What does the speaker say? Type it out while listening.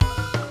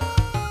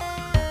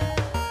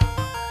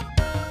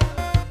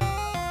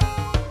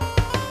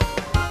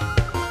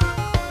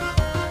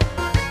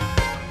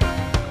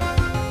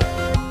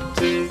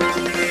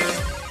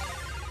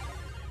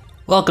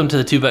Welcome to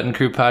the Two Button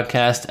Crew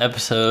podcast,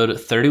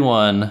 episode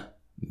 31,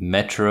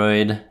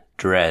 Metroid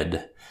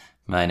Dread.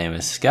 My name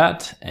is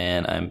Scott,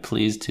 and I'm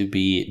pleased to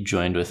be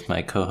joined with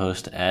my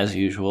co-host as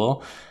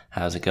usual.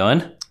 How's it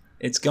going?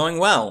 It's going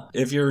well.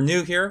 If you're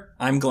new here,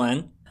 I'm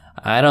Glenn.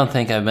 I don't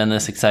think I've been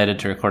this excited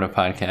to record a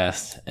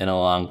podcast in a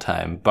long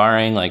time,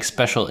 barring like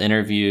special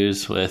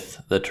interviews with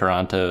the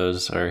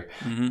Torontos or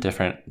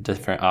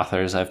different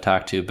authors I've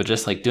talked to, but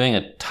just like doing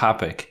a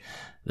topic.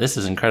 This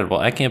is incredible.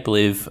 I can't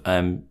believe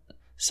I'm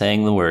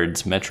saying the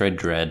words Metroid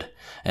Dread,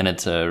 and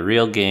it's a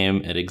real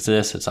game. It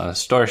exists. It's on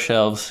store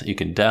shelves. You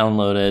can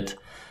download it,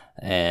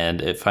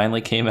 and it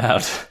finally came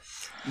out.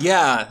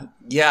 Yeah.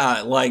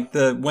 Like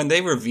when they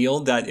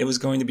revealed that it was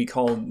going to be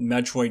called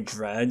Metroid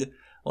Dread,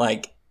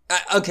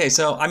 okay,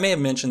 so I may have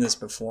mentioned this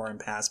before in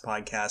past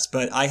podcasts,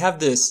 but I have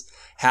this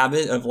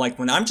habit of like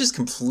when I'm just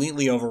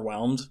completely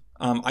overwhelmed,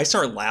 I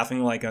start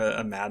laughing like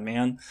a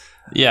madman.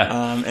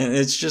 Yeah. And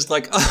it's just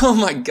like, oh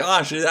my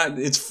gosh,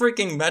 it's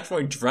freaking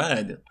Metroid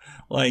Dread.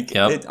 Like,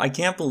 yep. I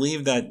can't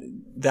believe that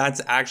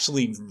that's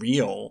actually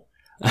real.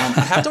 I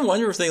have to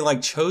wonder if they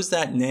like chose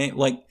that name.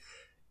 Like,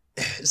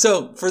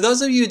 so for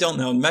those of you who don't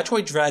know,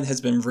 Metroid Dread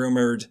has been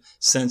rumored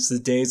since the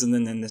days of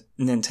the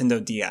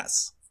Nintendo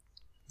DS.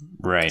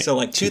 Right. So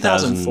like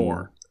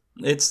 2004.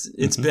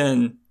 It's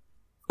been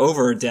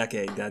over a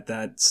decade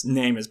that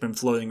name has been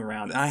floating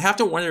around. And I have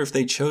to wonder if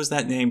they chose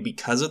that name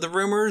because of the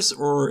rumors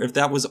or if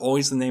that was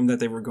always the name that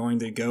they were going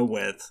to go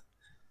with.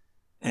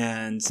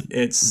 And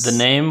the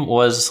name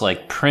was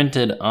like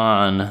printed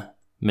on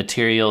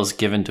materials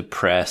given to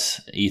press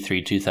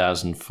E3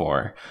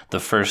 2004, the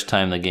first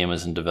time the game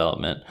was in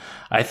development.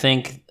 I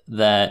think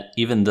that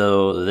even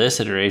though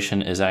this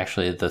iteration is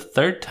actually the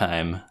third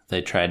time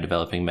they tried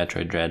developing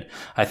Metroid Dread,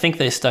 I think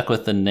they stuck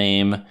with the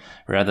name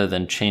rather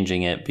than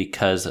changing it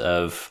because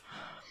of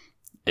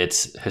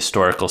its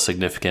historical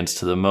significance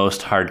to the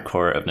most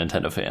hardcore of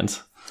Nintendo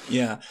fans.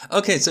 Yeah.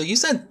 Okay, so you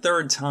said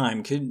third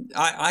time.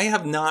 I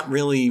have not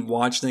really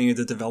watched any of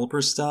the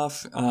developer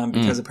stuff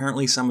because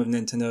apparently some of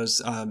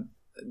Nintendo's...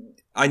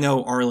 I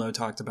know Arlo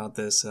talked about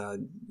this.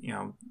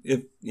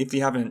 If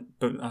you haven't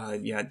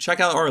yet, check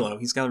out Arlo.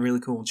 He's got a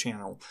really cool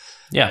channel.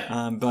 Yeah.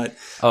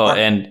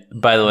 And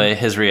by the way,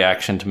 his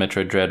reaction to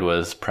Metroid Dread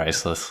was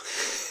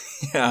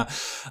priceless. Yeah.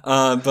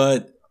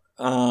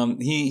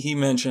 He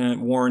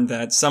warned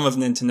that some of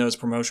Nintendo's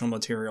promotional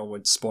material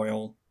would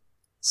spoil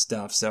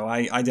stuff. So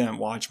I didn't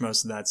watch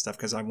most of that stuff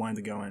because I wanted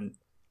to go in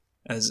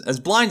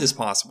as blind as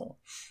possible.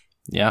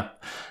 Yeah.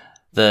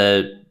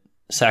 The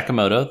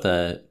Sakamoto,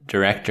 the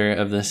director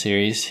of the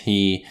series,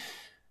 he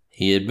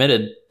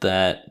admitted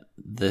that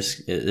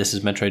this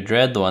is Metroid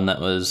Dread, the one that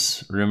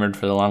was rumored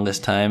for the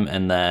longest time,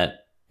 and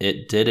that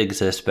it did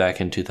exist back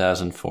in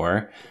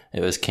 2004.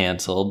 It was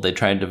canceled. They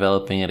tried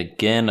developing it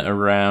again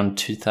around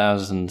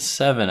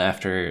 2007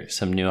 after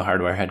some new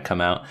hardware had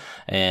come out,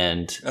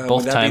 and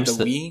both times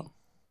the Wii?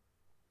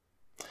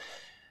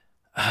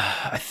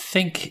 I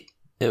think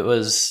it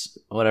was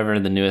whatever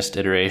the newest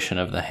iteration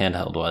of the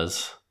handheld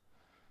was.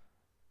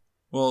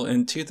 Well,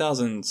 in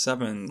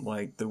 2007,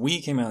 like, the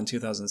Wii came out in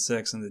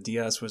 2006, and the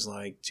DS was,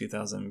 like,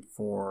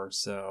 2004,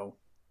 so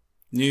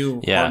new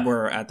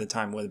hardware at the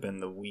time would have been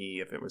the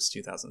Wii if it was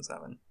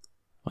 2007.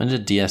 When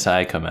did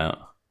DSi come out?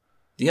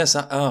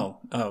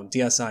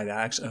 DSi,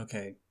 actually,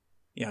 okay.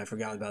 Yeah, I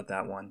forgot about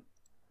that one.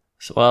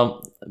 So,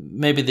 well,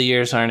 maybe the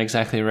years aren't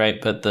exactly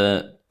right, but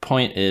the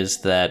point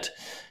is that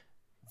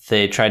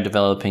they tried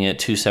developing it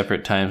two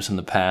separate times in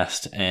the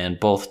past, and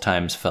both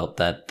times felt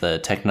that the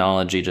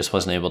technology just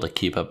wasn't able to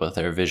keep up with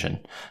their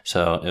vision.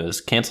 So it was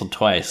canceled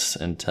twice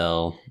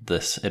until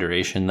this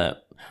iteration that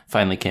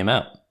finally came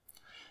out.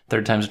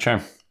 Third time's a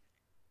charm.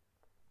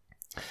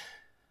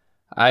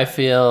 I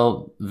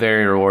feel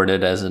very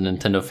rewarded as a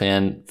Nintendo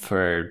fan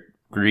for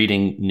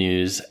reading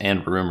news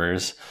and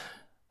rumors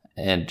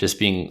and just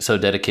being so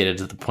dedicated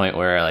to the point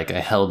where like I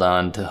held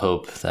on to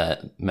hope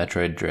that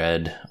Metroid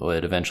Dread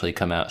would eventually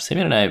come out.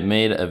 Simeon and I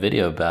made a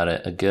video about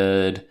it a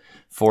good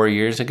 4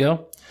 years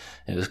ago.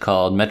 It was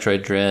called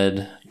Metroid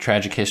Dread,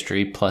 Tragic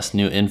History plus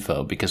New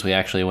Info because we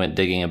actually went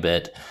digging a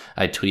bit.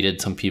 I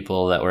tweeted some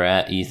people that were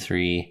at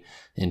E3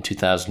 in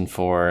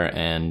 2004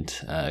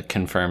 and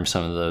confirmed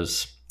some of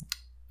those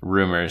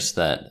rumors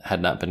that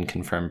had not been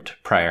confirmed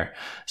prior.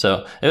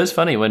 So it was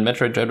funny when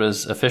Metroid Dread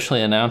was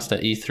officially announced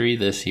at E3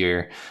 this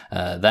year,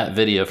 that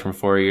video from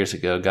 4 years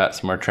ago got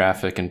some more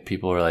traffic and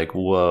people were like,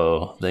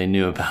 whoa, they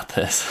knew about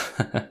this.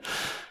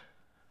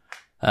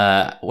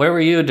 Where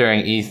were you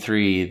during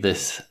E3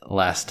 this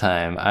last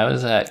time? I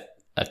was at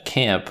a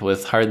camp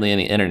with hardly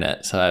any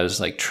internet, so I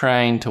was like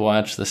trying to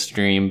watch the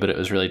stream, but it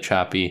was really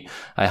choppy.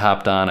 I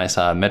hopped on, I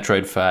saw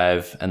Metroid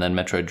 5 and then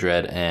Metroid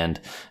Dread, and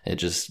it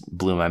just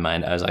blew my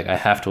mind. I was like, I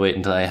have to wait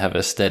until I have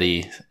a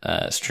steady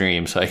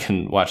stream so I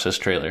can watch this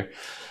trailer.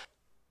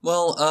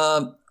 Well,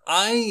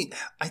 I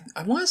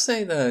want to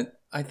say that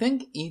I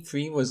think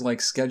E3 was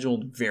like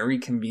scheduled very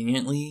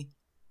conveniently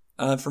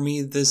for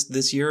me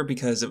this year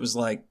because it was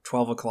like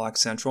 12 o'clock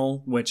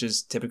Central, which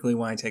is typically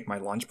when I take my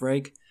lunch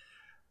break.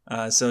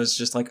 So it's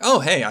just like, oh,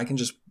 hey, I can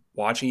just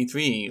watch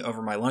E3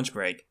 over my lunch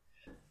break.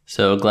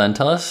 So, Glenn,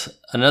 tell us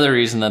another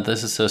reason that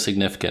this is so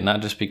significant,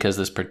 not just because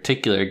this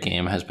particular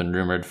game has been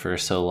rumored for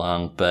so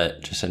long,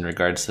 but just in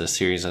regards to the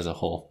series as a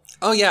whole.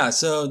 Oh, yeah.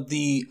 So,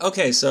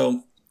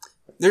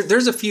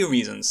 there's a few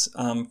reasons.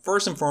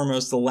 First and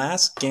foremost, the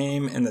last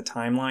game in the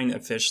timeline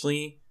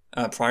officially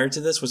prior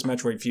to this was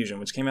Metroid Fusion,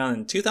 which came out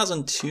in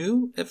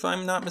 2002, if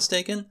I'm not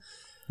mistaken.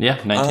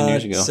 Yeah, 19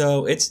 years ago.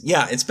 So,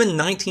 it's been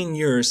 19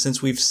 years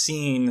since we've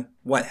seen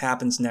what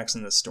happens next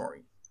in the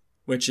story,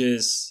 which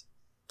is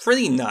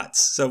pretty nuts.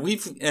 So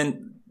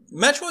and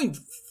Metroid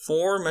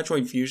 4,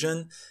 Metroid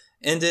Fusion,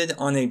 ended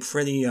on a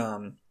pretty,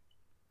 I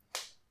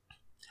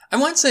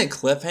wouldn't say a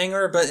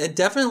cliffhanger, but it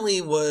definitely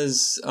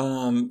was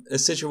a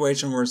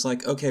situation where it's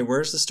like, okay,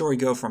 where's the story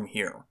go from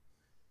here?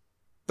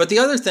 But the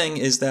other thing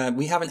is that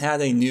we haven't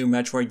had a new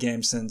Metroid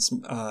game since,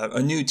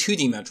 a new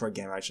 2D Metroid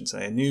game, I should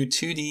say, a new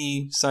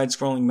 2D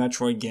side-scrolling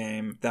Metroid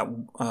game that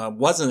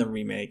wasn't a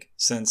remake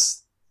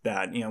since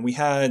that. You know, we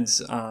had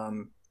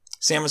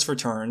Samus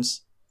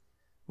Returns,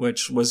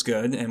 which was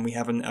good, and we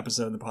have an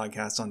episode of the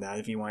podcast on that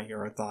if you want to hear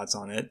our thoughts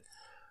on it.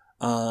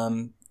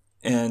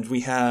 And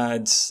we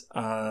had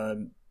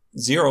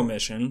Zero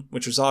Mission,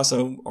 which was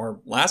also our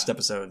last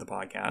episode of the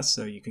podcast,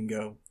 so you can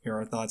go hear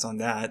our thoughts on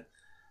that.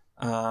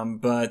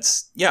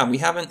 But yeah, we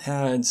haven't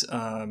had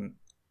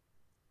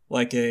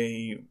like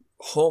a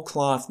whole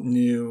cloth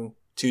new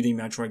 2D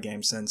Metroid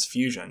game since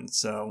Fusion,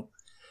 so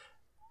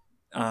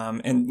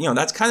and you know,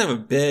 that's kind of a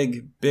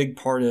big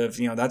part of,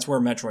 you know, that's where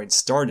Metroid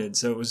started.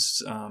 So it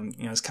was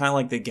you know, it's kind of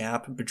like the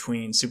gap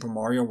between Super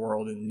Mario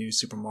World and New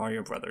Super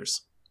Mario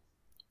Brothers.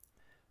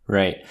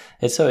 Right.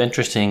 It's so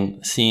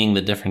interesting seeing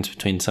the difference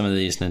between some of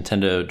these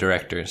Nintendo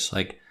directors.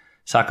 Like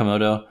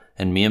Sakamoto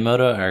and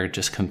Miyamoto are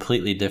just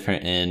completely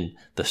different in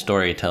the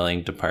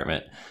storytelling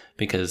department,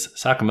 because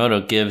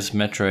Sakamoto gives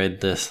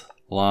Metroid this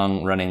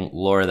long-running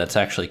lore that's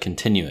actually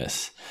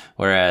continuous,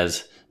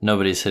 whereas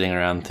nobody's sitting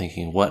around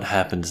thinking, what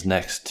happens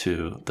next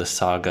to the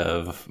saga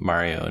of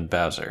Mario and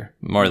Bowser?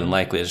 More than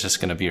likely, it's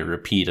just going to be a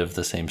repeat of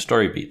the same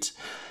story beats.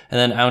 And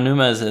then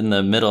Aonuma is in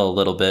the middle a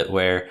little bit,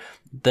 where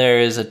there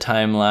is a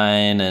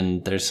timeline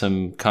and there's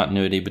some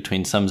continuity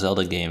between some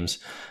Zelda games,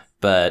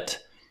 but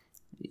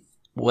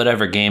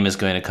whatever game is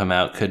going to come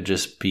out could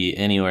just be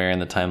anywhere in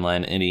the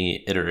timeline,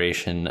 any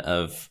iteration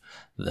of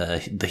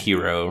the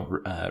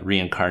hero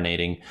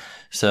reincarnating.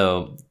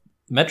 So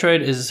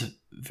Metroid is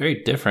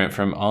very different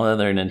from all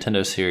other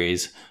Nintendo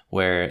series,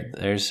 where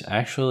there's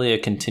actually a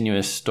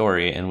continuous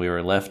story, and we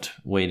were left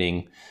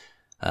waiting,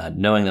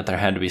 knowing that there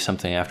had to be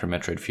something after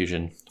Metroid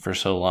Fusion for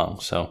so long.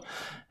 So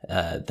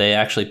they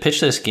actually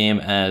pitched this game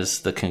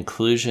as the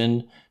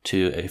conclusion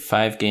to a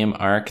 5-game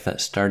arc that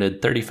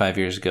started 35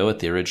 years ago with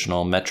the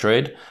original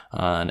Metroid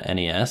on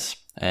NES.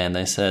 And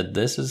they said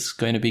this is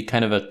going to be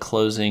kind of a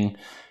closing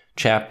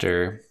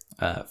chapter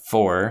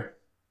for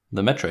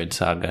the Metroid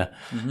saga,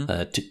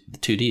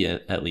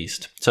 2D at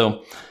least.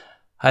 So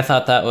I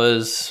thought that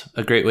was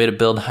a great way to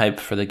build hype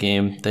for the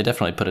game. They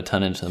definitely put a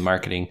ton into the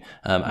marketing.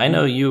 I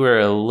know you were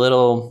a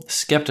little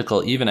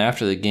skeptical even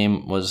after the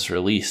game was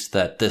released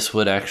that this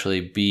would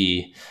actually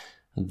be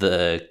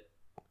the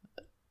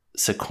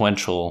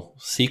sequential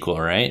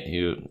sequel, right?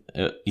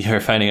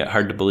 You're finding it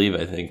hard to believe,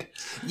 I think.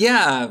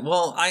 Yeah,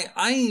 well,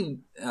 I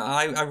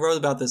wrote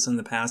about this in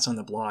the past on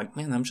the blog.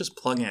 Man, I'm just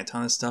plugging a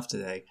ton of stuff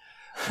today.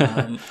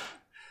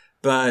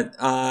 But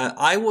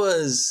I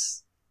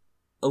was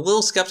a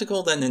little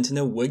skeptical that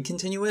Nintendo would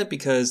continue it,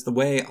 because the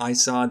way I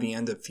saw the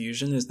end of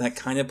Fusion is that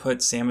kind of put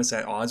Samus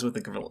at odds with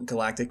the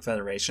Galactic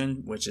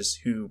Federation, which is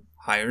who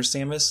hires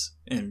Samus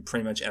in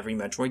pretty much every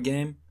Metroid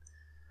game.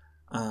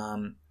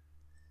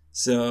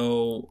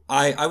 So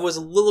I was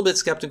a little bit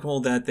skeptical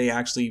that they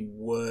actually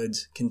would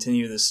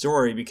continue the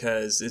story,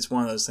 because it's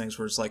one of those things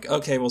where it's like,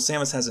 okay, well,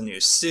 Samus has a new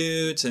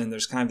suit, and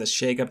there's kind of this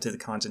shake up to the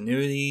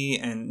continuity,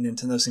 and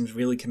Nintendo seems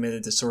really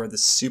committed to sort of the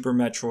Super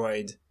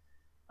Metroid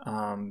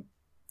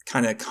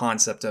kind of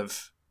concept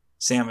of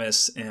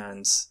Samus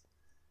and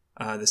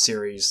the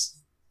series'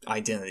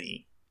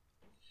 identity.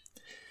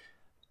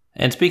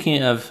 And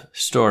speaking of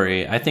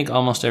story, I think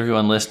almost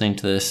everyone listening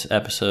to this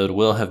episode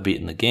will have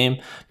beaten the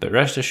game, but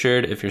rest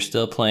assured, if you're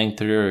still playing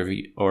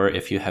through or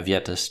if you have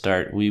yet to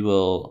start, we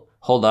will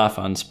hold off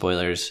on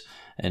spoilers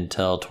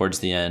until towards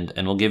the end,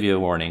 and we'll give you a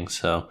warning.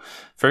 So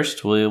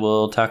first, we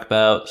will talk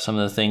about some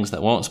of the things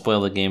that won't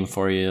spoil the game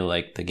for you,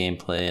 like the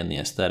gameplay and the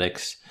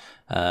aesthetics.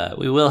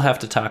 We will have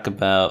to talk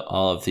about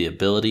all of the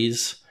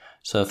abilities,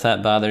 so if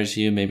that bothers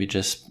you, maybe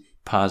just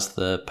pause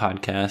the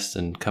podcast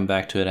and come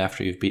back to it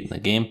after you've beaten the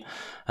game.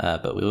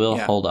 But we will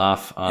hold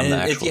off on the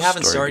actual if you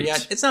haven't started beats.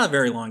 yet, it's not a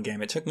very long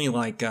game. It took me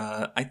like,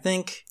 I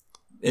think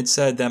it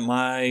said that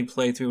my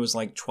playthrough was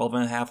like 12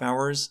 and a half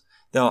hours.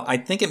 Though I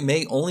think it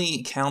may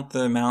only count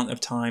the amount of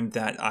time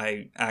that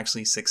I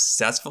actually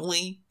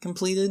successfully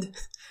completed.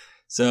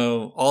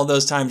 So all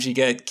those times you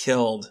get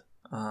killed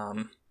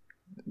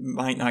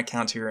might not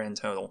count to your end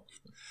total.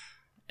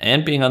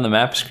 And being on the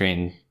map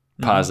screen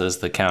pauses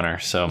the counter.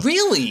 So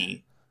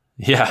really?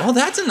 Yeah. Oh,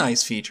 that's a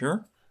nice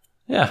feature.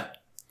 Yeah.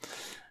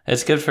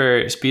 It's good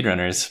for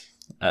speedrunners.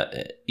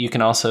 You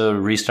can also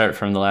restart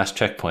from the last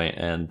checkpoint,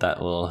 and that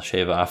will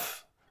shave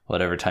off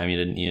whatever time you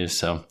didn't use.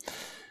 So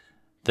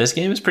this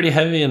game is pretty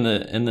heavy in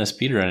the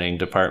speedrunning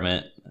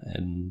department.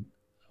 And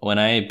when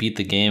I beat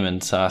the game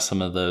and saw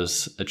some of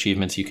those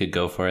achievements you could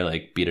go for,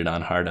 like beat it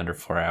on hard under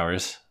 4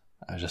 hours,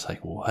 I was just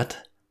like,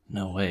 what?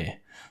 No way.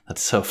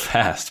 That's so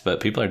fast,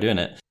 but people are doing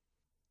it.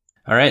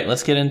 All right,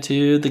 let's get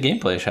into the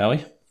gameplay, shall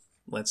we?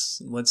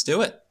 Let's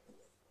do it.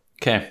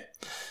 Okay.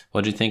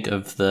 What do you think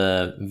of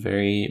the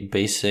very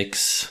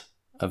basics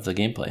of the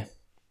gameplay?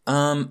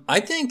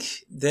 I think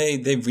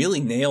they really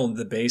nailed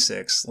the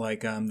basics.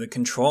 Like the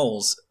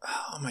controls.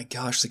 Oh my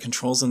gosh, the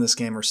controls in this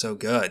game are so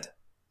good.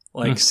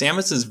 Like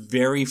Samus is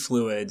very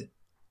fluid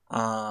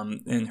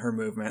in her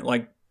movement.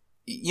 Like,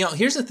 you know,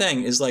 here's the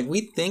thing: is like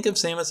we think of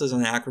Samus as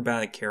an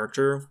acrobatic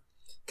character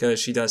because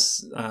she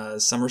does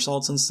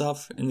somersaults and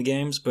stuff in the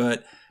games,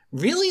 but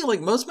really,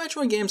 like most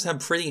Metroid games have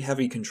pretty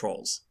heavy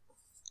controls.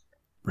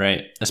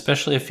 Right,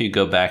 especially if you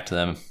go back to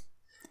them.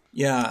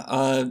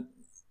 Yeah,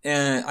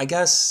 and I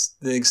guess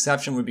the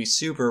exception would be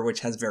Super,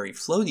 which has very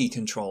floaty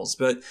controls.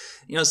 But,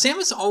 you know,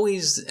 Samus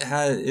always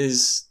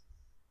is,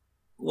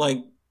 like,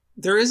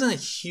 there isn't a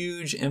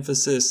huge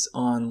emphasis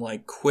on,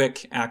 like,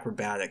 quick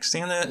acrobatics.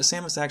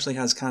 Samus actually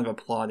has kind of a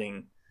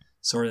plodding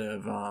sort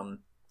of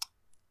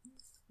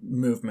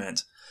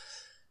movement.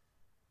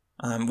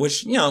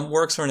 Which, you know,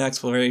 works for an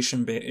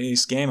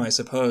exploration-based game, I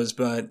suppose.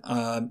 But,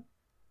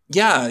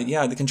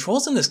 yeah, the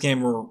controls in this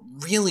game were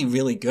really,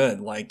 really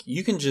good. Like,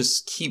 you can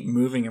just keep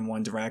moving in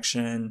one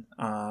direction.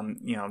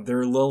 You know, there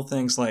are little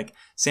things like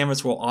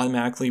Samus will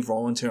automatically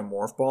roll into a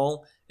morph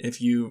ball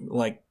if you,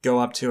 like, go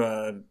up to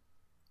a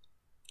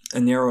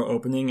narrow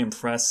opening and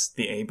press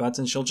the A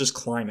button. She'll just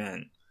climb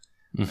in.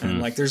 Mm-hmm. And,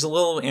 like, there's a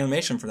little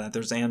animation for that.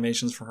 There's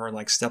animations for her,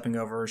 like, stepping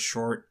over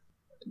short,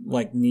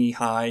 like,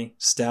 knee-high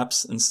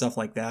steps and stuff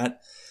like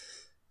that.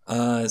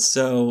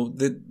 So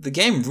the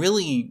game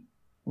really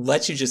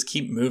lets you just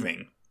keep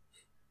moving.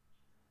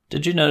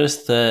 Did you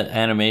notice the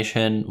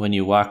animation when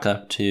you walk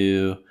up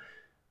to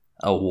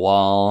a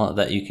wall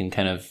that you can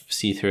kind of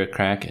see through a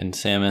crack? And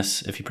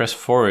Samus, if you press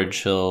forward,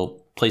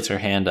 she'll place her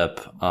hand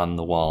up on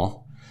the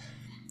wall.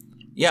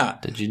 Yeah.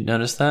 Did you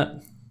notice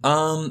that?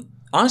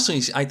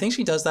 Honestly, I think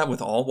she does that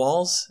with all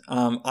walls.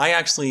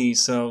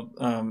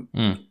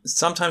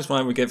 Sometimes when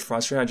I would get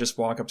frustrated, I just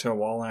walk up to a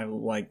wall and I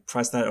like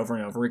press that over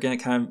and over again. It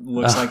kind of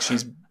looks like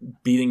she's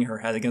beating her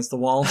head against the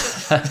wall.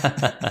 But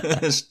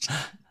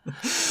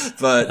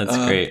that's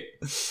great.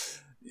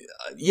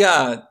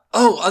 Yeah.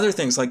 Oh, other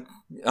things like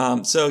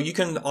so you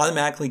can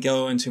automatically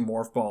go into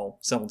Morph Ball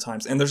several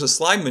times, and there's a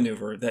slide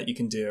maneuver that you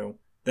can do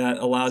that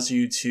allows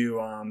you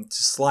to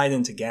slide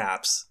into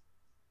gaps,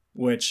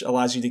 which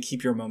allows you to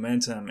keep your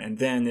momentum. And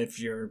then if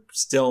you're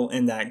still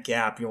in that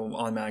gap, you'll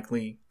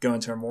automatically go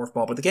into a Morph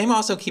Ball. But the game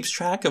also keeps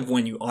track of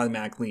when you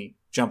automatically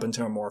jump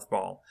into a Morph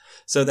Ball.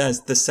 So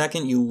that the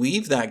second you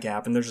leave that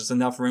gap and there's just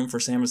enough room for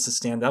Samus to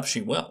stand up, she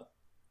will.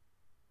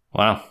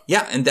 Wow.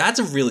 Yeah, and that's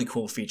a really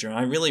cool feature, and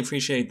I really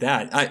appreciate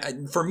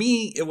that. For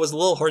me, it was a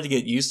little hard to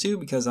get used to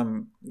because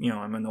I'm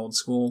an old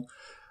school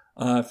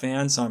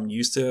fan, so I'm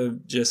used to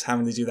just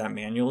having to do that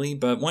manually.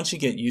 But once you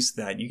get used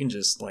to that, you can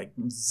just like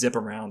zip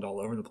around all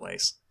over the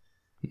place.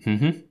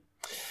 Mm-hmm.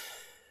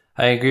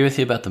 I agree with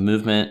you about the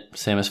movement.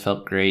 Samus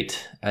felt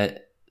great.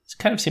 It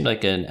kind of seemed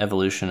like an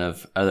evolution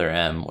of Other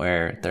M,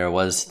 where there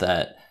was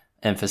that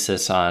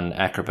emphasis on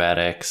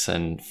acrobatics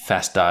and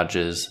fast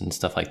dodges and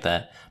stuff like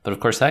that. But of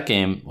course, that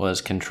game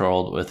was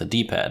controlled with a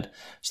D-pad.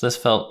 So this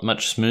felt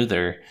much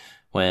smoother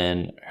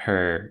when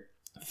her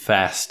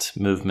fast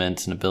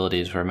movements and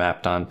abilities were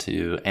mapped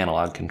onto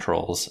analog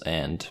controls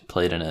and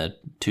played in a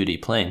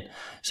 2D plane.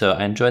 So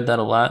I enjoyed that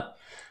a lot.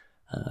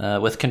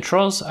 With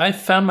controls, I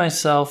found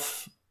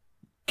myself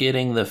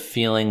getting the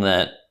feeling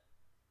that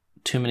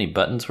too many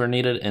buttons were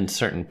needed in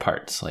certain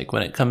parts. Like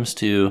when it comes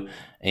to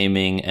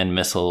aiming and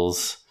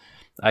missiles,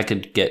 I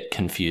could get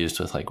confused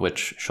with like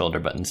which shoulder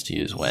buttons to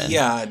use when.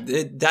 Yeah,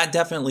 that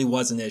definitely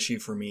was an issue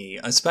for me,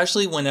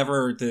 especially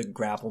whenever the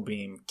grapple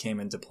beam came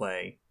into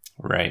play.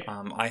 Right.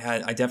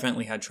 I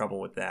definitely had trouble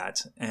with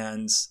that,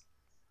 and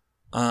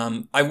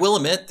I will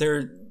admit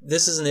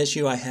this is an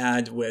issue I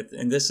had with,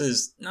 and this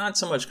is not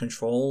so much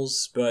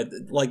controls, but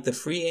like the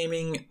free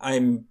aiming.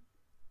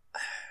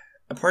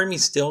 A part of me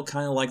still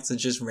kind of likes the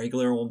just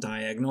regular old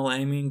diagonal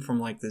aiming from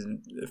like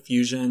the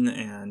Fusion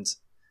and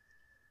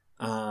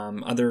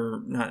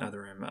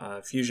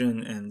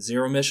Fusion and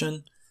Zero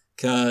Mission,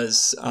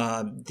 because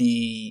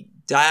the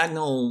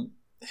diagonal,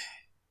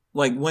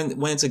 like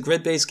when it's a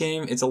grid-based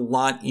game, it's a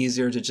lot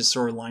easier to just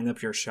sort of line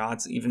up your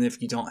shots, even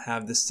if you don't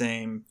have the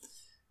same.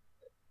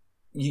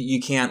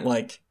 You can't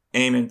like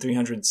aim in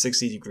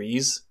 360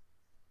 degrees.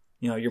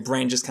 You know, your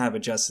brain just kind of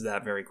adjusts to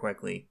that very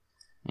quickly.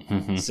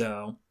 Mm-hmm.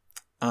 So,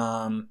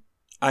 I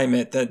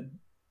admit that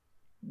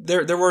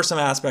there were some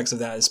aspects of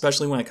that,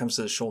 especially when it comes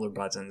to the shoulder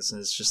buttons. And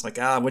it's just like,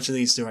 which of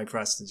these do I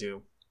press to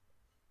do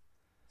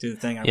the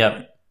thing I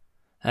want?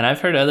 And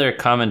I've heard other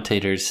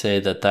commentators say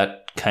that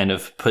kind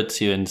of puts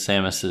you in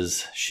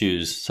Samus's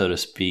shoes, so to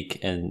speak,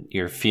 and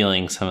you're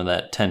feeling some of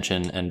that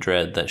tension and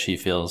dread that she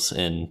feels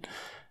in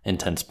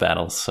intense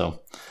battles. So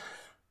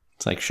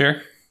it's like,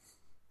 sure,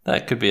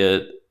 that could be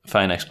a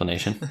fine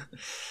explanation.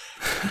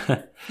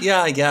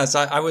 Yeah, I guess.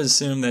 I would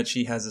assume that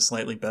she has a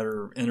slightly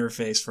better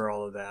interface for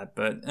all of that,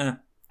 but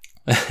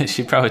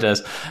She probably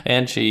does.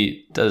 And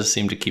she does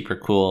seem to keep her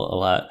cool a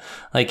lot.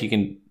 Like you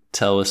can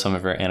tell with some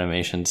of her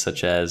animations,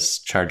 such as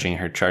charging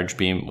her charge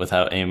beam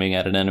without aiming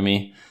at an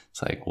enemy.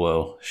 It's like,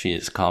 whoa, she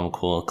is calm,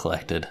 cool,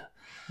 collected.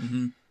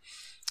 Mm-hmm.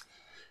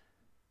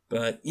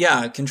 But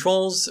yeah,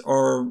 controls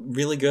are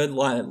really good.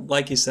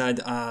 Like you said,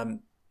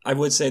 I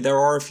would say there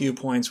are a few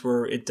points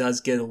where it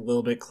does get a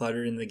little bit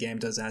cluttered and the game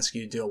does ask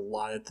you to do a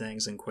lot of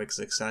things in quick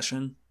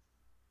succession.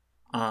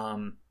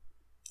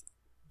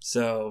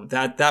 So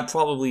that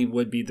probably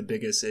would be the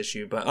biggest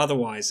issue, but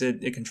otherwise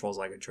it controls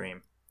like a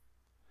dream.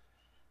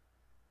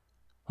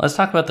 Let's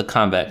talk about the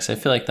combat, because I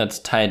feel like that's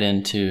tied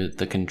into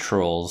the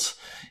controls.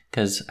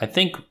 Because I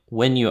think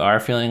when you are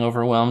feeling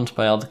overwhelmed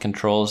by all the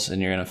controls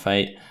and you're in a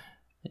fight,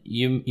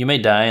 you may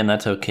die, and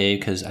that's okay,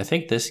 because I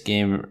think this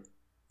game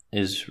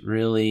is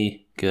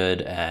really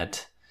good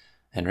at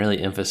and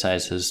really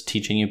emphasizes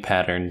teaching you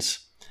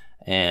patterns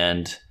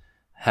and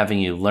having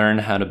you learn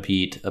how to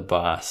beat a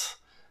boss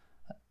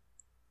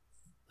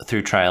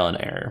through trial and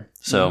error.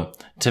 So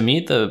to me,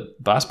 the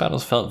boss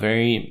battles felt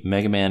very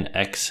Mega Man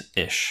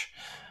X-ish.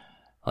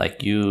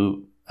 Like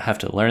you have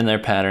to learn their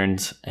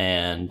patterns,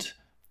 and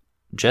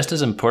just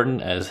as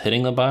important as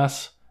hitting the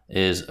boss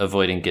is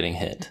avoiding getting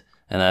hit.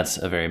 And that's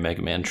a very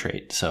Mega Man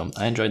trait. So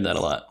I enjoyed that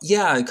a lot.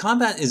 Yeah,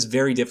 combat is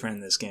very different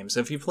in this game. So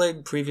if you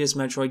played previous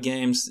Metroid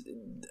games,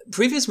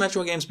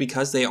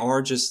 because they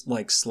are just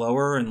like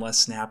slower and less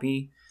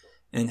snappy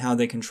in how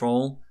they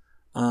control,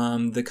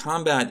 the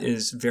combat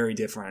is very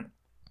different.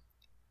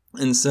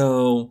 And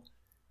so,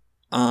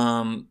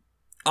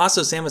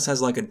 also Samus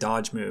has like a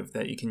dodge move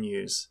that you can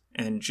use.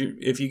 And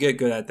if you get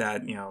good at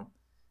that, I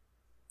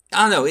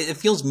don't know, it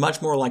feels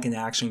much more like an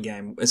action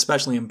game,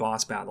 especially in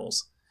boss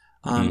battles.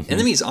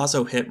 Enemies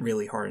also hit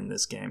really hard in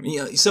this game.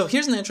 So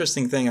here's an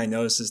interesting thing I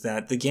noticed is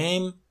that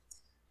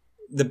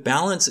the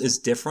balance is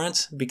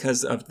different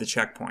because of the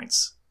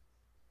checkpoints.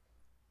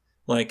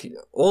 Like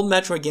old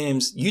Metroid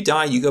games, you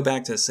die, you go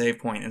back to a save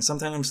point, and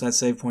sometimes that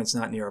save point's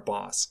not near a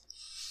boss.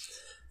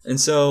 And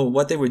so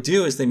what they would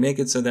do is they make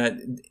it so that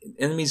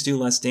enemies do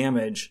less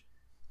damage,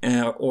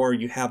 or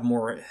you have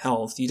more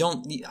health.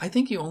 I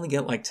think you only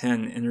get like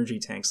 10 energy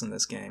tanks in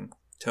this game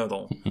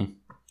total.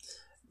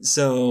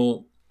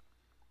 So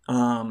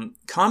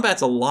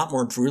combat's a lot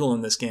more brutal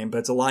in this game, but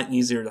it's a lot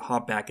easier to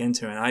hop back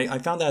into. And I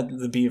found that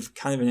to be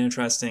kind of an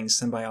interesting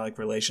symbiotic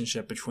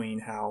relationship between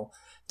how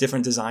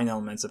different design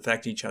elements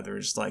affect each other.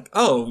 It's like,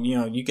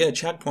 you get a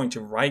checkpoint to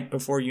right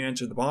before you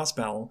enter the boss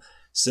battle,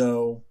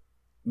 so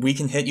we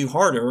can hit you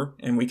harder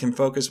and we can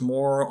focus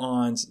more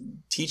on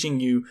teaching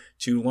you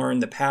to learn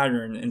the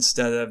pattern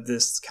instead of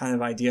this kind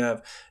of idea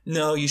of,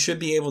 no, you should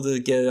be able to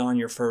get it on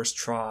your first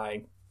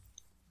try.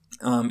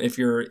 If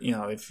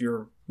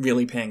you're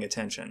really paying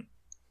attention.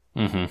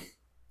 Mm-hmm.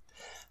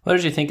 What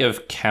did you think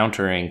of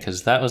countering?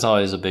 Because that was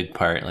always a big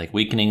part, like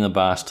weakening the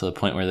boss to the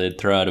point where they'd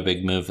throw out a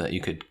big move that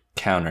you could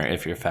counter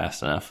if you're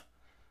fast enough.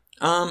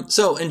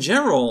 So in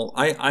general,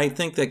 I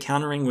think that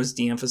countering was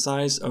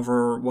de-emphasized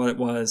over what it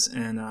was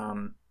in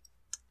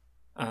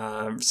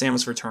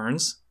Samus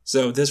Returns.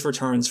 So this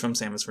returns from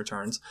Samus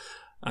Returns,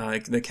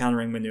 the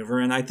countering maneuver.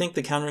 And I think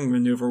the countering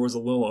maneuver was a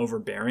little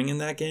overbearing in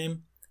that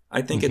game.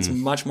 I think it's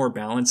much more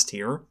balanced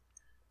here.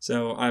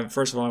 So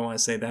first of all, I want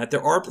to say that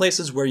there are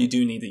places where you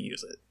do need to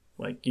use it.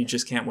 Like you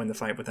just can't win the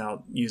fight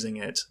without using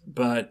it.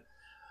 But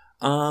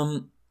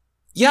I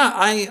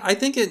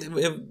think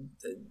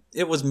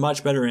it was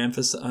much better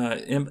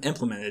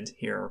implemented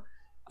here.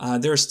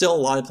 There are still a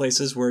lot of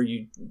places where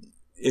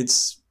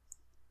it's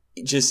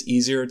just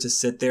easier to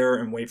sit there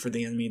and wait for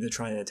the enemy to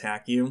try to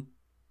attack you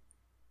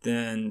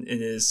than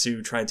it is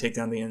to try to take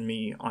down the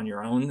enemy on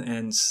your own.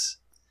 And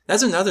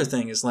that's another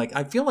thing is like,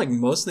 I feel like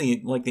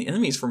the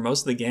enemies for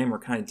most of the game are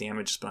kind of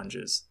damage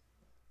sponges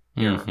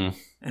here. Mm-hmm.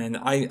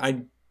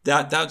 And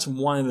that's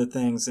one of the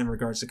things in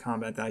regards to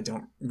combat that I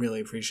don't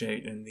really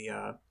appreciate in the,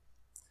 I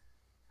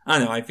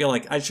don't know, I feel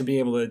like I should be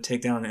able to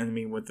take down an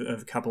enemy with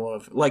a couple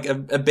of, like a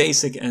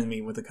basic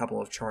enemy with a couple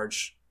of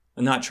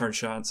not charged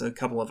shots, a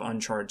couple of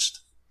uncharged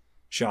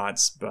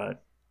shots,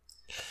 but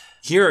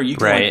here you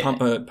can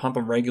like pump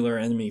a regular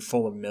enemy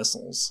full of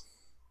missiles.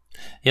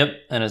 Yep,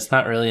 and it's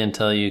not really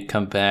until you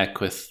come back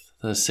with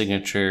the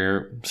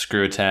signature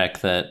screw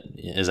attack that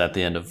is at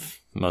the end of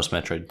most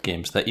Metroid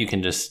games that you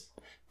can just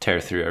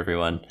tear through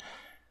everyone.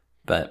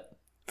 But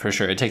for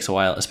sure, it takes a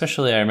while.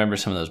 Especially, I remember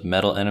some of those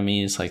metal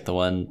enemies, like the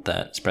one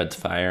that spreads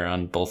fire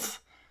on both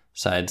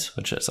sides,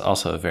 which is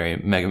also a very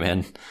Mega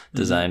Man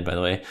design, by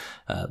the way.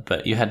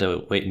 But you had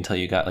to wait until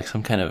you got like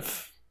some kind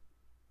of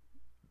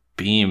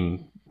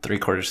beam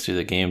 3/4 through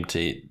the game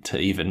to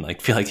even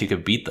like feel like you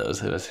could beat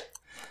those. It was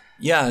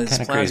it's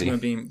plasma crazy.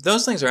 Beam.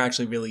 Those things are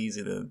actually really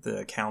easy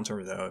to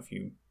counter, though, if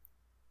you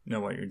know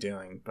what you're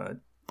doing. But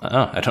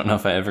Oh, I don't know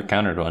if I ever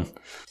countered one.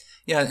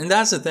 yeah, and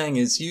that's the thing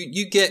is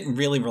you get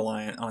really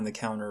reliant on the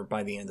counter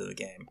by the end of the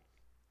game.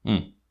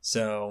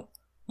 So,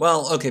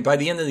 well, okay, by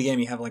the end of the game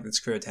you have like the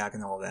screw attack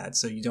and all that,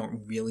 so you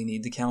don't really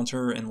need the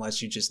counter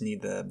unless you just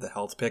need the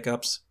health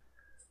pickups.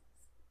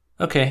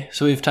 Okay,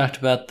 so we've talked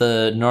about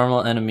the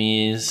normal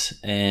enemies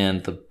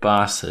and the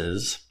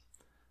bosses,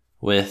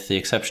 with the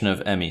exception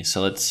of Emmy.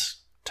 So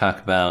let's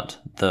talk about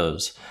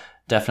those.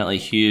 Definitely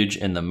huge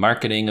in the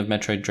marketing of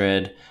Metroid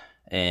Dread,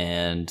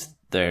 and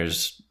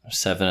there's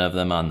 7 of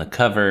them on the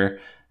cover.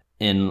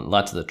 In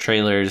lots of the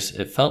trailers,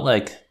 it felt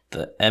like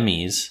the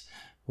Emmys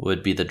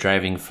would be the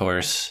driving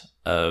force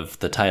of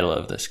the title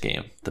of this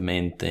game, the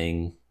main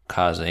thing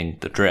causing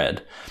the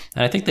dread.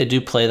 And I think they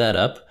do play that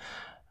up.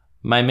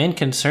 My main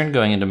concern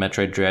going into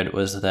Metroid Dread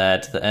was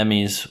that the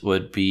Emmys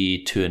would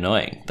be too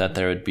annoying, that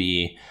there would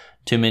be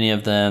too many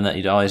of them, that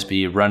you'd always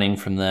be running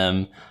from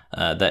them,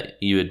 that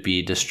you would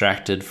be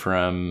distracted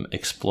from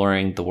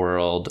exploring the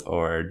world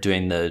or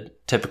doing the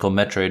typical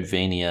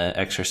Metroidvania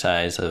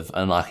exercise of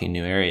unlocking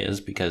new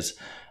areas because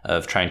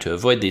of trying to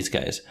avoid these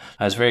guys.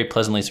 I was very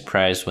pleasantly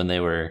surprised when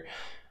they were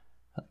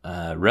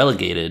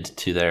relegated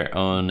to their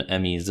own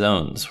Emmy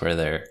zones where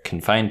they're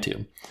confined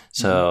to.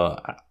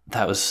 So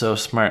that was so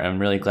smart. I'm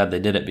really glad they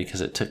did it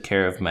because it took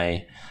care of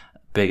my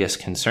biggest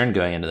concern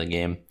going into the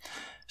game.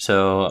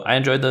 So I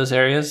enjoyed those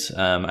areas.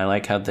 I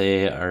like how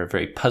they are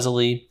very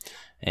puzzly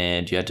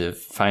and you had to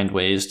find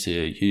ways to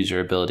use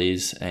your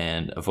abilities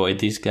and avoid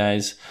these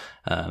guys.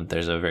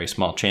 There's a very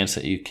small chance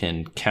that you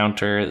can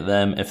counter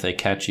them if they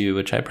catch you,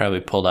 which I probably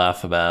pulled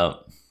off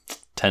about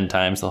 10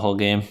 times the whole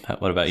game.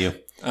 What about you?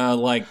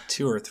 Like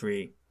 2 or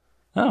 3.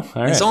 Oh, all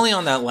right. It's only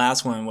on that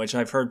last one, which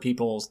I've heard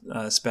people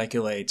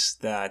speculate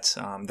that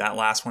that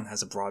last one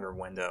has a broader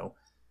window.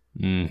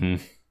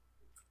 Mm-hmm.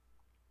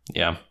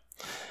 Yeah.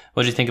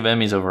 What did you think of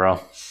Emmys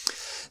overall?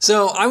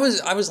 So I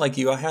was like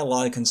you. I had a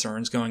lot of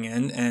concerns going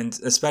in, and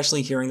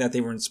especially hearing that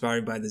they were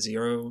inspired by the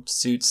Zero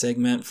Suit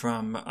segment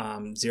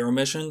from Zero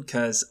Mission,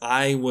 because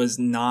I was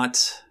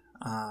not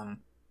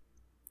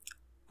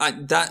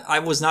I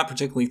was not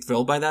particularly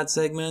thrilled by that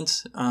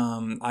segment.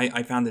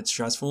 I found it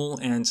stressful,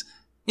 and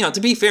to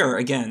be fair,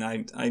 again,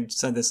 I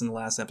said this in the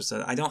last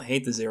episode. I don't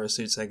hate the Zero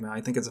Suit segment. I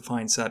think it's a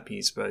fine set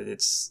piece, but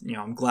it's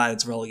I'm glad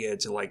it's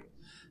relegated to like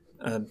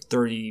a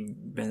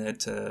 30-minute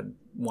to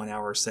 1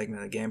 hour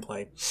segment of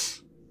gameplay.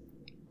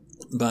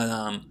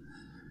 But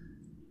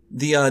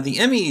the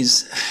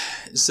Emmys,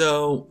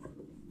 so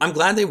I'm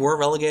glad they were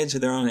relegated to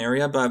their own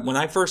area. But when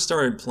I first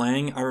started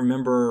playing, I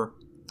remember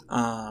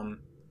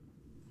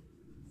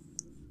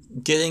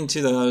getting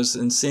to those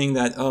and seeing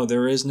that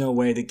there is no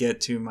way to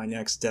get to my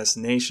next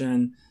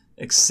destination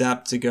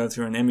except to go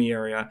through an Emmy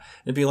area.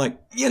 It'd be like,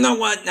 you know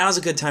what? Now's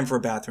a good time for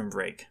a bathroom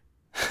break.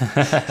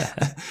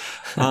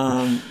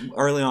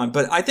 Early on,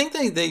 but I think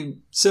they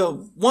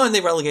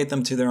relegate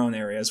them to their own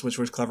areas, which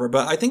was clever.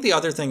 But I think the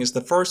other thing is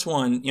the first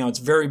one, it's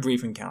very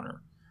brief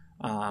encounter,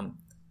 and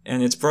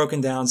it's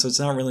broken down, so it's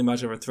not really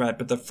much of a threat.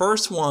 But the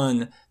first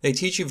one, they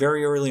teach you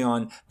very early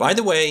on, by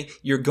the way,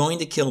 you're going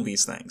to kill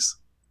these things.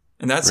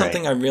 And that's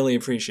something I really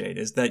appreciate,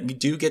 is that you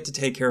do get to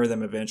take care of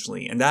them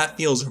eventually. And that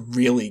feels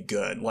really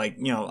good. Like,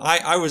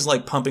 I was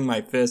like pumping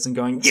my fist and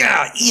going,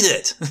 yeah, eat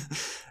it.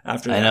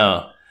 After that. I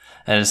know.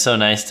 And it's so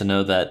nice to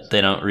know that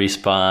they don't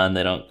respawn,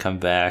 they don't come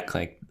back.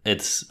 Like,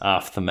 it's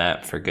off the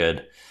map for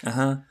good.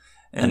 Uh-huh.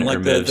 And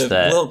like the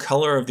little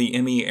color of the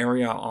Emmy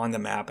area on the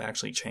map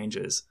actually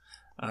changes.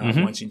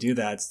 Once you do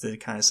that, it's to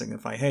kind of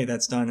signify, hey,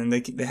 that's done. And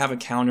they have a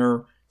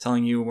counter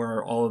telling you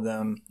where all of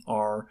them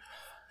are.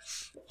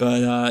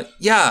 But,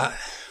 yeah.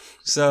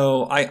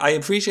 So I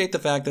appreciate the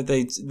fact that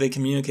they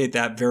communicate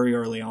that very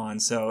early on.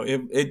 So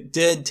it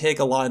did take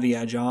a lot of the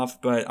edge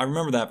off. But I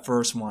remember that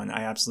first one,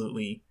 I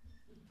absolutely...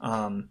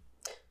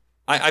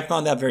 I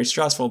found that very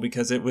stressful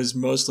because it was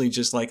mostly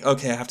just like,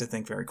 okay, I have to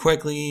think very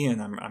quickly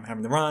and I'm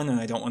having to run and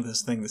I don't want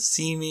this thing to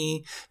see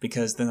me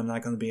because then I'm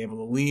not going to be able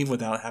to leave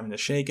without having to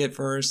shake it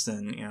first.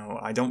 And,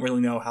 I don't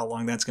really know how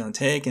long that's going to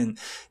take. And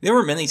there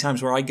were many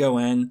times where I'd go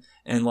in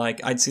and like,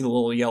 I'd see the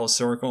little yellow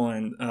circle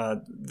and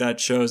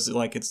that shows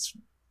like it's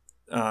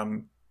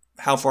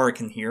how far it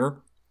can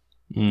hear.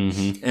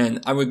 Mm-hmm.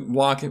 And I would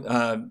walk...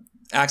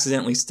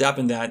 accidentally step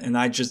in that and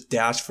I just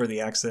dash for the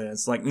exit.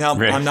 It's like, no,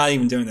 I'm not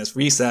even doing this.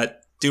 Reset,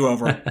 do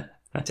over,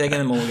 taking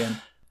a mulligan.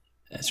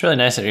 It's really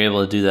nice that you're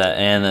able to do that,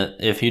 and that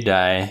if you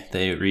die,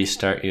 they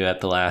restart you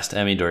at the last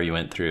Emmy door you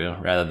went through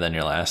rather than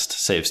your last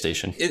save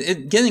station.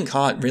 Getting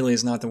caught really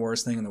is not the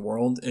worst thing in the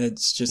world.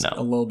 It's just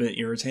a little bit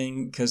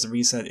irritating because the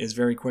reset is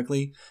very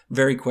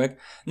quick.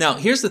 Now,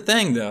 here's the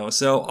thing though.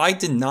 So I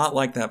did not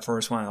like that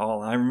first one at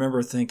all. I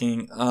remember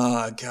thinking,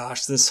 oh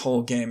gosh, this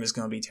whole game is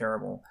going to be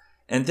terrible.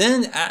 And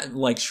then,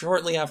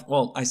 shortly after,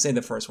 well, I say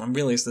the first one,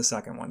 really it's the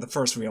second one, the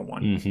first real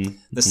one. Mm-hmm.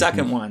 The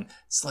second one,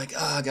 it's like,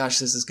 oh gosh,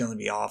 this is going to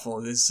be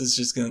awful. This is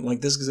just going to,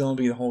 this is going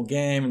to be the whole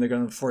game, and they're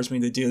going to force me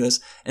to do this.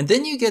 And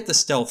then you get the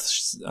stealth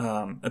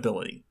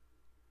ability.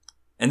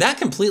 And that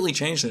completely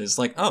changed it. It's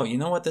like, oh, you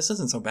know what? This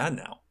isn't so bad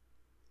now.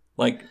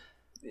 Like,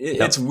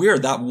 it's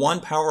weird, that one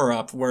power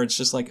up where it's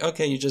just like,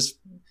 okay, you just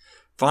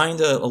find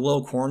a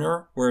little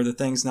corner where the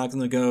thing's not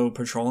going to go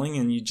patrolling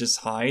and you just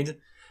hide.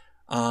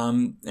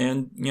 And,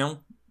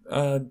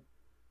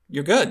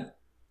 you're good.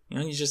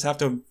 You just have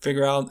to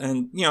figure out,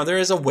 and, there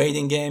is a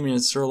waiting game, and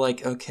it's sort of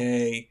like,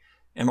 okay,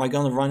 am I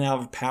going to run out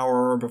of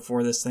power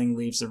before this thing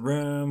leaves the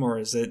room? Or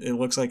is it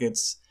looks like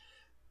it's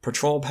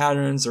patrol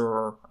patterns,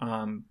 or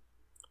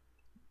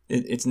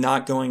it's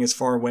not going as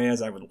far away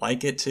as I would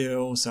like it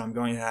to. So I'm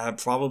going to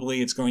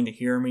it's going to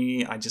hear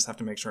me. I just have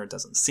to make sure it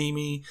doesn't see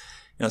me,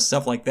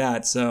 stuff like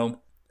that.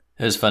 So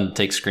it was fun to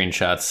take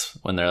screenshots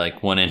when they're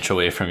like 1 inch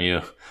away from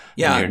you.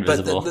 Yeah,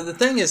 but the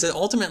thing is that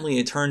ultimately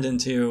it turned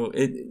into,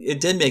 it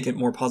did make it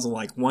more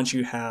puzzle-like once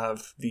you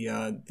have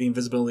the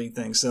invisibility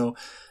thing. So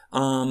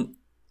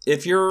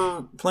if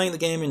you're playing the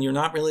game and you're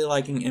not really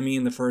liking Emmy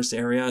in the first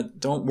area,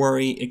 don't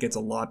worry, it gets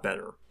a lot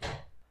better.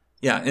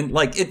 Yeah, and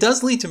it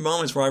does lead to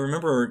moments where I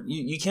remember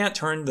you can't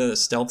turn the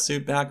stealth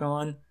suit back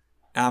on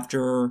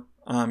after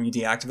you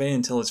deactivate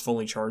until it's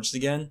fully charged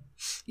again,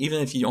 even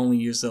if you only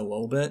use it a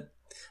little bit.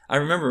 I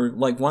remember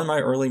one of my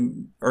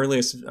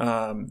earliest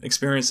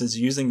experiences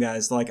using that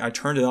is I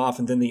turned it off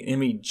and then the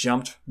Emmy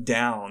jumped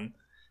down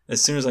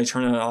as soon as I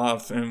turned it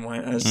off and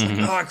I was like,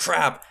 oh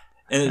crap,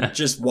 and it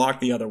just walked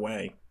the other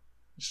way.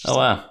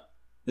 Wow.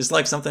 It's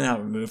like something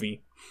out of a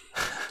movie.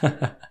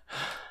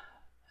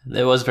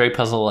 It was very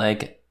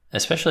puzzle-like.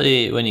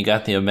 Especially when you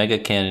got the Omega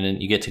Cannon,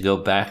 you get to go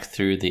back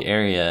through the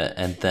area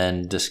and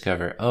then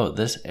discover,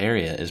 this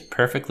area is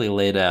perfectly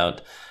laid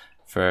out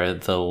for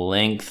the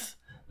length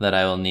that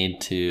I will need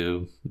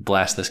to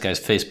blast this guy's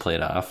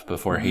faceplate off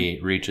before he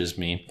reaches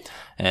me.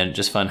 And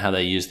just fun how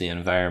they use the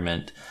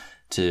environment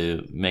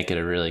to make it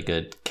a really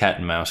good cat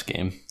and mouse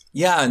game.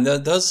 Yeah, and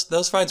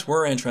those fights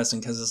were interesting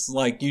because it's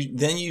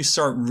you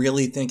start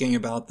really thinking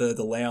about the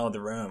layout of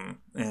the room,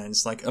 and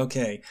it's like,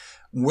 okay,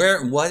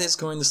 what is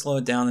going to slow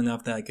it down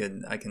enough that I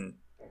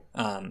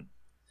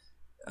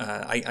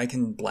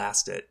can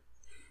blast it.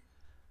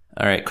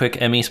 All right,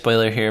 quick Emmy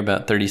spoiler here,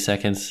 about 30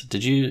 seconds.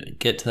 Did you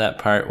get to that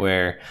part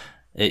where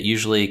it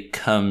usually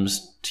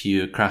comes to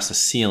you across the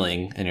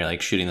ceiling and you're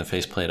shooting the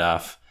faceplate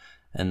off,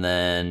 and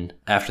then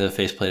after the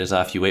faceplate is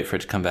off, you wait for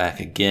it to come back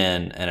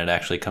again and it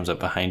actually comes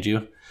up behind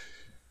you?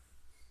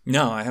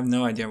 No, I have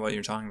no idea what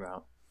you're talking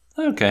about.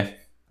 Okay.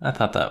 I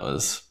thought that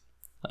was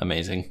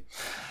amazing.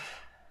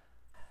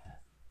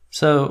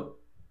 So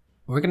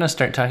we're going to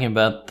start talking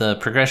about the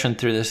progression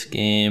through this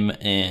game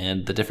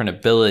and the different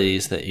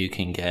abilities that you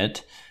can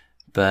get.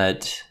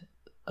 But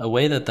a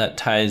way that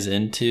ties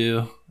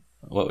into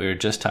what we were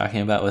just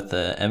talking about with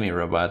the Emmy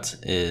robots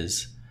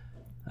is,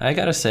 I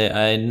got to say,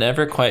 I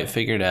never quite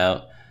figured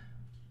out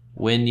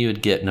when you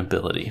would get an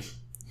ability.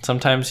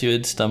 Sometimes you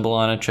would stumble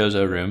on a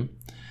Chozo room.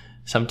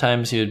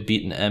 Sometimes you would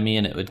beat an Emmy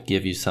and it would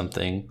give you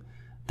something.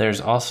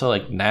 There's also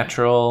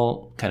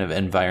natural kind of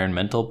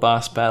environmental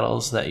boss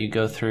battles that you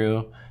go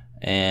through.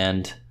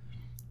 And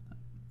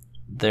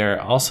there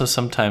are also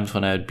sometimes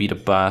when I would beat a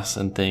boss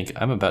and think,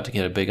 I'm about to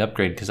get a big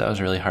upgrade because that was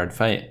a really hard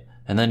fight.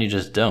 And then you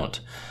just don't.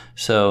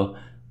 So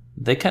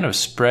they kind of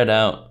spread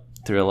out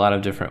through a lot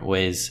of different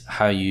ways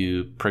how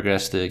you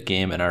progress the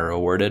game and are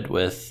rewarded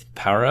with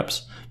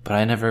power-ups. But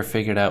I never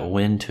figured out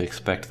when to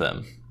expect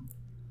them.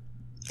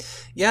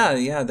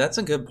 Yeah, that's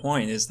a good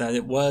point, is that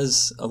it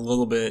was a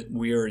little bit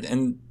weird.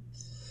 And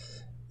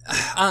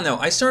I don't know,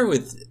 I started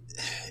with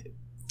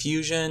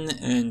Fusion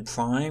and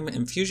Prime,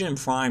 and Fusion and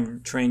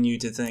Prime train you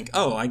to think,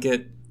 I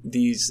get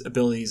these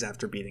abilities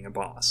after beating a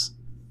boss.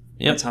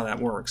 Yep. That's how that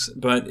works.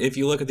 But if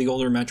you look at the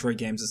older Metroid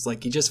games, it's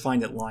you just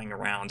find it lying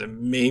around,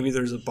 and maybe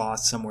there's a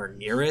boss somewhere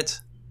near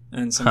it,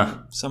 and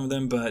some of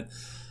them, but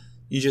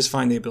you just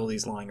find the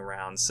abilities lying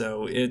around.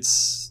 So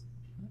it's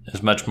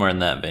much more in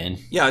that vein.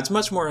 Yeah, it's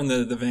much more in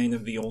the vein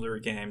of the older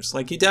games.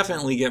 You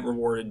definitely get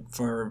rewarded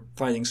for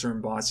fighting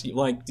certain bosses.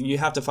 You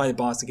have to fight a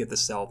boss to get the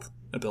stealth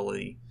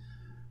ability.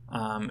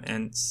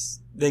 And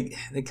they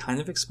kind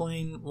of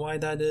explain why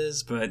that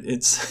is, but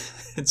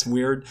it's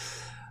weird.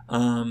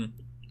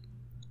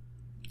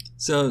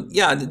 So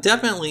yeah,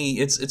 definitely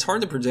it's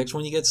hard to predict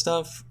when you get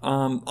stuff.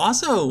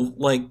 Also,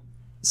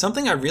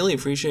 something I really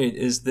appreciate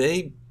is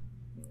they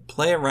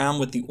play around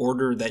with the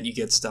order that you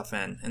get stuff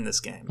in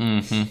this game.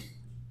 Mm-hmm.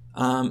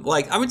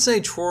 I would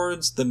say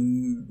towards the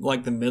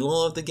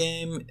middle of the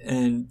game,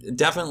 and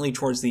definitely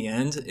towards the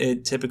end,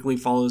 it typically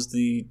follows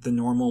the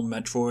normal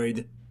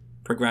Metroid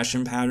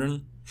progression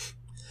pattern.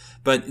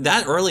 But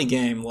that early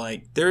game,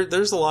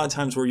 there's a lot of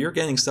times where you're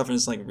getting stuff and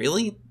it's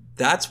really?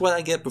 That's what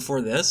I get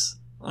before this?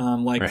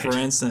 Right. For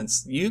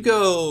instance, you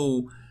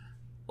go,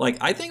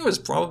 I think it was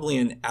probably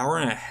an hour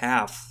and a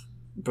half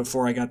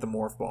before I got the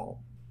Morph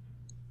Ball.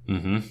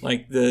 Mm-hmm.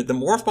 The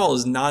Morph Ball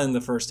is not in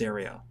the first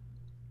area.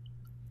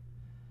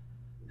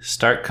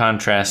 Stark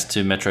contrast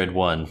to Metroid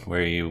 1,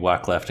 where you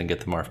walk left and get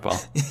the Morph Ball.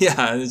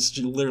 Yeah, it's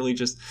literally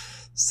just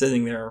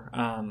sitting there,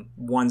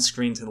 one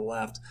screen to the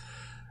left.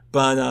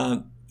 But,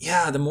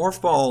 the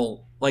Morph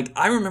Ball,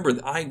 I remember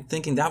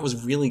thinking that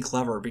was really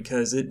clever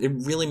because it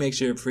really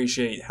makes you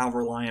appreciate how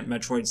reliant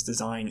Metroid's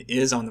design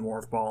is on the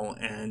Morph Ball,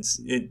 and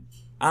it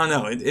I don't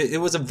know.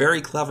 It was a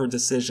very clever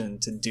decision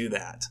to do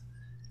that.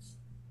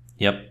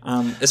 Yep.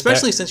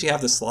 Especially since you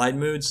have the slide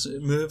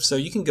move, so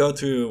you can go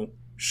through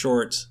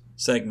short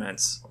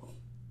segments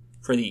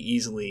pretty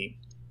easily.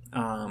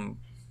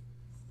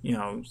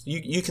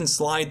 You can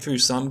slide through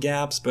some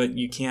gaps, but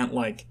you can't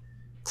like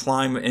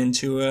climb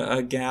into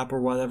a gap or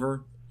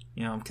whatever.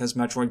 Because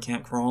Metroid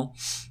can't crawl.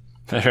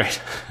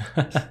 Right.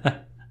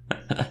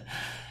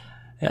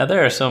 Yeah,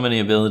 there are so many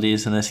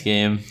abilities in this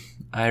game.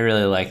 I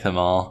really like them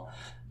all.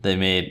 They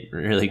made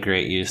really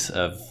great use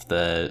of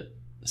the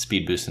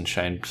Speed Boost and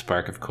Shine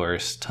Spark, of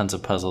course. Tons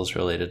of puzzles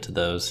related to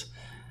those.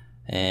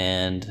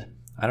 And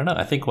I don't know,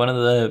 I think one of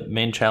the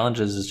main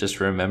challenges is just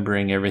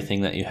remembering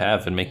everything that you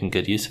have and making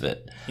good use of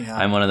it. Yeah.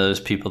 I'm one of those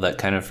people that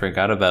kind of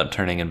forgot about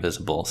turning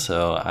invisible,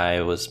 so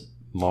I was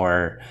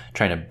more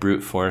trying to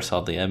brute force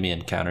all the enemy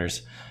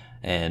encounters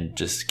and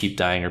just keep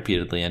dying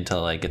repeatedly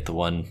until I get the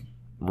one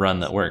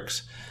run that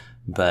works.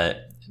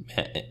 But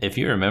if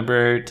you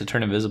remember to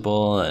turn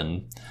invisible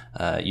and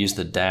use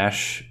the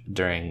dash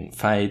during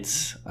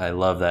fights, I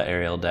love that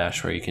aerial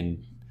dash where you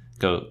can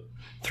go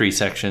 3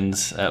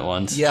 sections at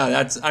once.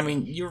 Yeah,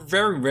 you're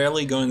very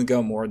rarely going to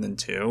go more than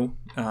 2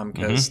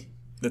 because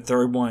the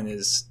third one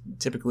is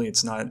typically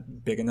it's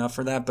not big enough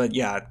for that. But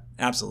yeah,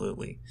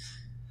 absolutely.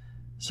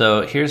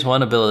 So here's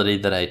one ability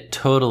that I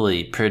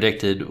totally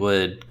predicted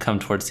would come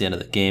towards the end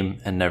of the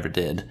game and never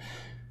did.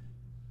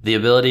 The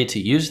ability to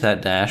use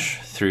that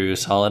dash through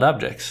solid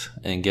objects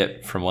and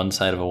get from one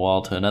side of a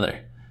wall to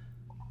another.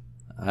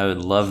 I would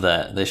love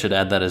that. They should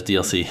add that as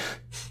DLC.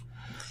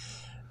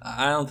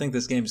 I don't think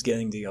this game's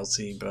getting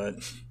DLC, but...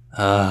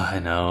 I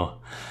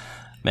know.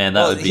 Man,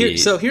 that would be...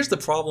 So here's the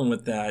problem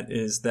with that,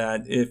 is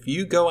that if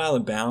you go out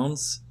of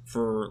bounds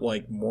for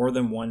like more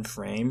than 1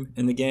 frame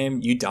in the game,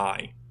 you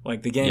die.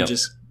 Like the game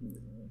just...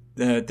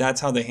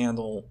 that's how they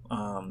handle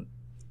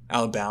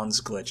out of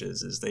bounds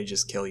glitches, is they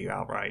just kill you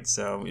outright.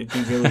 So it'd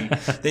be really...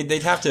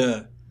 they'd have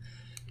to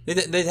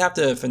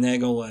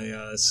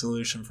finagle a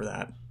solution for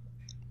that.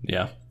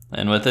 Yeah.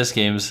 And with this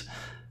game's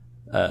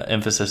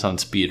emphasis on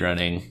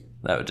speedrunning,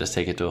 that would just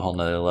take it to a whole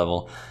nother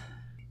level.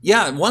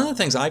 Yeah, one of the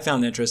things I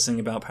found interesting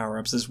about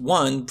power-ups is,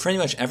 one, pretty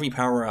much every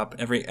power-up,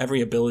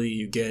 every ability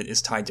you get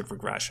is tied to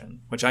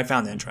progression, which I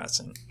found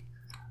interesting.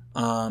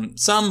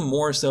 Some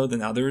more so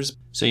than others.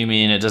 So you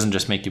mean it doesn't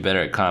just make you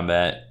better at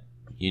combat,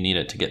 you need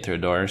it to get through a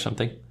door or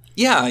something?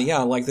 Yeah,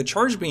 like the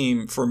charge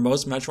beam for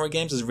most Metroid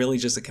games is really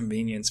just a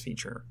convenience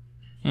feature.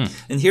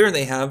 And here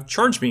they have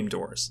charge beam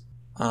doors.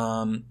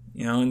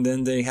 And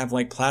then they have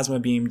like plasma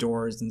beam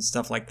doors and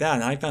stuff like that.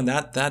 And I found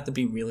that to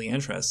be really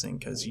interesting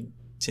because you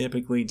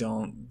typically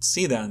don't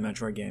see that in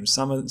Metroid games.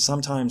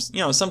 Sometimes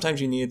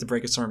you need it to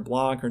break a certain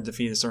block or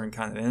defeat a certain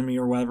kind of enemy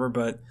or whatever.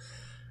 But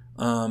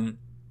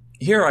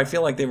here I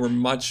feel like they were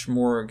much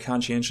more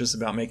conscientious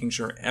about making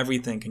sure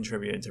everything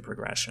contributed to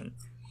progression.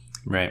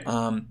 Right.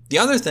 The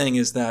other thing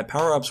is that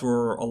power-ups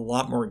were a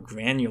lot more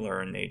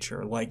granular in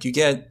nature. Like you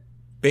get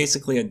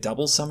basically a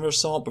double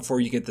somersault before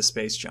you get the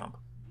space jump.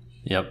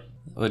 Yep.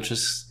 Which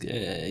is,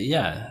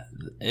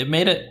 it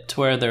made it to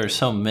where there were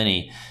so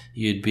many,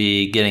 you'd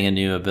be getting a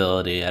new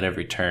ability at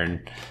every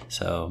turn.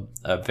 So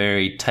a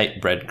very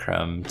tight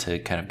breadcrumb to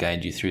kind of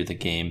guide you through the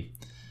game.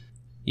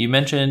 You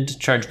mentioned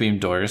charge beam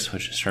doors,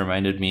 which just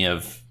reminded me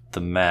of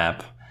the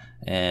map.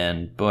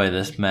 And boy,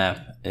 this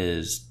map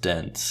is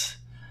dense.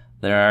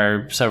 There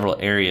are several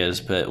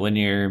areas, but when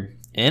you're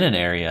in an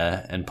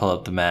area and pull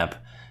up the map,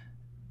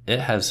 it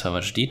has so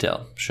much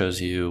detail.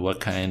 Shows you what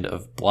kind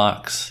of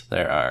blocks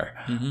there are,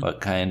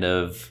 what kind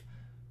of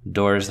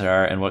doors there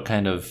are, and what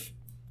kind of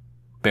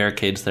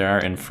barricades there are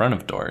in front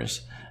of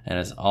doors. And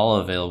it's all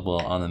available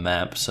on the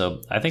map.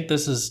 So I think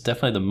this is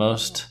definitely the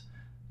most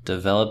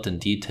developed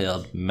and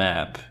detailed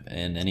map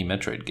in any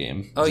Metroid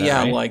game. Oh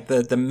yeah, right? Like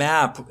the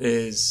map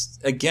is,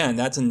 again,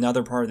 that's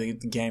another part of the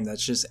game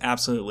that's just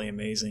absolutely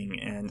amazing,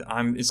 and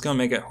it's going to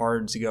make it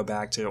hard to go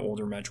back to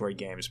older Metroid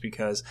games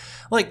because,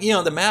 like,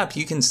 the map,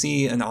 you can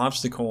see an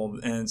obstacle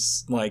and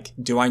it's like,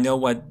 do I know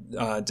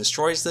what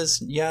destroys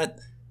this yet?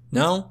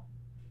 No.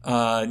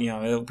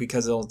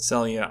 Because it'll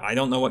tell you, I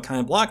don't know what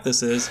kind of block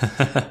this is.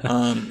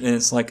 And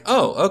it's like,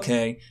 oh,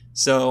 okay.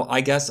 So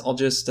I guess I'll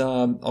just,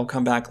 I'll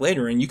come back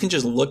later. And you can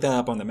just look that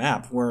up on the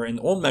map. Where in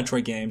old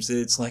Metroid games,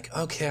 it's like,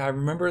 okay, I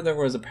remember there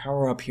was a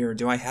power up here.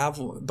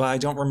 But I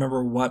don't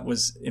remember what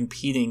was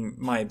impeding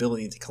my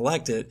ability to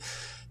collect it.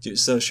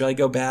 So should I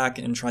go back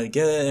and try to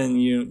get it?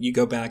 And you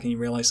go back and you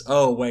realize,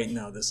 oh, wait,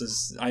 no,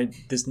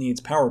 this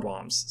needs power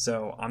bombs.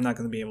 So I'm not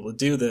going to be able to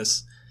do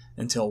this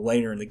until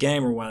later in the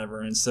game or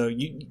whatever. And so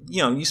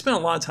you spend a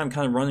lot of time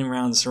kind of running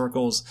around in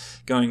circles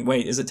going,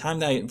 wait, is it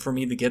time for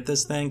me to get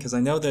this thing? Because I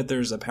know that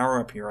there's a power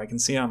up here. I can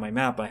see it on my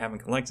map. I haven't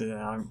collected it.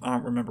 And I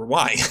don't remember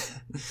why.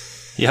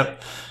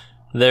 Yep.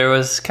 There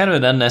was kind of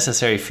an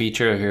unnecessary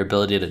feature of your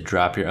ability to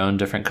drop your own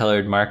different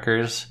colored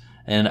markers.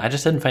 And I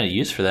just didn't find a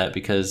use for that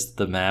because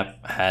the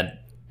map had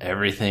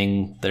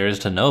everything there is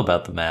to know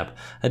about the map.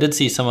 I did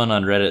see someone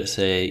on Reddit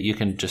say you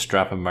can just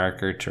drop a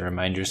marker to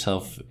remind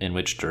yourself in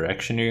which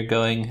direction you're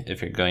going.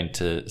 If you're going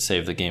to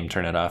save the game,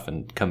 turn it off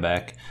and come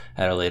back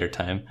at a later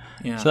time.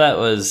 Yeah. So that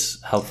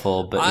was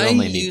helpful, but you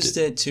only used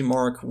it to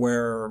mark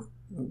where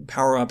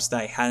power-ups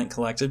that I hadn't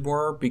collected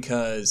were,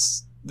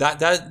 because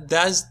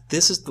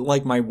this is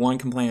like my one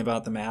complaint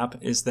about the map,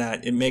 is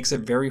that it makes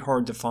it very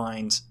hard to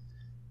find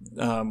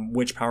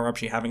which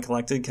power-ups you haven't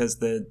collected, because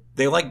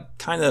they like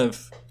kind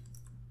of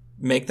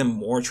make them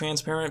more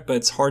transparent, but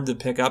it's hard to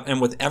pick up. And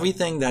with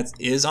everything that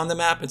is on the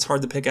map, it's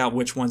hard to pick out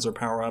which ones are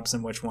power-ups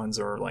and which ones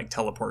are like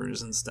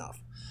teleporters and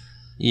stuff.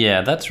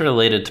 Yeah, that's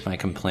related to my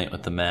complaint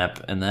with the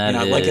map, and that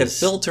is... like a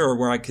filter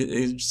where I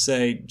could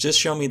say, just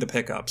show me the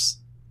pickups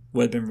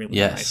would have been really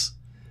nice.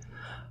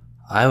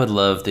 I would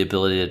love the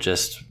ability to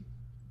just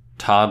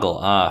toggle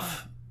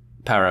off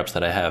power-ups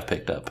that I have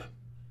picked up.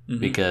 Mm-hmm.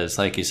 Because,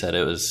 like you said,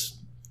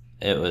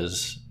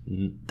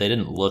 they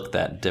didn't look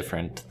that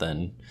different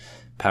than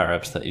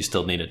power-ups that you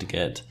still needed to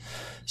get.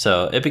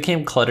 So it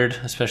became cluttered,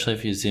 especially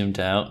if you zoomed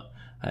out.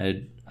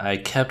 I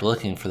kept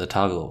looking for the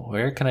toggle.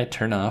 Where can I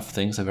turn off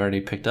things I've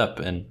already picked up?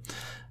 And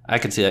I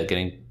could see that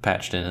getting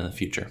patched in the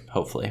future,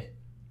 hopefully.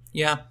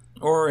 Yeah,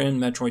 or in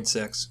Metroid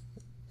 6.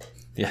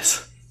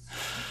 Yes.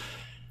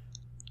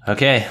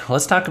 Okay,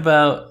 let's talk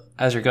about,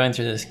 as you're going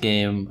through this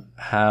game,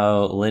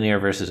 how linear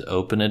versus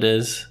open it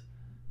is,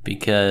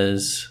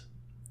 because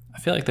I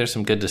feel like there's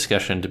some good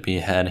discussion to be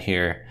had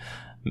here.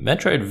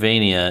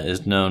 Metroidvania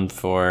is known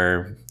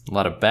for a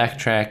lot of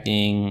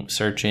backtracking,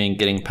 searching,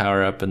 getting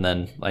power up, and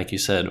then, like you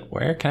said,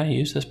 where can I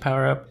use this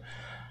power up?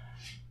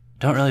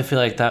 Don't really feel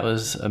like that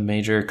was a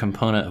major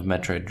component of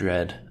Metroid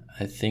Dread.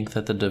 I think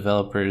that the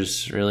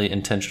developers really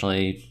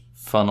intentionally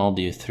funneled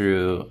you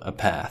through a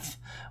path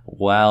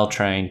while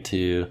trying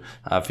to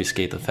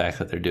obfuscate the fact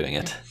that they're doing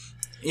it.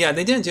 Yeah,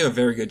 they didn't do a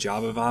very good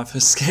job of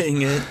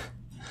obfuscating it.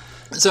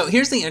 So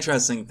here's the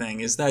interesting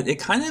thing, is that it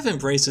kind of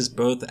embraces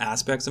both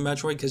aspects of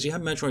Metroid, because you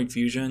have Metroid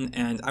Fusion,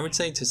 and I would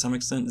say to some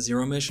extent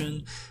Zero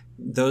Mission.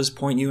 Those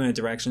point you in a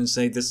direction and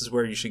say this is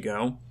where you should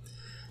go.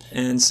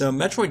 And so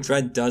Metroid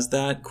Dread does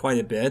that quite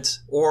a bit,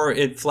 or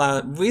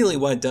really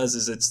what it does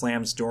is it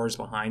slams doors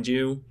behind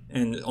you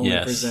and only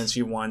presents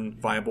you one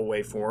viable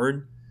way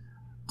forward.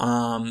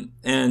 And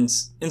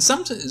in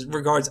some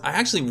regards, I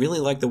actually really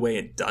like the way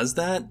it does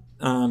that,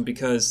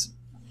 because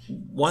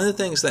one of the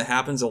things that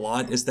happens a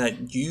lot is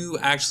that you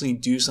actually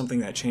do something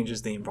that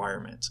changes the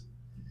environment.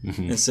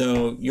 Mm-hmm. And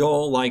so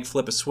you'll like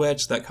flip a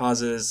switch that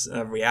causes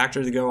a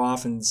reactor to go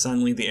off, and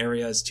suddenly the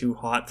area is too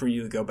hot for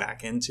you to go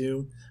back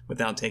into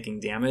without taking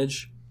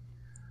damage.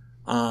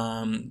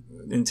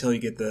 Until you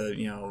get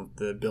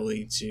the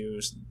ability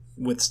to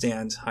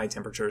withstand high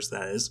temperatures,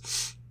 that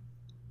is.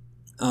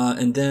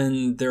 And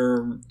then there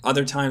are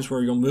other times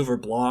where you'll move a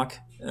block,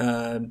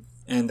 and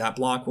that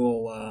block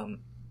will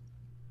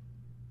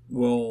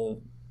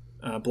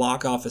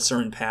block off a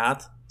certain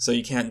path, so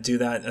you can't do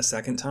that a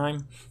second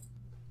time.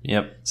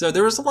 Yep. So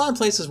there was a lot of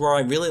places where I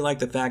really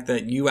liked the fact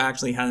that you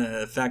actually had an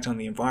effect on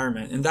the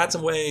environment, and that's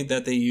a way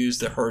that they use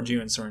to herd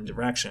you in certain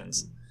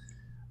directions.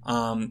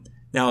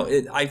 Now,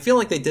 I feel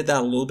like they did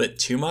that a little bit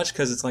too much,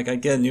 because it's like I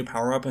get a new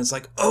power-up, and it's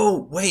like,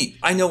 oh, wait,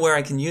 I know where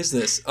I can use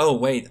this. Oh,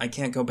 wait, I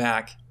can't go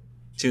back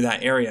to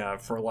that area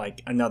for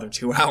like another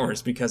 2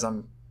 hours because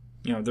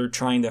they're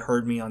trying to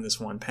herd me on this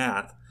one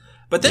path.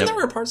 But then there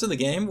were parts of the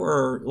game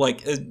where,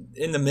 like,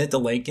 in the mid to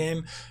late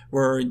game,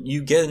 where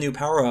you get a new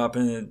power-up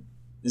and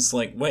it's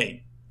like,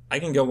 wait, I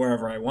can go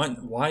wherever I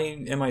want. Why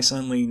am I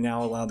suddenly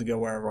now allowed to go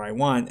wherever I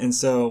want? And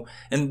so,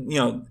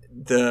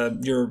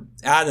 your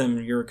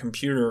Atom, your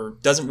computer,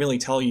 doesn't really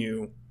tell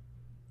you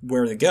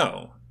where to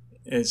go.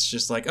 It's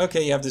just like,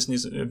 okay, you have this new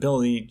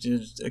ability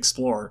to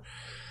explore.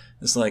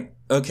 It's like,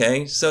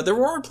 okay, so there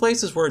were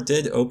places where it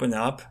did open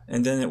up,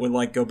 and then it would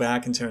like go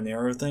back into a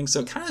narrow thing.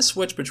 So it kind of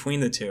switched between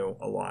the two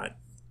a lot.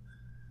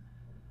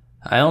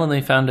 I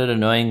only found it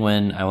annoying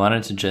when I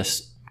wanted to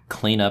just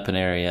clean up an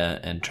area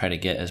and try to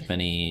get as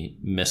many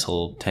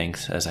missile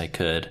tanks as I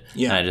could.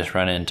 Yeah. And I just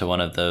run into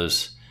one of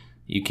those,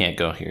 you can't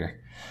go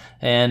here.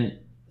 And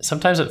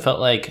sometimes it felt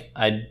like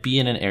I'd be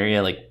in an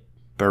area like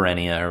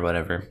Berenia or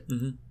whatever,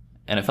 mm-hmm.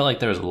 and it felt like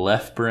there was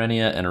left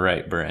Berenia and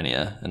right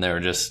Berenia, and there were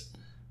just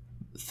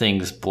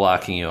things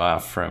blocking you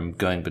off from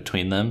going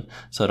between them.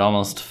 So it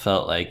almost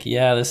felt like,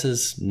 yeah, this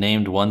is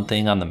named one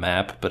thing on the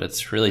map, but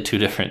it's really two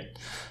different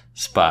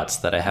spots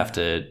that I have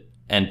to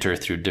enter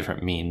through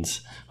different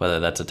means, whether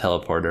that's a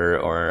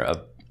teleporter or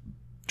a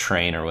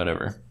train or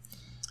whatever.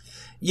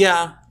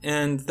 Yeah,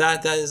 and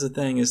that is the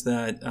thing, is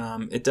that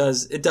it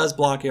does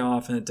block you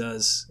off, and it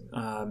does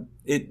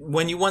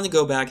when you want to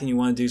go back and you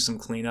want to do some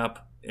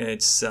cleanup,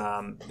 it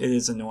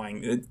is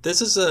annoying.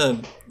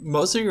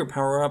 Most of your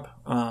power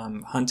up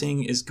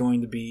hunting is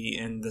going to be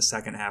in the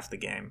second half of the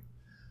game.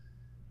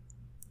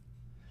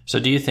 So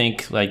do you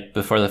think, like,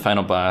 before the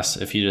final boss,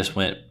 if you just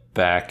went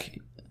back,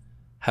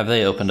 have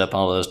they opened up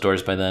all those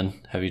doors by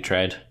then? Have you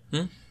tried?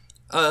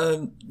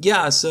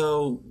 Yeah.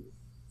 So,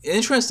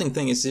 interesting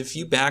thing is, if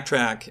you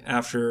backtrack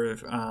after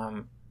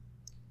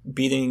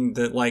beating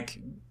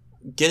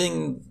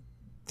getting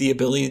the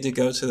ability to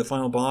go to the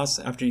final boss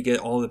after you get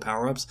all the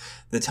power-ups,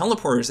 the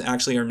teleporters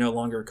actually are no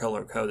longer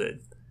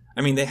color-coded.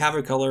 I mean, they have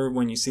a color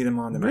when you see them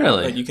on the map,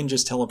 but you can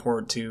just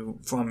teleport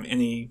from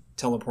any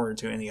teleporter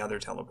to any other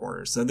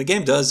teleporter. So the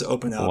game does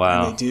open up.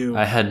 Wow. And they do.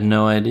 I had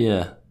no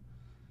idea.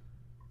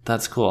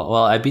 That's cool.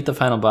 Well, I beat the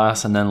final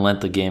boss and then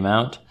lent the game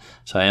out,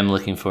 so I am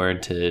looking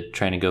forward to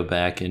trying to go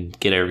back and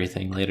get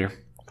everything later.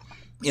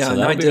 Yeah, so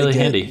that would be really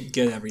handy.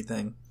 Get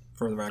everything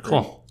for the record.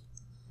 Cool.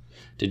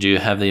 Did you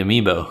have the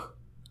amiibo?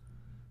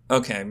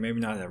 Okay, maybe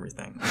not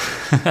everything.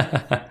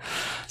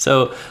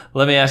 So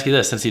let me ask you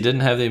this: since you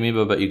didn't have the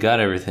amiibo but you got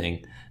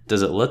everything,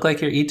 does it look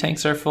like your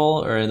E-tanks are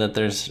full, or that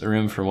there's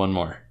room for one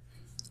more?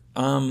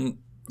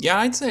 Yeah,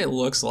 I'd say it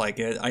looks like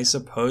it. I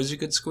suppose you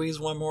could squeeze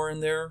one more in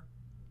there.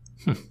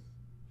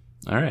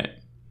 All right.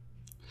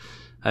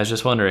 I was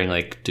just wondering,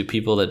 do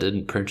people that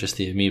didn't purchase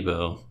the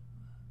amiibo,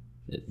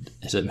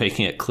 is it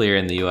making it clear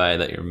in the UI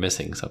that you're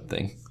missing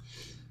something?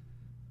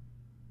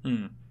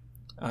 Yeah.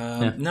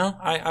 No,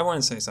 I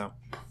wouldn't say so.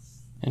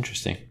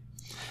 Interesting.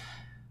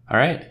 All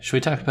right. Should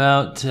we talk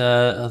about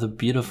the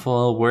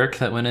beautiful work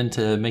that went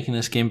into making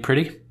this game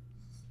pretty?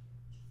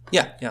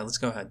 Yeah, let's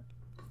go ahead.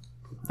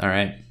 All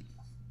right.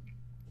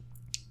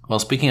 Well,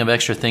 speaking of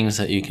extra things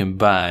that you can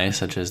buy,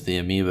 such as the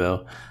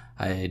amiibo,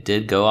 I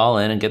did go all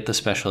in and get the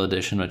special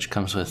edition, which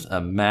comes with a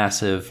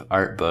massive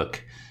art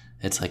book.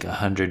 It's like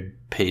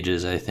 100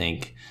 pages, I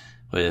think,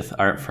 with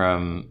art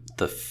from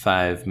the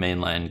 5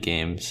 mainline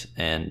games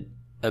and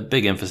a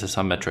big emphasis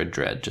on Metroid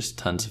Dread, just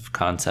tons of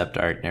concept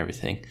art and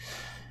everything.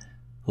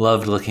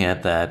 Loved looking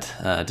at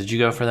that. Did you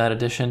go for that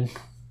edition?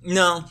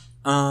 No,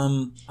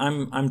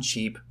 I'm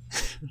cheap.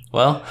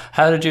 Well,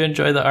 how did you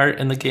enjoy the art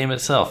in the game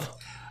itself?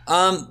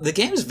 The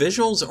game's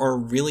visuals are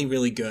really,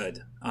 really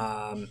good.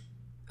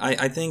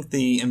 I think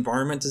the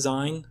environment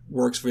design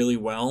works really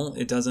well.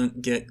 It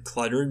doesn't get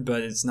cluttered,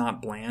 but it's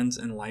not bland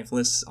and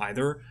lifeless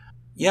either.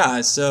 Yeah,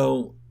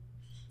 so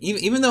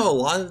even though a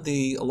lot of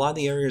the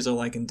areas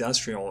are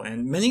industrial,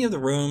 and many of the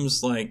rooms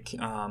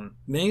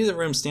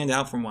stand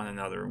out from one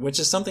another, which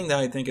is something that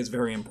I think is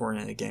very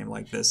important in a game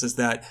like this, is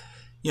that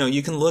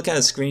you can look at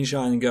a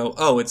screenshot and go,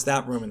 oh, it's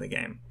that room in the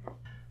game.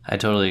 I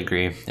totally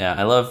agree. Yeah,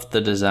 I love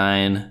the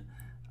design.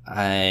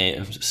 I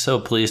am so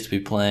pleased to be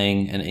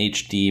playing an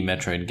HD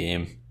Metroid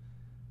game.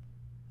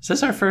 Is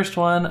this our first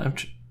one?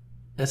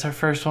 It's our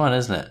first one,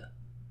 isn't it?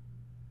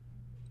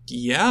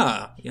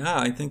 Yeah,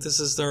 I think this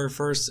is our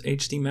first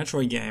HD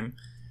Metroid game,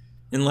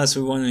 unless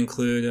we want to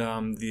include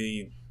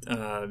the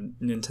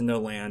Nintendo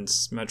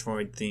Land's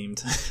Metroid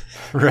themed.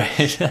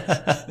 Right.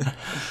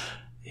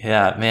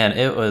 Yeah, man,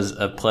 it was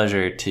a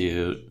pleasure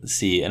to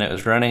see, and it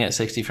was running at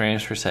 60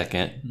 frames per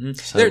second. Mm-hmm.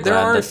 So there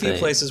are a few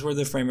places where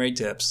the frame rate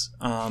dips,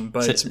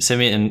 but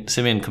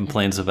Simeon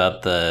complains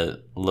about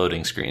the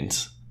loading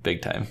screens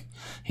big time.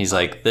 He's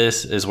like,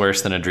 this is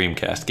worse than a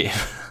Dreamcast game.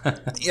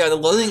 Yeah,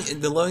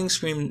 the loading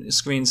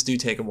screens do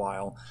take a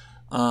while,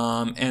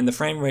 and the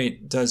frame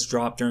rate does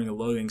drop during the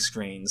loading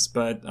screens.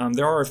 But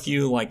there are a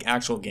few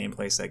actual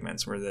gameplay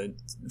segments where the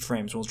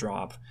frames will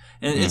drop,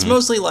 and it's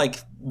mostly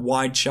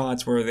wide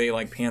shots where they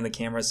pan the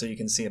camera so you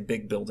can see a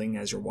big building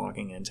as you're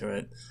walking into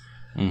it.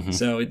 Mm-hmm.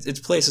 So it's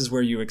places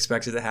where you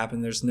expect it to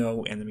happen. There's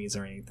no enemies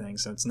or anything,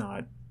 so it's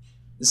not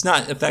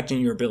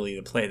affecting your ability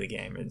to play the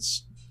game.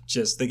 It's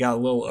just they got a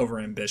little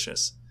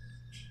overambitious.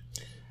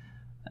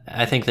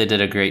 I think they did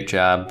a great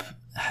job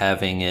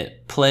having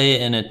it play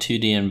in a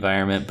 2D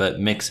environment but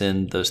mix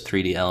in those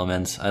 3D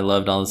elements. I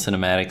loved all the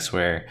cinematics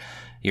where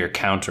you're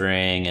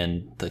countering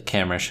and the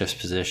camera shifts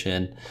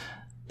position.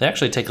 They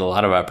actually take a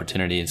lot of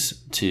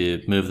opportunities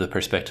to move the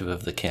perspective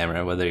of the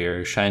camera, whether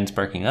you're shine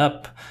sparking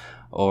up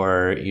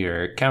or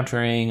you're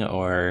countering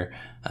or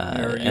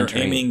you're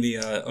aiming the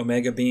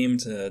Omega beam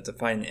to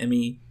fight an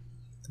enemy.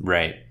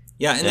 Right.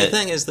 Yeah, and the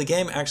thing is, the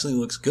game actually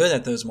looks good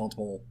at those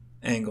multiple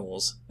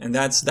angles, and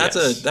that's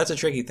a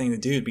tricky thing to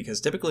do,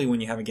 because typically when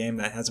you have a game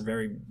that has a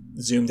very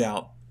zoomed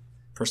out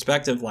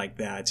perspective like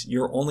that,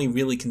 you're only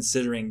really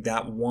considering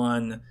that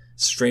one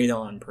straight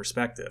on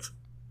perspective.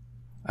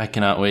 I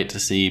cannot wait to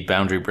see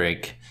Boundary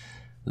Break,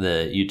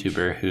 the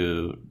YouTuber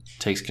who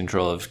takes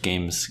control of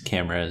games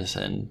cameras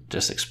and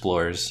just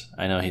explores.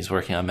 I know he's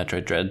working on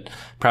Metroid Dread,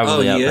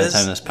 probably out by the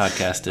time this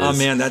podcast is. Oh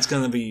man, that's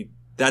gonna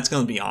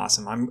be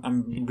awesome.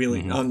 I'm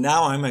really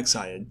now I'm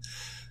excited.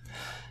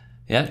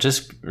 Yeah,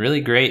 just really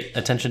great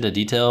attention to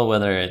detail,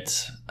 whether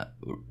it's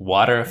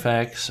water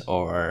effects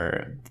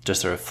or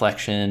just a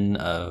reflection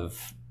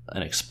of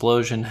an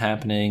explosion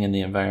happening in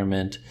the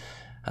environment.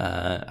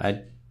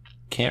 I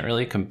can't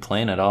really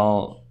complain at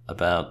all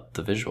about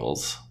the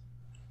visuals.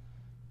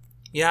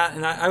 Yeah,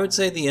 and I would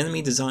say the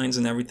enemy designs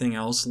and everything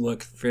else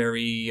look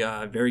very,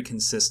 very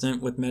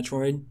consistent with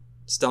Metroid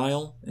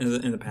style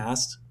in the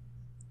past.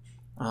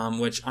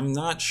 Which I'm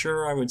not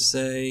sure I would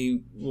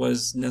say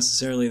was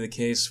necessarily the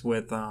case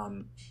with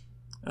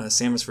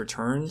Samus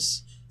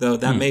Returns, though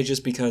that may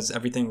just because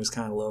everything was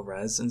kind of low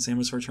res in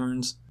Samus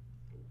Returns.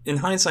 In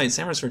hindsight,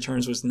 Samus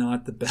Returns was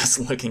not the best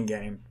looking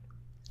game.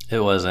 It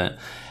wasn't.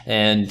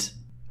 And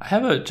I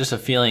have just a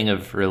feeling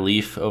of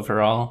relief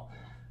overall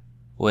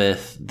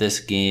with this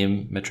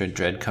game, Metroid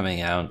Dread, coming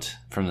out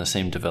from the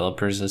same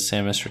developers as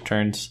Samus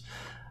Returns.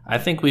 I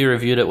think we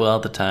reviewed it well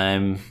at the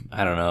time.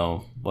 I don't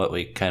know what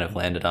we kind of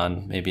landed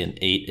on, maybe an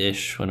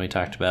 8-ish when we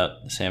talked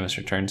about Samus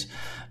Returns.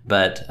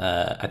 But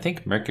I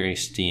think Mercury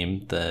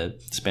Steam, the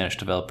Spanish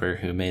developer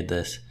who made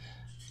this,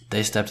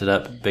 they stepped it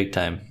up big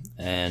time.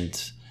 And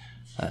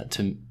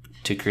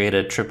to create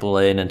a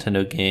AAA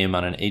Nintendo game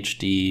on an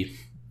HD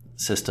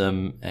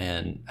system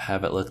and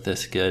have it look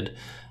this good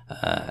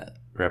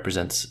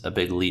represents a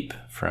big leap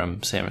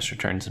from Samus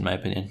Returns, in my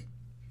opinion.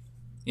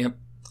 Yep.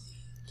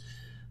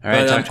 All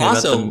right. But,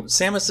 also,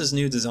 Samus's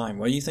new design.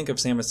 What do you think of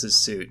Samus's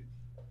suit?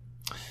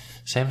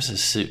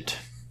 Samus's suit.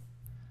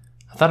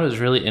 I thought it was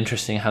really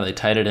interesting how they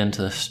tied it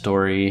into the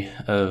story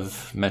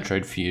of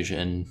Metroid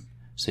Fusion.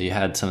 So you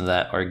had some of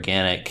that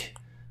organic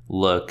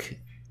look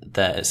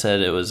that it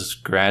said it was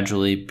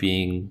gradually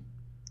being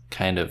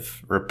kind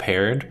of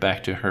repaired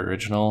back to her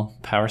original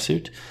power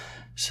suit.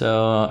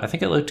 So I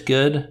think it looked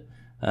good.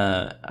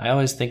 I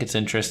always think it's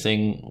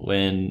interesting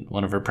when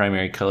one of her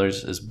primary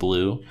colors is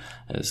blue.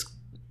 It's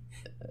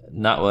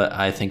not what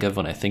I think of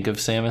when I think of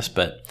Samus,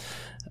 but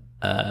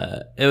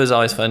it was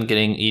always fun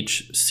getting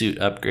each suit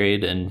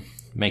upgrade, and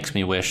makes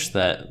me wish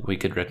that we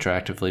could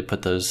retroactively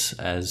put those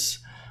as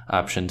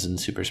options in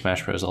Super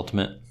Smash Bros.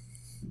 Ultimate.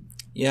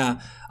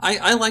 Yeah,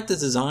 I like the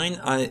design.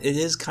 It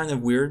is kind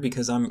of weird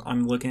because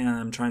I'm looking at it,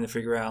 I'm trying to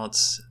figure out,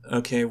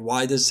 okay,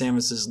 why does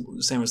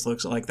Samus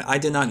looks like that? I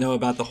did not know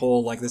about the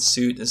whole, like, the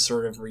suit is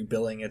sort of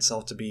rebuilding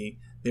itself to be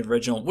the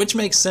original, which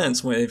makes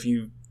sense if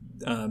you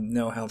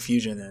know how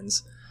Fusion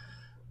ends.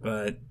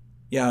 But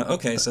yeah,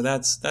 okay, so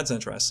that's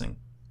interesting.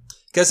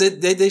 Because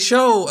they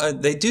show,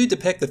 they do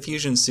depict the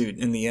Fusion suit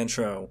in the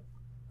intro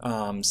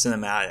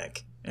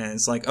cinematic. And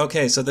it's like,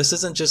 okay, so this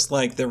isn't just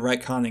like they're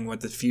retconning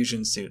what the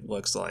Fusion suit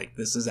looks like.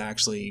 This is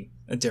actually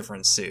a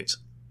different suit.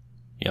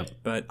 Yep.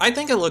 But I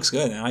think it looks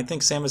good, and I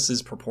think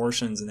Samus's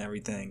proportions and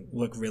everything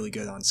look really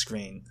good on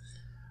screen.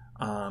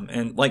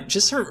 And like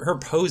just her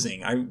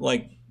posing, I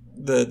like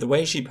the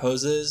way she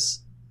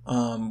poses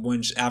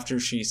after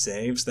she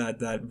saves,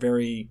 that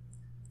very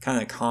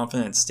kind of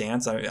confident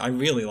stance. I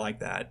really like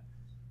that.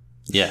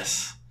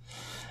 Yes.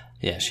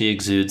 Yeah, she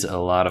exudes a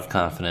lot of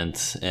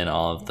confidence in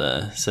all of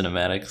the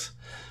cinematics.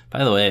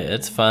 By the way,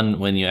 it's fun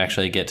when you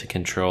actually get to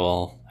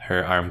control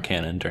her arm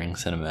cannon during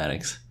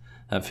cinematics.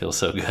 That feels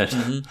so good.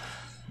 Mm-hmm.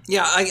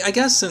 Yeah, I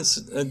guess since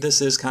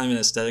this is kind of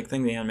an aesthetic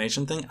thing, the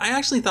animation thing, I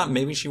actually thought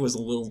maybe she was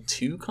a little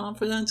too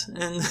confident in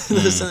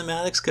the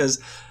cinematics, because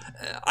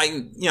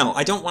I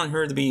don't want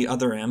her to be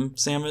Other M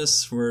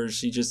Samus, where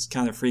she just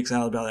kind of freaks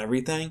out about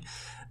everything.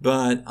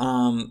 But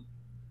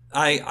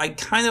I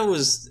kind of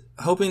was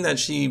hoping that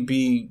she'd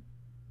be,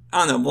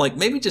 I don't know, like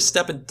maybe just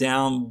step it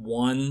down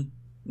one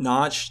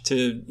notch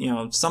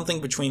to, something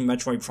between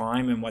Metroid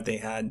Prime and what they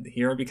had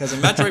here, because in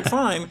Metroid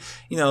Prime,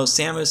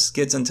 Samus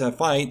gets into a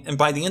fight, and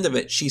by the end of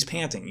it, she's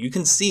panting. You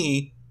can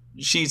see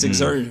she's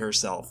exerted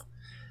herself.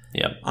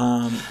 Yep.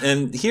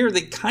 And here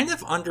they kind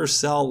of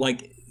undersell,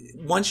 like,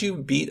 once you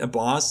beat a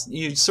boss,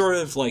 you sort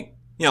of like,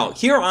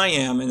 here I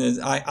am,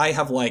 and I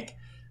have like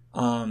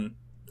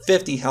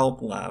 50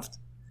 health left.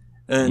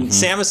 And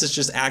Samus is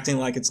just acting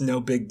like it's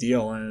no big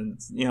deal. And,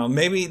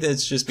 maybe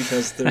that's just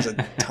because there's a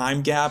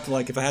time gap.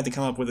 Like, if I had to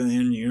come up with an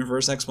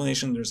in-universe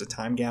explanation, there's a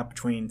time gap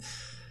between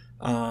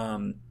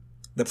the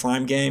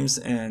Prime games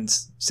and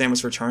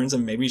Samus Returns.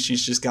 And maybe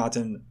she's just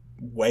gotten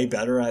way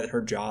better at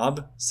her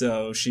job.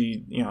 So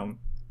she,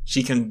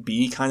 she can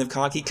be kind of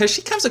cocky. Because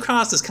she comes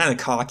across as kind of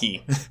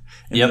cocky.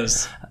 Yep.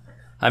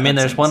 I mean,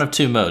 there's one of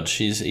two modes.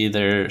 She's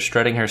either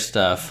strutting her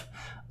stuff,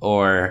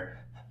 or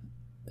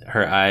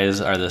her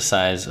eyes are the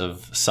size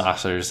of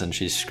saucers and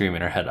she's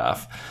screaming her head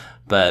off.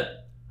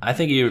 But I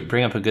think you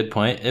bring up a good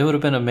point. It would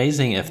have been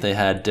amazing if they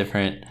had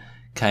different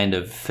kind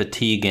of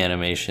fatigue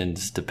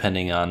animations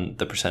depending on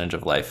the percentage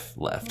of life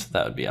left.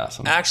 That would be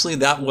awesome. Actually,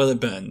 that would have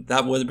been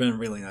a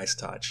really nice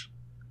touch.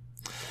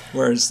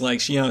 Whereas,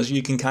 like,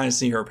 you can kind of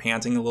see her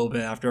panting a little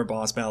bit after a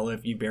boss battle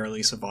if you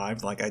barely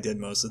survived, like I did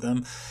most of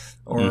them.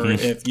 Or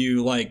if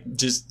you, like,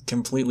 just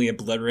completely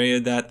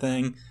obliterated that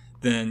thing,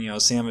 then,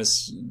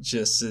 Samus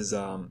just is,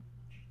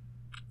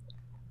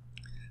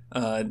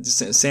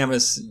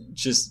 Samus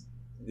just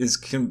is,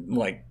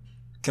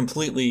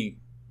 completely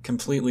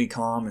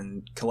calm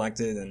and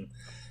collected and,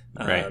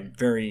 right.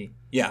 very,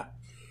 yeah.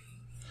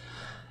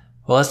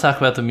 Well, let's talk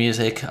about the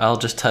music. I'll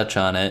just touch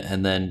on it,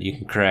 and then you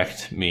can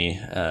correct me,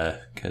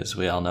 because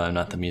we all know I'm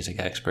not the music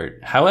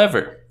expert.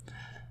 However,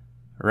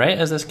 right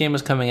as this game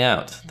was coming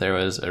out, there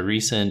was a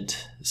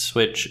recent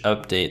Switch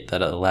update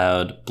that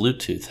allowed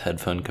Bluetooth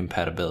headphone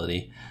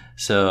compatibility.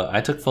 So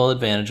I took full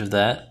advantage of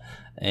that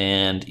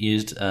and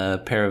used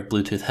a pair of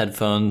Bluetooth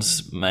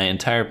headphones my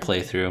entire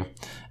playthrough,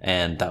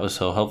 and that was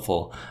so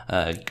helpful.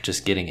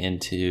 Just getting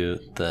into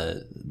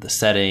the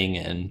setting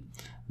and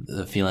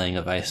the feeling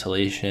of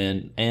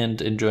isolation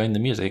and enjoying the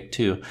music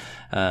too.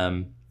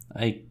 I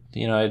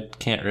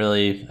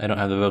don't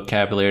have the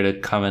vocabulary to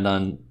comment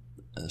on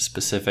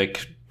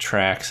specific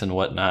tracks and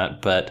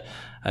whatnot, but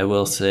I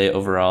will say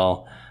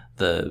overall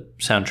the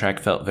soundtrack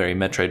felt very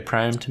Metroid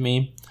Prime to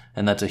me,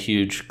 and that's a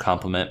huge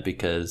compliment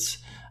because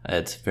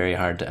it's very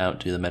hard to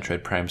outdo the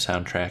Metroid Prime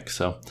soundtrack.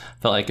 So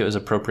I felt like it was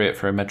appropriate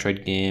for a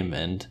Metroid game,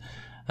 and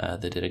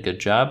they did a good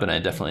job, and I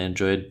definitely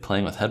enjoyed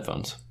playing with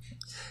headphones.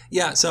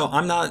 Yeah, so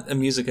I'm not a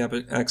music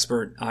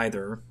expert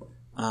either,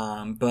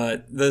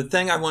 but the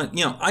thing I want,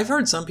 I've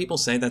heard some people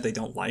say that they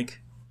don't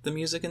like the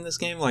music in this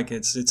game, like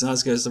it's not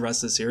as good as the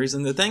rest of the series.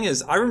 And the thing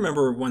is, I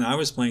remember when I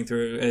was playing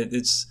through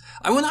it,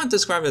 I would not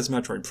describe it as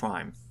Metroid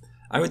Prime.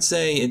 I would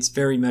say it's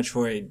very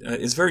Metroid.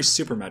 It's very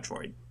Super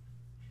Metroid.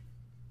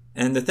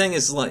 And the thing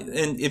is, like,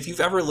 and if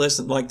you've ever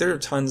listened, like, there are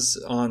tons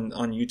on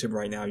YouTube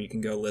right now. You can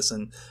go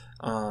listen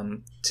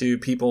to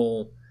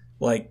people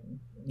like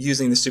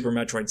using the Super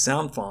Metroid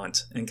sound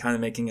font and kind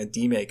of making a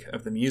demake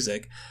of the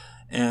music,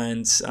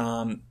 and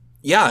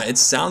yeah, it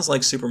sounds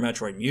like Super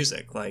Metroid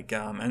music. Like,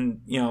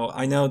 and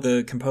I know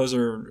the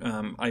composer.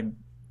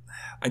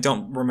 I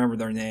don't remember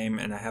their name,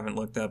 and I haven't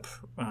looked up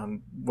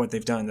what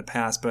they've done in the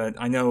past, but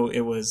I know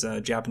it was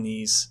a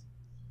Japanese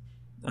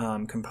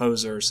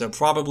composer, so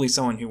probably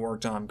someone who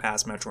worked on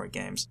past Metroid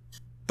games.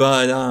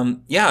 But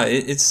yeah,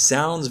 it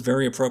sounds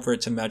very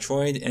appropriate to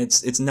Metroid.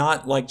 It's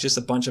not like just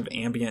a bunch of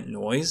ambient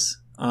noise.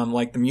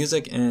 Like the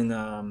music in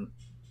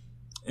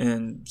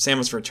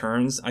Samus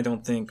Returns, I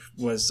don't think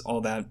was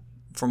all that,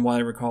 from what I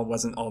recall,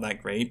 wasn't all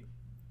that great.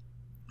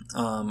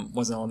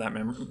 Wasn't all that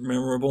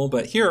memorable.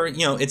 But here,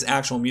 it's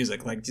actual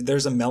music. Like,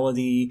 there's a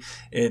melody.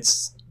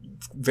 It's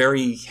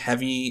very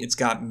heavy. It's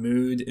got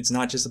mood. It's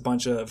not just a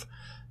bunch of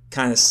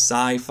kind of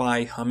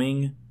sci-fi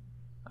humming,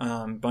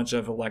 bunch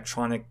of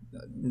electronic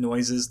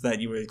noises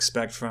that you would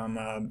expect from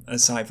a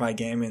sci-fi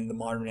game in the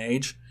modern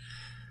age.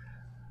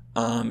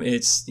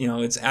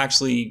 It's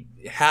actually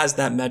has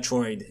that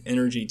Metroid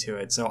energy to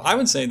it. So I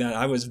would say that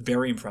I was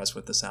very impressed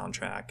with the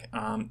soundtrack.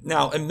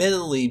 Now,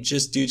 admittedly,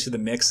 just due to the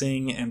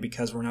mixing and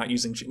because we're not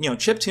using,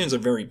 chip tunes are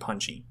very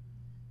punchy,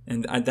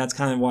 and that's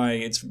kind of why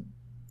it's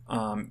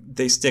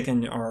they stick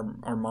in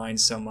our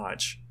minds so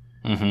much.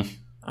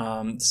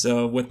 Mm-hmm.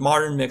 So with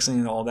modern mixing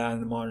and all that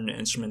and the modern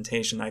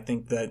instrumentation, I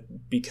think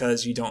that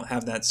because you don't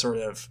have that sort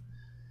of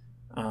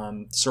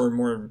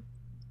more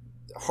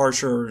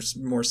harsher,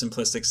 more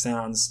simplistic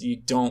sounds, you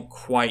don't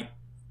quite,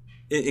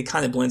 it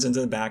kind of blends into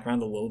the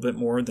background a little bit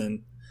more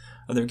than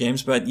other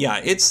games. But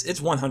yeah, it's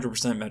 100%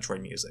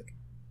 Metroid music.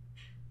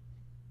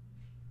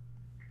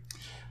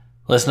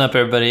 Listen up,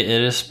 everybody.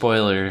 It is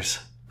spoilers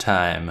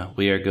time.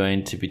 We are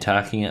going to be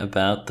talking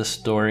about the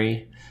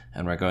story,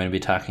 and we're going to be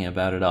talking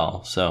about it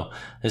all. So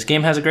this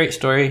game has a great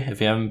story.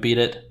 If you haven't beat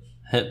it,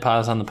 hit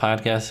pause on the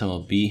podcast and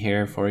we'll be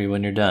here for you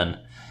when you're done.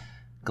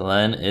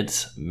 Glenn,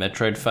 it's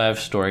Metroid 5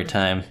 story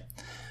time.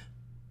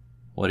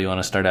 What do you want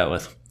to start out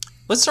with?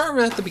 Let's start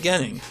right at the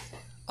beginning.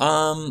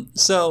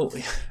 So,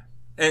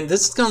 and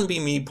this is going to be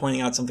me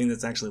pointing out something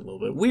that's actually a little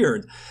bit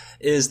weird,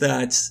 is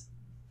that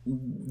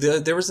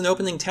there was an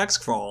opening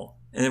text crawl,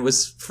 and it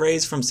was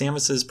phrased from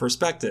Samus's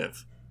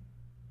perspective.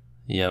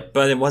 Yep.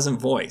 But it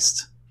wasn't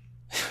voiced.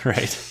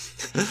 Right.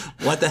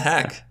 What the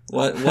heck?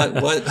 What?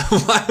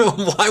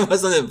 Why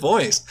wasn't it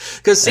voiced?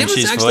 Because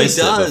Samus actually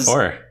does. It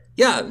before.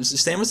 Yeah,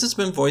 Samus has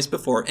been voiced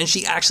before, and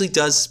she actually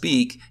does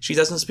speak. She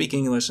doesn't speak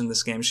English in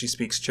this game. She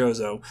speaks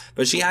Chozo,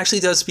 but she actually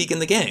does speak in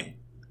the game.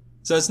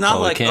 So it's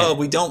not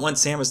we don't want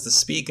Samus to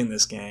speak in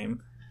this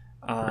game.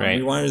 Right.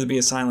 We want her to be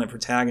a silent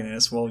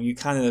protagonist. Well, you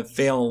kind of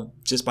fail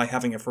just by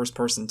having a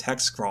first-person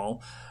text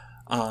scroll,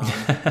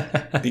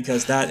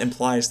 because that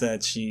implies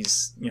that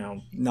she's,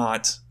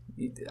 not.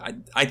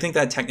 I think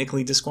that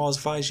technically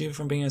disqualifies you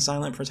from being a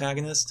silent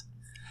protagonist.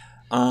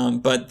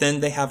 But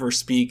then they have her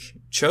speak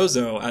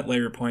Chozo at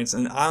later points,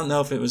 and I don't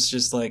know if it was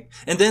just like.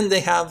 And then they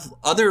have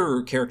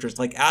other characters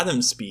like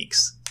Adam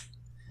speaks.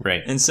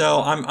 Right. And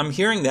so I'm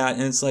hearing that,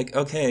 and it's like,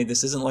 okay,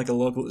 this isn't like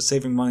a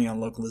saving money on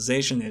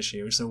localization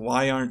issue. So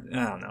why aren't,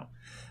 I don't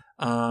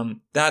know.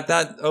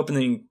 That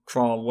opening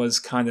crawl was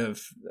kind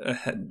of a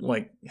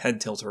head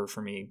tilter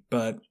for me,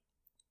 but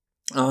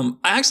I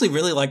actually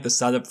really like the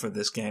setup for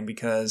this game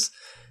because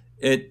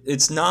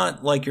it's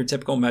not like your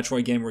typical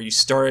Metroid game where you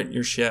start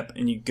your ship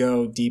and you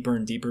go deeper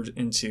and deeper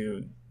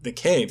into the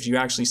caves. You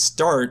actually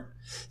start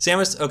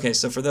Samus. Okay,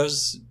 so for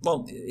those,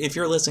 well, if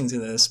you're listening to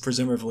this,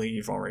 presumably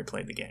you've already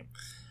played the game.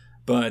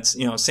 But,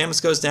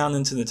 Samus goes down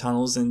into the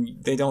tunnels,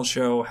 and they don't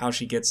show how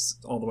she gets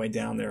all the way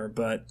down there,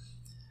 but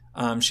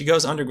she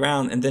goes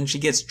underground, and then she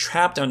gets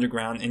trapped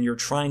underground, and you're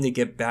trying to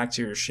get back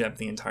to your ship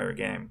the entire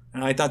game.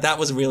 And I thought that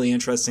was really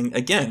interesting.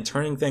 Again,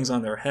 turning things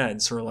on their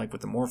head, sort of like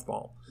with the Morph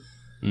Ball.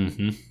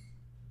 Mm-hmm.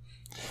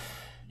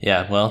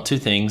 Yeah, well, two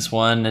things.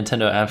 One,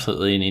 Nintendo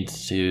absolutely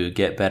needs to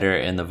get better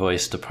in the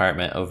voice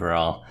department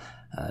overall.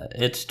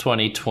 It's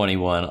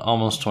 2021,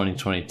 almost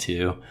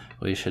 2022.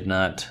 We should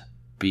not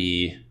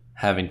be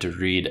having to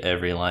read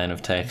every line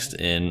of text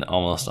in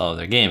almost all of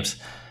their games.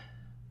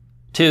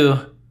 Two,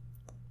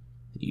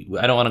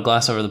 I don't want to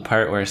gloss over the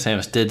part where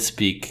Samus did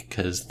speak,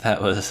 because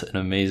that was an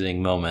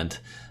amazing moment.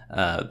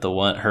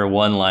 Her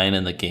one line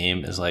in the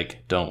game is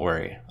like, "Don't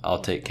worry,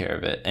 I'll take care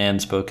of it,"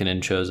 and spoken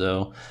in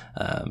Chozo.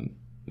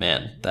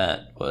 Man,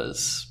 that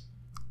was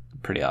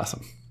pretty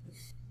awesome.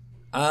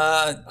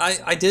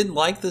 I did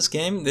like this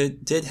game.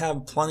 It did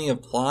have plenty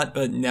of plot,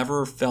 but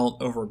never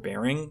felt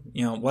overbearing.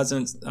 You know, it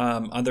wasn't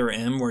Other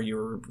M where you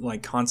were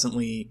like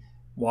constantly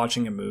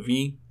watching a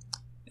movie.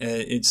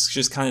 It's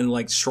just kind of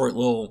like short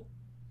little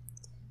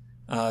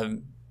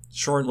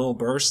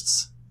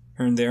bursts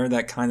here and there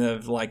that kind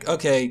of like,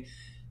 okay,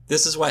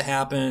 this is what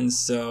happens.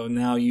 So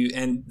now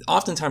and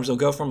oftentimes they'll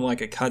go from like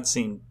a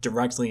cutscene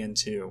directly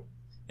into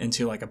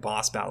like a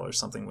boss battle or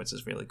something, which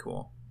is really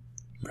cool.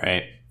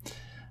 Right.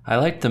 I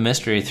liked the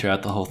mystery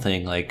throughout the whole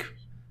thing. Like,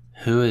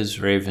 who is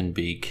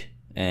Ravenbeak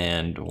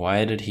and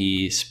why did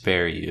he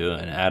spare you?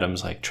 And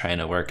Adam's like trying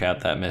to work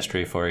out that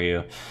mystery for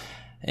you.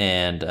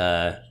 And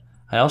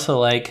I also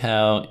like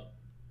how,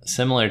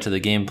 similar to the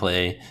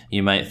gameplay,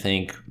 you might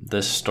think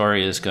this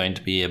story is going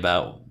to be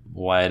about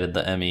why did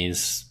the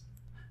Emmys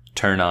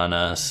turn on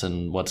us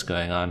and what's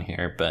going on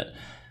here. But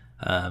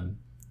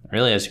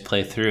really, as you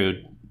play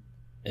through,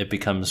 it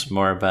becomes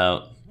more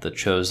about the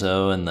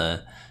Chozo and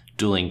the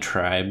dueling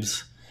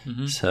tribes.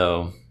 Mm-hmm.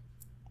 So,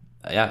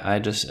 yeah, I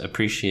just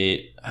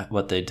appreciate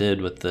what they did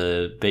with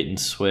the bait and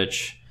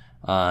switch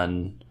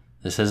on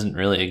this isn't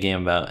really a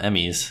game about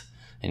Emmys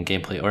in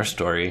gameplay or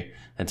story.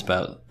 It's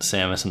about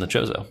Samus and the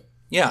Chozo.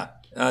 Yeah,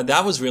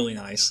 that was really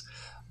nice.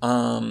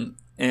 And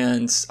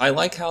I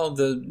like how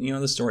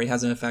the story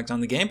has an effect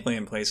on the gameplay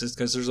in places,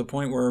 because there's a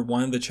point where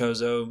one of the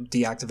Chozo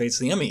deactivates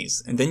the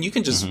Emmys, and then you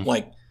can just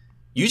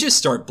you just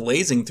start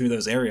blazing through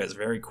those areas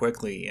very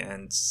quickly,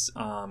 and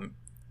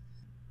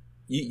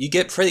you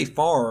get pretty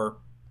far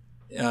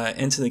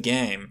into the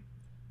game,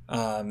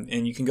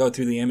 and you can go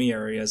through the Emmy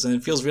areas, and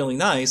it feels really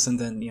nice. And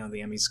then the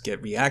Emmys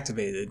get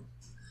reactivated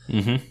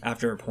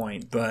after a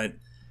point, but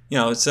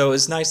so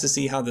it's nice to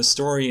see how the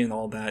story and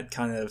all that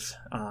kind of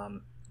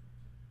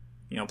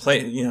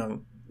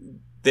play.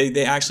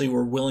 They actually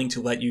were willing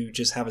to let you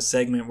just have a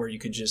segment where you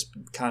could just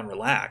kind of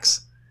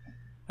relax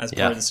as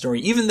part of the story,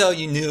 even though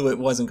you knew it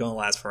wasn't going to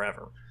last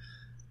forever.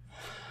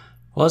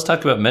 Well, let's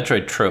talk about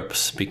Metroid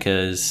tropes,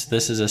 because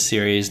this is a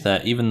series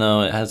that, even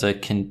though it has a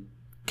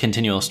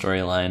continual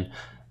storyline,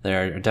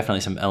 there are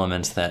definitely some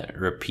elements that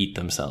repeat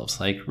themselves.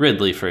 Like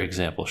Ridley, for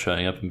example,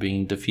 showing up and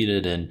being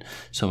defeated in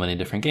so many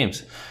different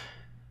games.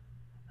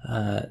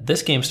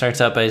 This game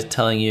starts out by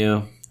telling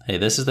you, hey,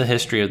 this is the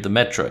history of the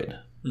Metroid.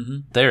 Mm-hmm.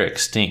 They're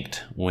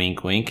extinct.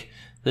 Wink, wink.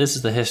 This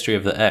is the history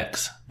of the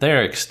X.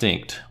 They're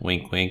extinct.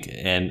 Wink, wink.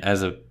 And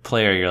as a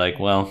player, you're like,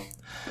 well,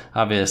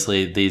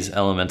 obviously these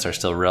elements are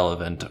still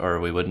relevant,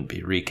 or we wouldn't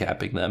be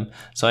recapping them.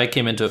 So I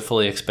came into it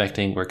fully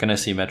expecting we're going to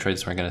see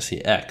Metroids, we're going to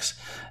see X.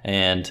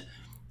 And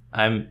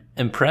I'm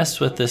impressed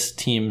with this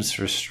team's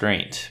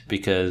restraint,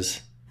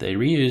 because they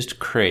reused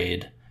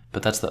Kraid,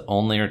 but that's the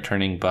only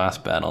returning boss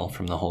battle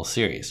from the whole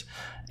series.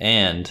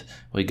 And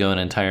we go an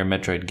entire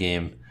Metroid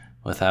game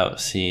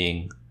without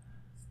seeing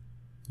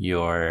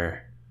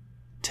your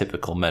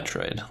typical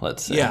Metroid,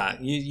 let's say. Yeah,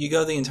 you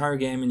go the entire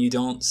game and you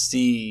don't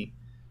see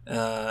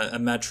a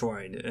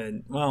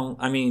Metroid. Well,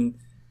 I mean,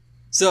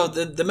 so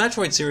the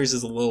Metroid series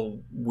is a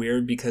little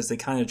weird because they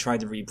kind of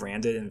tried to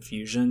rebrand it in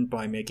Fusion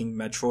by making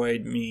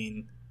Metroid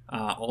mean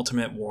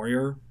Ultimate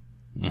Warrior.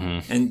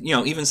 Mm-hmm. And,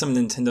 even some of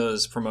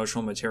Nintendo's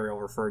promotional material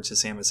referred to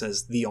Samus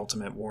as the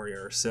Ultimate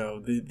Warrior.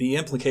 So the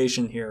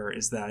implication here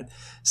is that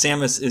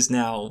Samus is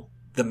now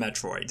the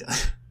Metroid.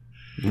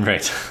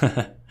 Right.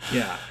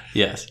 Yeah.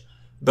 Yes.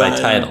 By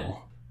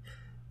title.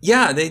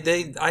 Yeah,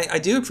 I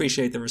do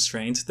appreciate the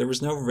restraint. There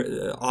was no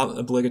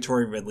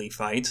obligatory Ridley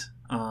fight.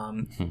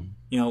 And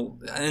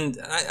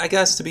I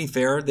guess, to be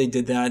fair, they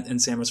did that in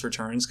Samus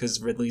Returns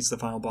because Ridley's the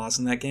final boss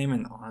in that game,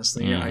 and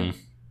honestly, I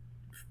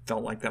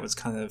felt like that was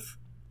kind of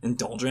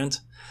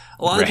indulgent.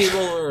 A lot of people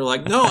are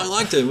like, no, I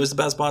liked it. It was the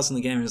best boss in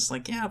the game. And it's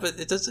like, yeah, but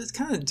it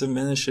kind of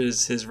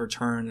diminishes his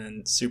return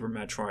in Super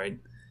Metroid.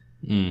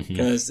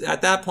 Because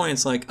at that point,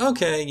 it's like,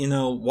 okay,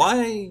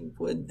 why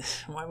would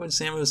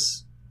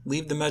Samus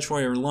leave the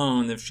Metroid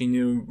alone if she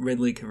knew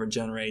Ridley could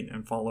regenerate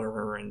and follow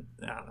her? And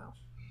I don't know.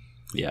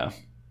 Yeah.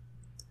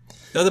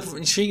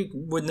 She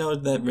would know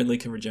that Ridley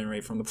can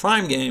regenerate from the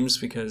Prime games,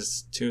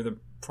 because two of the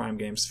Prime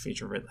games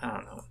feature Ridley. I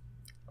don't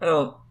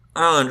know.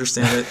 I don't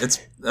understand it. It's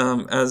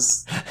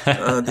as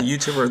the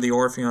YouTuber The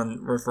Orpheon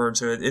referred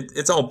to it.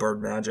 It's all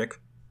bird magic.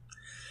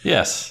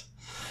 Yes.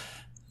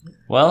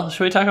 Well,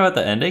 should we talk about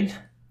the ending?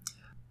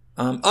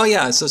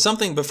 So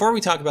something before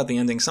we talk about the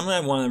ending, something I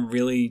want to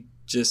really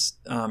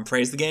just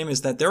praise the game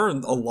is that there are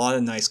a lot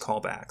of nice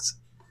callbacks.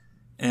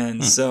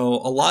 And so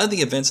a lot of the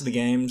events of the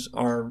games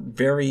are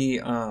very,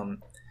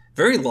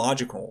 very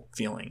logical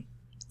feeling.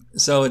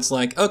 So it's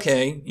like,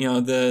 okay,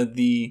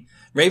 the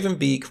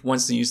Ravenbeak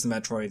wants to use the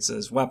Metroids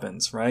as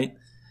weapons, right?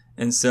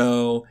 And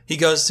so he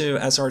goes to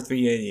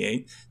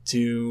SR388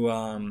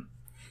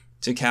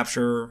 to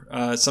capture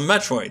some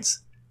Metroids,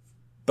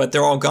 but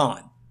they're all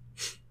gone.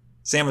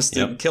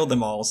 Samus killed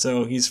them all,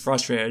 so he's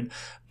frustrated.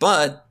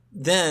 But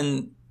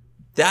then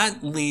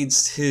that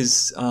leads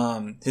his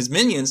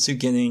minions to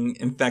getting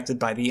infected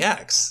by the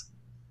X.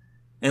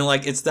 And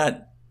like, it's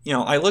that,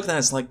 I look at that,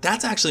 it's like,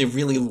 that's actually a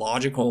really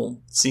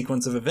logical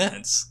sequence of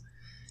events.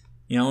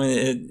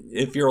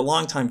 If you're a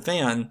longtime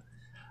fan,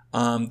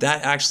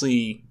 that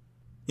actually,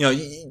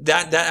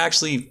 that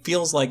actually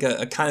feels like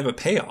a kind of a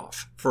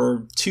payoff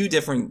for two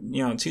different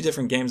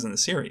games in the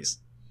series.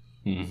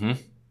 Mm-hmm.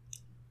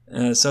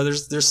 So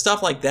there's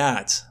stuff like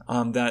that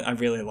that I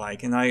really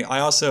like, and I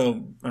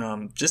also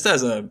just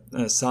as an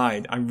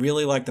aside, I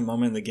really like the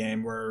moment in the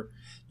game where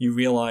you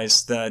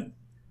realize that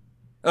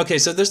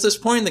so there's this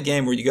point in the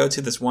game where you go to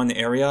this one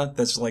area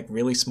that's like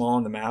really small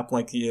on the map,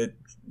 like it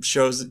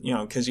shows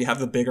because you have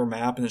the bigger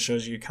map and it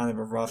shows you kind of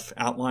a rough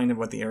outline of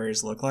what the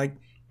areas look like,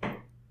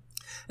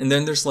 and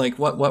then there's like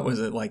what was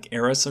it, like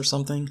Eris or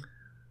something?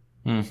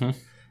 Mm-hmm.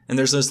 And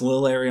there's this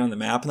little area on the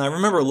map. And I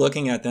remember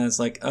looking at that and it's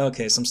like,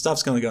 okay, some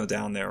stuff's going to go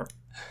down there.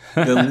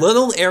 The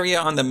little area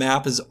on the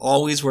map is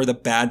always where the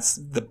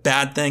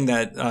bad thing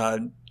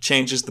that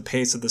changes the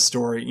pace of the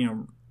story,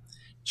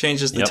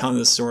 changes the tone of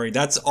the story.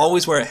 That's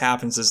always where it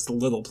happens, is the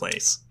little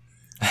place.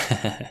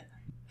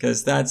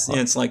 Because that's,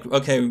 it's like,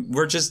 okay,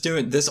 we're just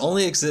doing, this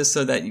only exists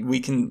so that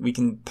we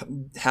can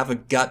have a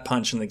gut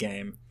punch in the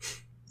game.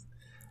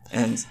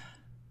 And...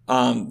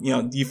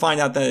 you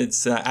find out that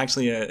it's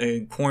actually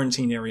a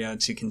quarantine area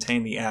to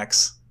contain the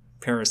X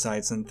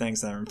parasites and things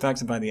that are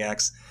infected by the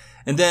X.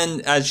 And then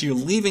as you're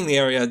leaving the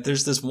area,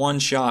 there's this one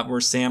shot where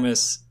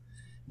Samus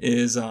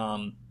is,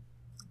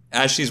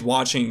 as she's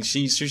watching,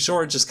 she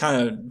sort of just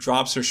kind of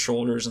drops her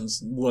shoulders and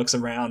looks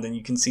around, and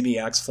you can see the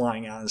X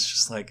flying out. It's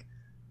just like,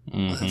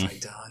 what have I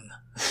done?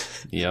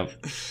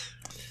 Yep.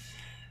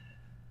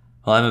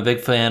 Well, I'm a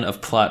big fan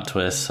of plot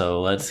twists, so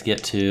let's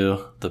get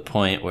to the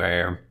point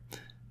where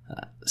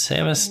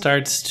Samus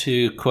starts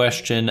to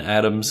question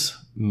Adam's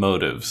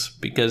motives,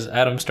 because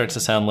Adam starts to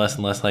sound less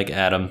and less like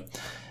Adam,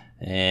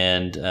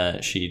 and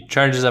she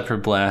charges up her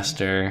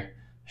blaster,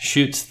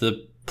 shoots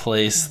the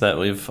place that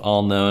we've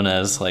all known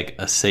as like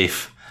a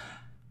safe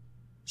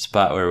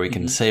spot where we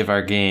can save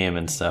our game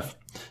and stuff,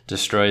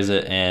 destroys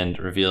it, and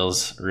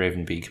reveals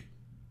Ravenbeak.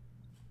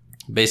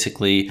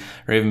 Basically,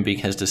 Ravenbeak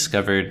has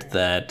discovered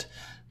that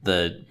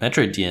the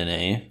Metroid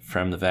DNA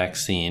from the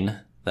vaccine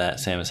that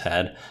Samus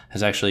had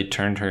has actually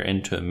turned her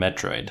into a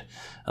Metroid,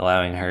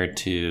 allowing her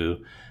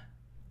to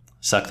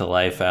suck the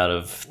life out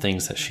of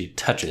things that she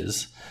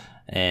touches.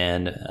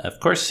 And of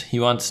course, he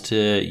wants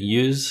to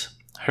use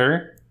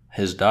her,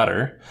 his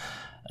daughter,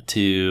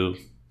 to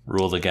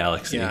rule the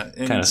galaxy. Yeah,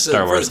 kind of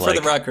Star Wars-like.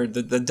 For the record,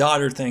 the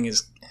daughter thing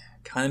is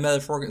kind of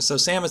metaphorical. So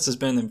Samus has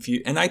been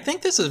infused, and I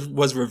think this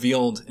was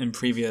revealed in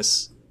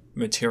previous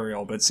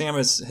material, but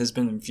Samus has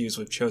been infused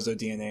with Chozo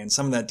DNA, and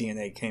some of that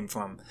DNA came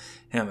from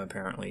him,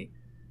 apparently.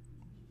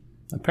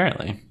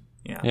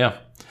 Yeah.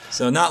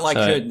 So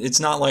it's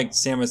not like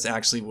Samus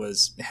actually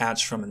was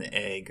hatched from an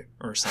egg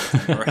or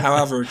something, or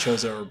however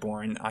Chozo were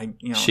born.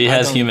 She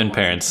has human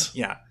parents.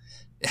 Yeah,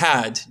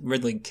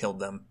 Ridley killed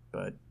them,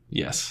 but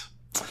yes,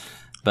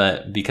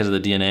 but because of the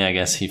DNA, I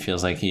guess he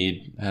feels like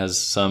he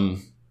has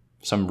some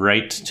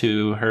right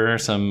to her,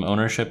 some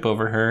ownership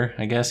over her.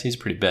 I guess he's a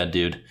pretty bad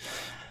dude.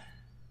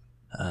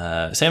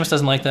 Samus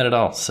doesn't like that at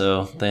all,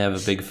 so they have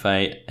a big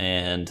fight,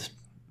 and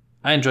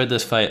I enjoyed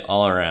this fight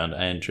all around.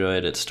 I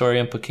enjoyed its story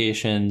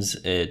implications,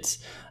 its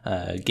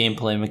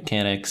gameplay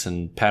mechanics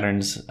and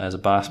patterns as a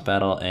boss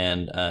battle,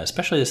 and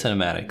especially the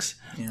cinematics.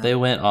 Yeah. They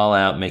went all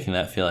out, making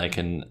that feel like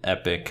an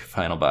epic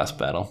final boss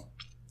battle.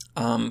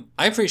 I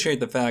appreciate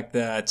the fact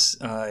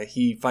that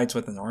he fights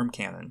with an arm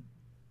cannon.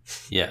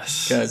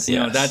 Yes. Because,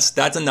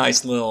 that's a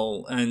nice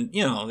little, and,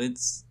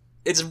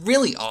 it's a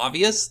really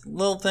obvious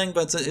little thing,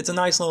 but it's a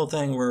nice little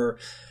thing where...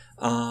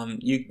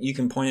 you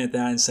can point at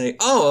that and say,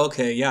 oh,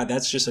 okay, yeah,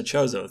 that's just a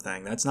Chozo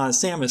thing. That's not a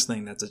Samus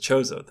thing. That's a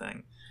Chozo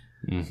thing.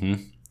 Mm-hmm.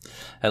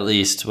 At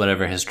least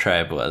whatever his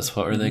tribe was.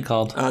 What were they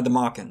called? The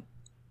Makin.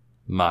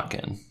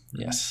 Makin,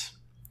 yes.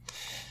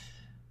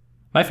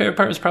 My favorite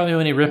part was probably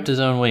when he ripped his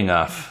own wing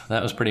off.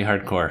 That was pretty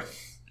hardcore.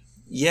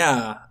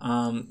 Yeah,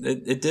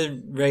 it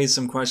did raise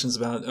some questions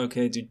about,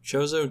 okay, do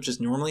Chozo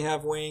just normally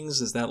have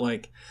wings? Is that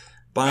like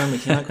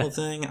biomechanical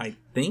thing? I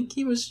think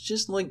he was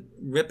just like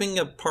ripping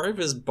a part of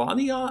his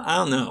body off. I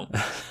don't know.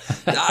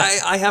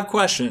 I have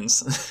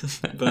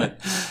questions, but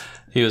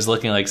he was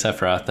looking like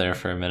Sephiroth there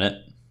for a minute.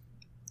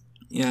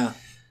 Yeah,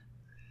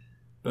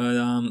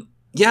 but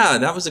yeah,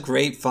 that was a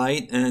great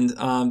fight, and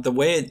the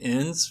way it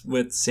ends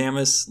with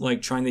Samus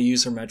like trying to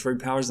use her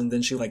Metroid powers, and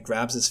then she like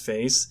grabs his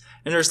face,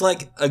 and there's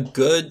like a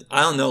good,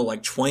 I don't know,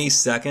 like 20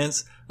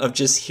 seconds of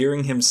just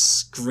hearing him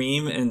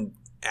scream in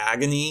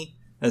agony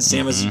as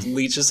Samus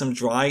leeches him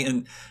dry.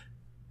 And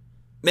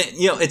man,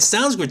 it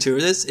sounds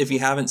gratuitous if you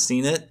haven't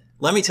seen it.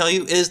 Let me tell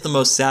you, it is the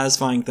most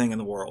satisfying thing in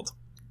the world.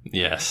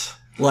 Yes.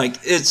 Like,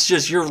 it's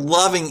just, you're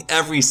loving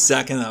every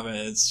second of it.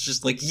 It's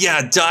just like,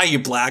 yeah, die, you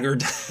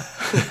blackguard.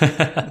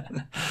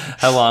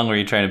 How long were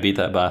you trying to beat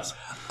that boss?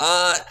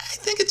 I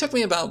think it took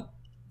me about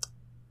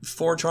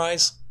 4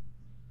 tries.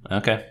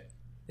 Okay.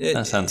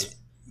 That sounds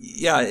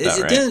it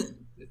right.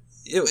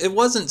 it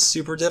wasn't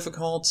super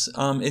difficult.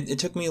 It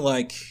took me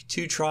like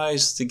 2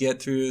 tries to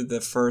get through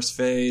the first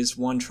phase,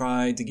 1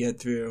 try to get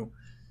through.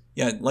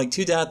 Yeah, like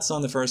 2 deaths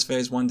on the first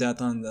phase, 1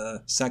 death on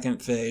the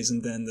second phase,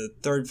 and then the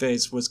third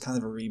phase was kind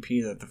of a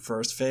repeat of the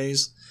first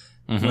phase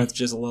with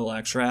just a little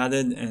extra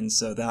added, and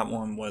so that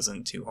one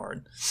wasn't too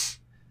hard.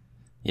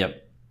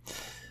 Yep.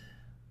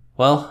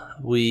 Well,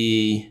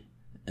 we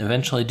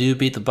eventually do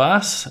beat the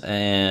boss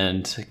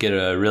and get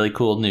a really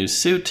cool new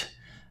suit.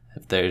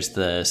 There's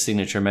the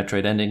signature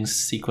Metroid ending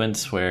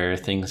sequence where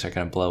things are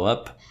going to blow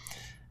up.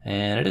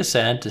 And it is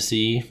sad to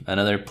see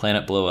another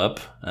planet blow up.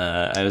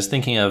 I was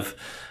thinking of,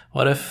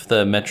 what if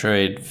the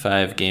Metroid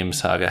 5 game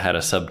saga had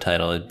a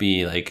subtitle? It'd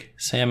be like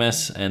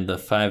Samus and the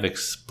 5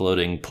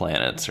 exploding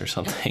planets or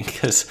something.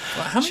 Cause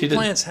how many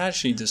planets has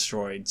she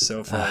destroyed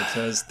so far?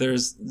 Because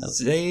there's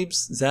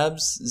Zebes.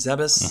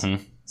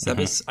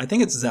 I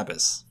think it's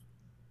Zebes.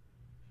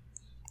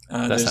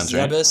 That sounds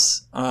right.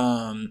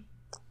 Zebes.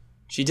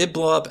 She did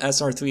blow up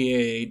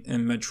SR388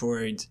 in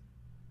Metroid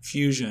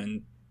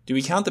Fusion. Do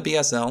we count the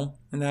BSL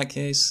in that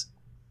case?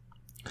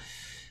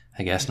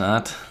 I guess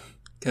not.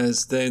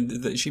 Because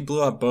she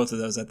blew up both of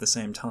those at the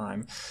same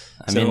time.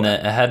 I mean,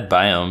 it had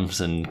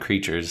biomes and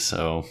creatures,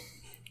 so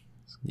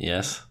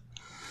yes.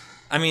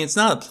 I mean, it's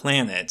not a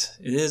planet.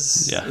 It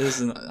is. Yeah. It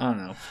is I don't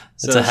know.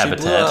 So it's a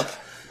habitat.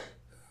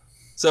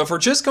 So if we're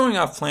just going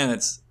off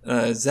planets,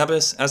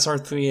 Zebes,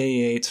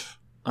 SR388,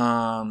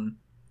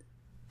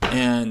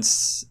 and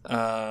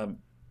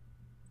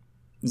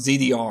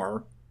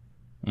ZDR.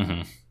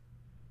 Mm-hmm.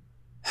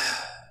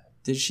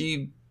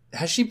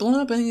 Has she blown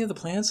up any of the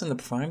planets in the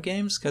Prime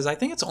games? Because I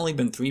think it's only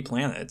been 3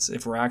 planets,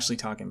 if we're actually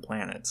talking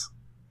planets.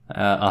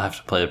 I'll have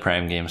to play the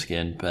Prime games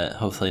again, but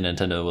hopefully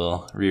Nintendo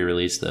will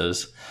re-release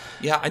those.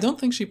 Yeah, I don't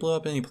think she blew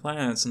up any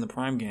planets in the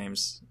Prime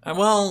games.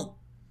 Well,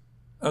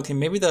 okay,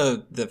 maybe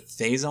the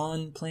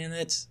Phazon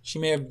planet? She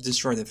may have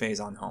destroyed the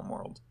Phazon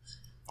homeworld.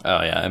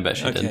 Oh yeah, I bet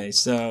she did. Okay,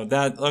 so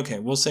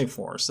we'll say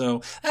 4.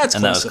 So that's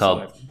and close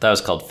that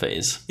was called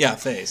Phase. Yeah,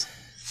 Phase.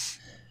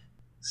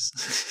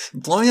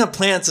 Blowing up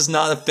planets is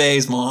not a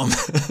phase, Mom.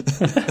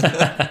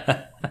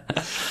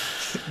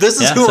 This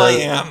is who I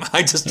am.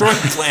 I destroy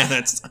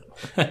planets.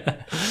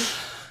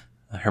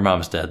 Her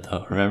mom's dead,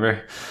 though.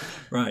 Remember?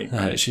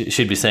 Right.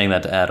 She'd be saying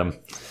that to Adam.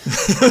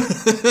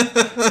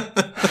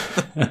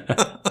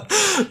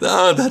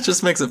 No, that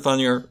just makes it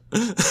funnier.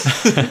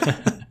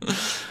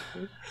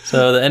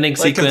 So the ending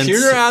sequence, like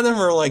computer Adam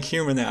or like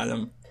human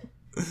Adam?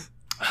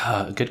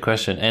 Good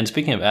question. And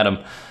speaking of Adam,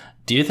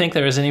 do you think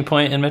there was any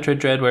point in Metroid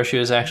Dread where she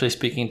was actually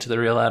speaking to the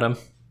real Adam?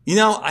 You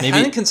know, I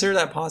hadn't considered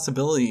that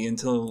possibility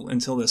until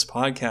this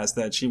podcast,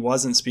 that she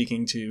wasn't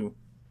speaking to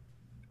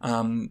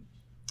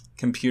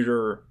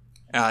computer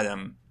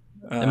Adam.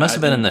 It must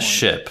have been in the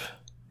ship.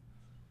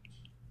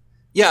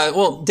 Yeah,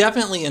 well,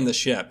 definitely in the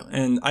ship.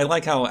 And I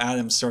like how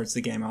Adam starts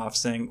the game off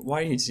saying, "Why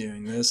are you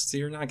doing this?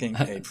 You're not getting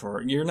paid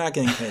for it. You're not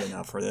getting paid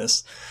enough for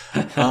this."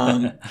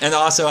 And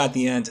also at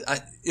the end,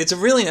 it's a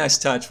really nice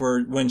touch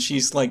where when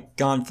she's like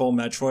gone full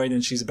Metroid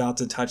and she's about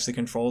to touch the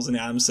controls and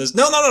Adam says,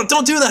 No,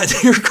 don't do that.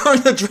 You're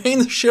going to drain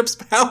the ship's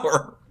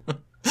power.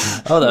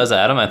 Oh, that was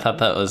Adam? I thought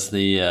that was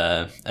the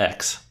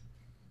X.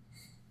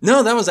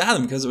 No, that was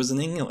Adam because it was in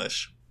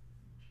English.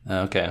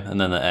 Okay, and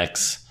then the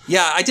X.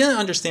 Yeah, I didn't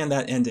understand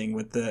that ending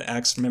with the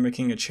X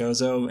mimicking a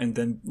Chozo and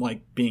then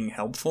like being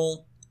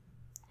helpful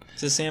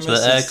to Samus.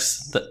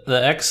 So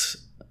the X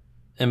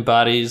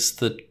embodies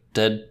the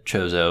dead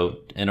Chozo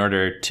in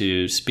order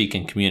to speak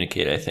and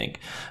communicate, I think.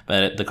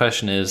 But the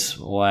question is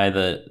why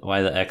the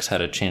X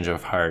had a change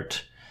of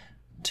heart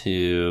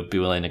to be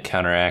willing to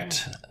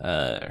counteract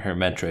her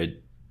Metroid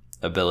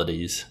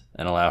abilities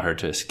and allow her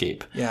to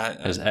escape. Yeah,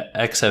 because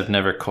X have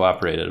never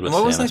cooperated with Samus.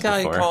 What was that guy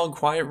before. called?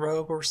 Quiet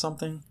Robe or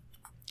something?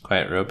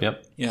 Quiet Robe,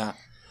 yep. Yeah.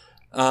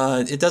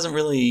 It doesn't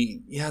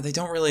really... Yeah, they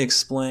don't really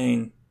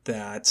explain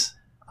that.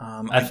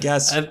 I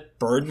guess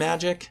bird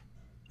magic?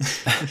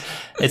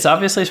 It's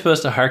obviously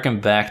supposed to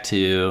harken back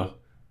to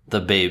the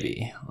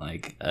baby.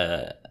 Like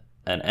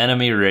an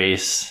enemy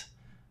race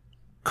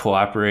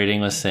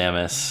cooperating with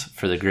Samus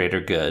for the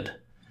greater good.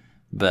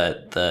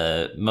 But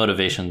the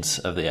motivations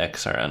of the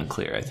X are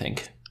unclear, I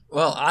think.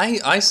 Well,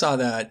 I saw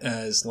that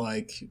as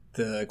like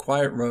the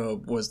Quiet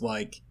Robe was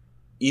like,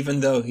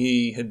 even though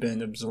he had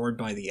been absorbed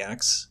by the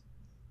X,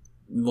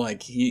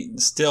 like he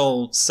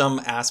still, some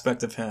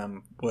aspect of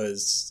him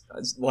was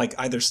like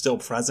either still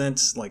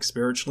present, like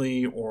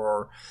spiritually,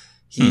 or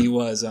he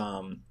was,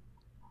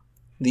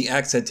 the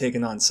X had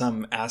taken on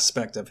some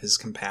aspect of his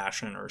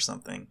compassion or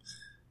something.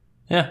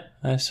 Yeah,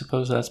 I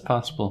suppose that's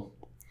possible.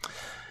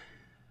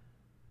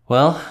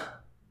 Well,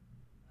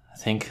 I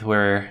think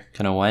we're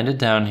going to wind it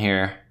down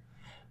here.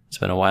 It's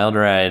been a wild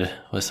ride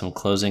with some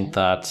closing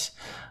thoughts.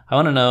 I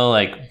want to know,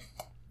 like,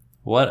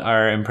 what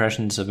our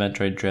impressions of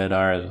Metroid Dread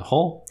are as a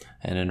whole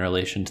and in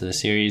relation to the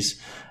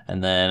series.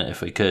 And then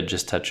if we could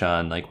just touch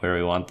on, like, where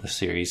we want the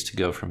series to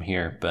go from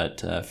here.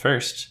 But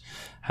first,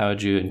 how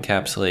would you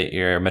encapsulate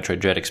your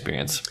Metroid Dread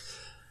experience?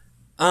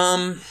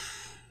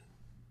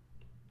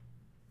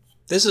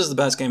 This is the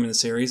best game in the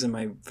series and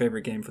my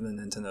favorite game for the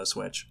Nintendo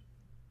Switch.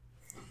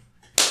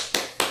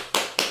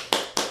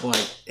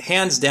 Like,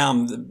 hands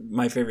down,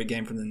 my favorite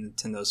game for the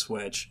Nintendo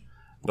Switch.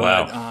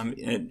 But, Wow.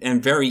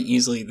 And very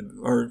easily,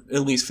 or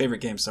at least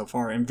favorite game so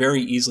far, and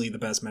very easily the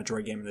best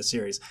Metroid game in the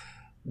series.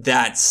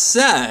 That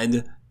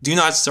said, do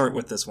not start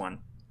with this one.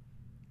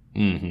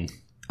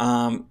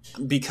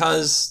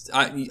 Because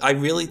I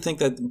really think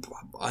that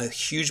a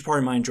huge part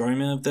of my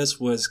enjoyment of this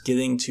was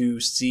getting to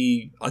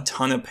see a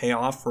ton of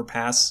payoff for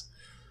past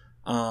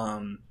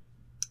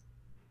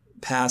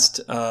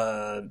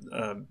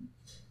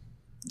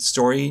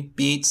story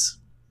beats,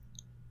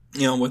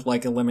 with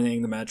like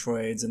eliminating the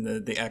Metroids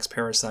and the X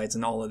parasites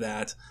and all of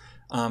that.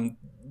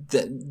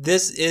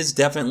 This is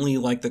definitely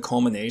like the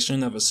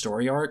culmination of a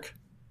story arc.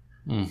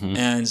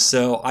 And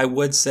so I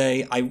would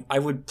say I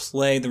would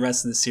play the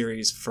rest of the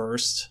series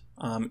first.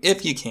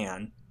 If you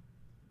can,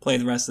 play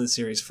the rest of the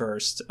series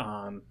first.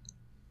 Or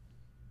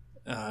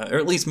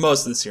at least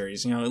most of the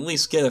series. At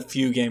least get a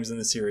few games in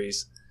the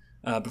series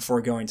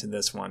before going to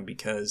this one,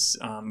 because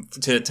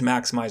to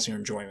maximize your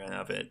enjoyment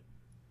of it.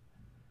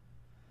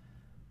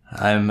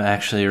 I'm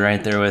actually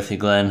right there with you,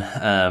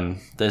 Glenn.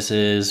 This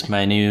is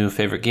my new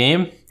favorite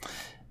game.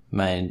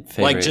 My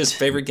favorite, like, just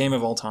favorite game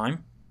of all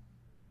time.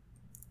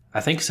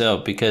 I think so,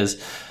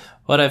 because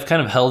what I've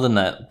kind of held in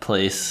that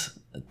place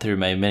through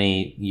my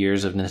many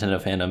years of Nintendo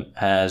fandom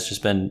has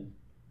just been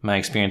my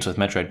experience with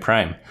Metroid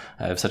Prime.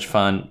 I have such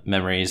fond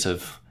memories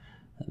of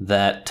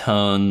that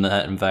tone,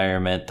 that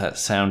environment, that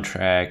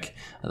soundtrack,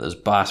 those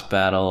boss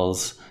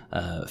battles,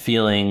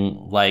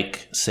 feeling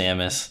like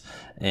Samus.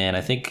 And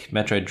I think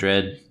Metroid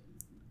Dread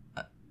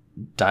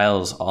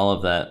dials all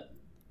of that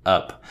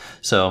up.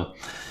 So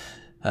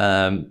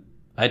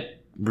I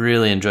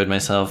really enjoyed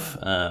myself.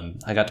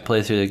 I got to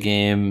play through the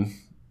game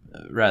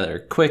rather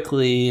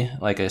quickly.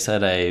 Like I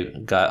said, I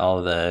got all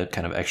of the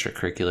kind of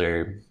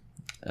extracurricular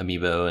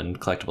amiibo and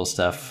collectible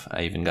stuff.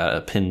 I even got a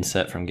pin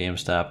set from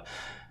GameStop.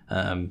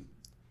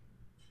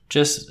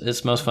 Just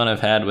it's the most fun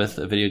I've had with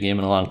a video game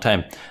in a long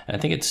time. And I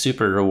think it's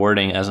super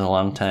rewarding as a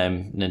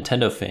longtime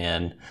Nintendo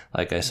fan,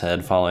 like I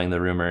said, following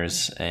the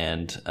rumors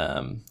and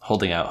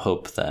holding out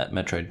hope that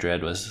Metroid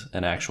Dread was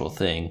an actual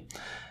thing.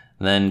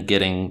 And then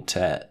getting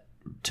to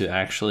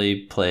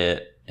actually play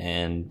it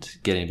and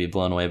getting to be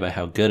blown away by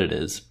how good it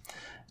is.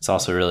 It's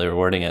also really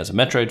rewarding as a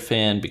Metroid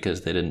fan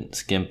because they didn't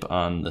skimp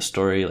on the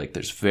story. Like,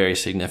 there's very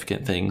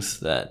significant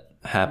things that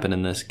happen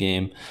in this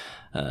game,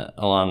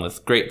 along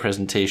with great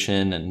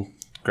presentation and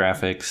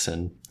graphics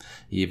and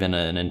even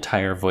an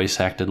entire voice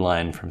acted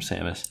line from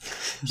Samus.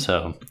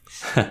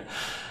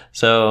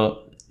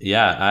 So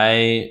yeah,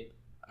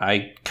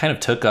 I kind of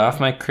took off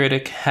my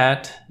critic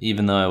hat,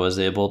 even though I was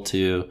able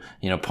to,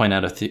 point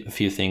out a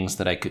few things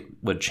that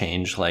would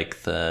change,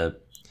 like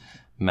the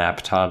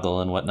map toggle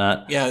and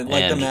whatnot. Yeah,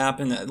 like the map,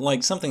 and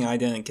like something I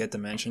didn't get to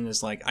mention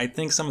is, like, I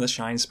think some of the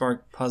Shine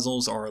Spark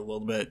puzzles are a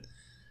little bit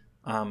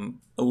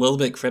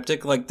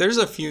cryptic. Like, there's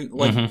a few,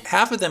 like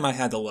half of them I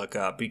had to look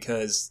up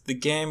because the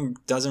game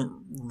doesn't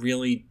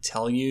really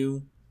tell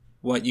you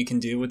what you can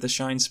do with the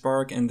Shine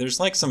Spark, and there's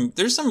some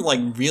like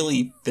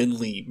really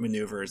fiddly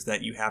maneuvers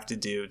that you have to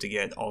do to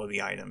get all of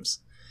the items.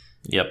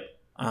 Yep.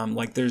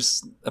 Like,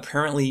 there's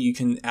apparently you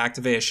can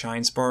activate a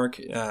Shine Spark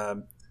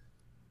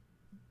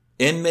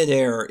in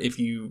midair if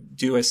you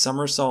do a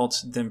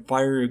somersault, then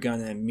fire your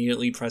gun and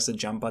immediately press the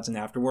jump button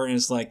afterward. And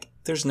it's like,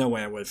 there's no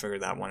way I would have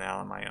figured that one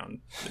out on my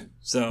own.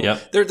 So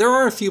there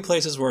are a few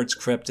places where it's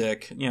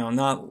cryptic,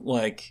 not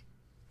like,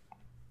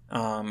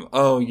 I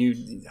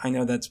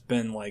know that's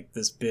been like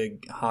this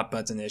big hot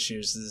button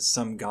issues. This is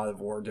some God of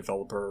War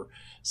developer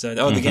said,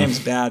 the game's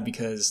bad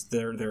because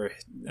they're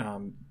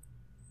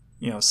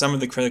some of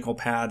the critical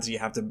paths you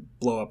have to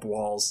blow up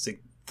walls to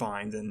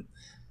find. And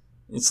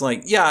it's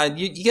like, yeah,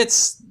 you get,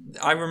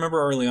 I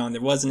remember early on,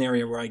 there was an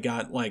area where I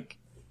got like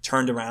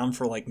turned around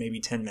for like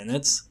maybe 10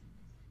 minutes.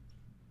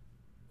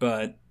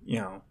 But,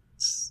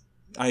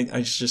 I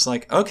was just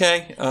like,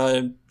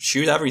 okay,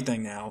 shoot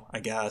everything now, I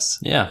guess.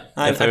 Yeah.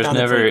 If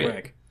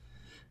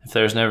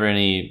there's never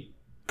any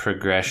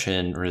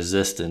progression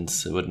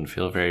resistance, it wouldn't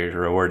feel very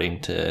rewarding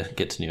to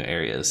get to new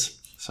areas.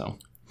 So,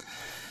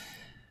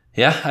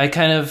 yeah, I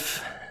kind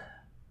of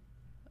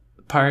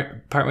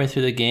partway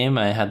through the game,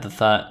 I had the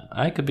thought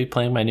I could be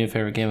playing my new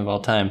favorite game of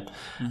all time,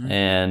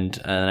 and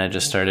I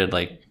just started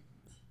like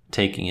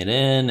taking it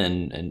in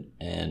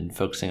and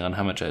focusing on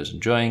how much I was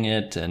enjoying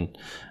it, and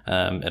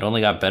it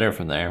only got better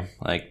from there.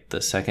 Like,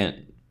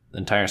 the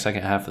entire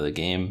second half of the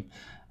game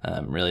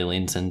really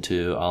leans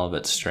into all of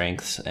its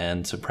strengths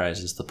and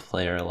surprises the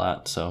player a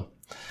lot. So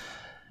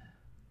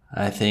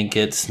I think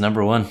it's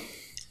number one.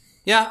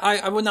 Yeah,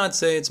 I would not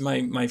say it's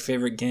my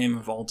favorite game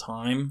of all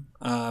time.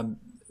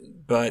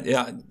 But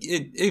yeah,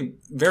 it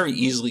very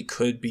easily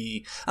could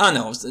be. I don't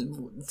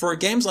know. For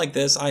games like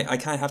this, I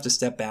kind of have to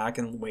step back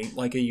and wait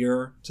like a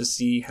year to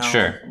see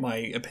how my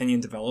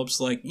opinion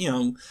develops. Like,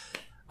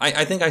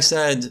 I think I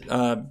said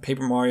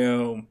Paper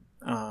Mario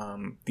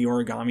the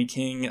Origami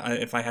King.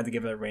 If I had to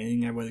give it a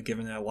rating, I would have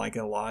given it a like it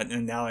a lot.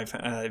 And now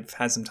I've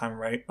had some time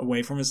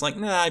away from it. It's like,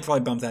 nah, I'd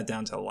probably bump that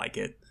down to a like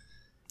it.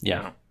 Yeah.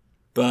 You know?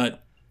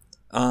 But,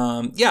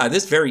 yeah,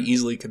 this very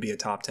easily could be a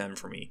top 10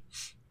 for me.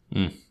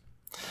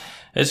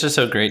 It's just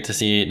so great to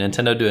see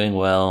Nintendo doing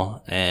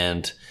well,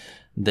 and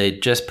they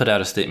just put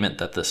out a statement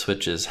that the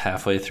Switch is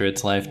halfway through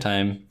its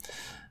lifetime,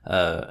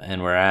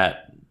 and we're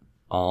at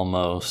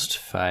almost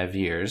 5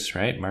 years,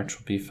 right? March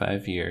will be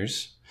 5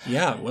 years.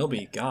 Yeah, it will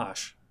be.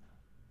 Gosh.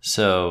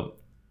 So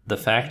the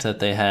fact that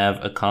they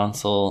have a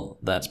console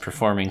that's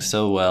performing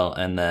so well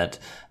and that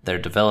their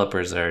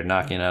developers are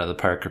knocking it out of the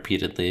park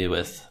repeatedly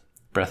with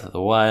Breath of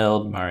the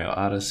Wild, Mario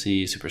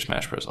Odyssey, Super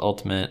Smash Bros.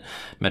 Ultimate,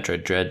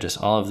 Metroid Dread,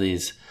 just all of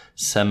these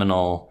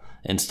seminal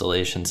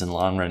installations and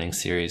long-running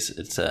series.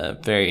 It's a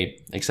very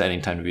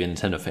exciting time to be a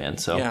Nintendo fan.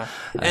 So yeah,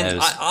 and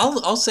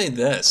I'll say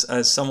this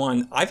as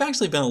someone, I've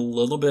actually been a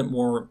little bit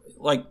more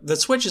like, the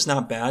Switch is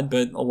not bad,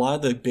 but a lot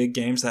of the big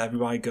games that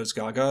everybody goes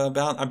gaga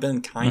about, I've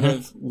been kind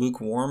of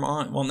lukewarm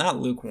on. Well, not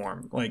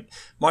lukewarm. Like,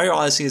 Mario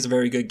Odyssey is a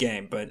very good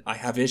game, but I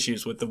have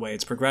issues with the way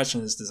its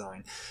progression is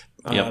designed.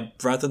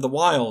 Breath of the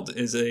Wild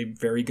is a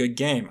very good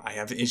game. I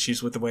have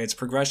issues with the way its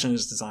progression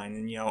is designed.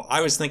 And,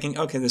 I was thinking,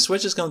 okay, the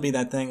Switch is going to be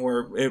that thing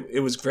where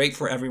it was great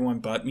for everyone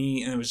but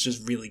me, and it was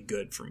just really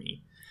good for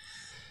me.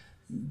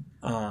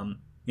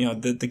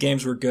 The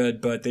games were good,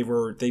 but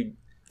they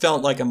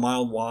felt like a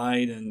mile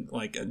wide and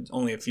like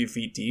only a few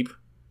feet deep.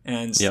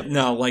 And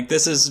no, like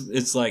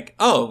it's like,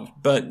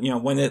 but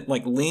when it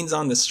like leans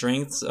on the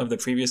strengths of the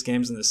previous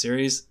games in the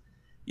series,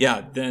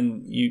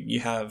 then you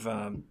have,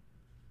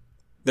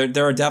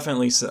 there are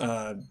definitely,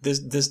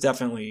 this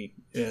definitely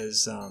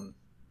is,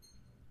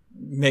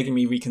 making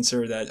me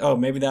reconsider that,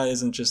 maybe that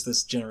isn't just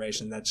this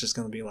generation. That's just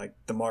going to be like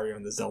the Mario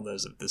and the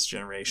Zeldas of this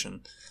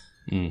generation.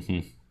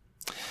 Mm-hmm.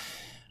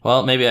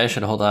 Well, maybe I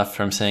should hold off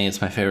from saying it's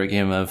my favorite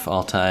game of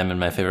all time and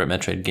my favorite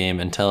Metroid game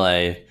until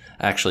I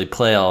actually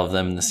play all of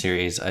them in the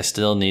series. I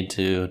still need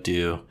to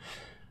do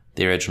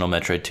the original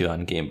Metroid 2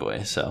 on Game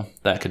Boy, so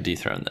that could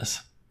dethrone this.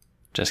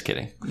 Just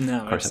kidding.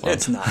 No,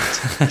 it's not.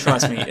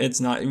 Trust me, it's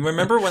not.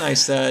 Remember when I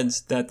said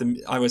that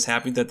I was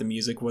happy that the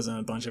music wasn't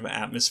a bunch of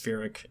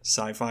atmospheric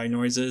sci-fi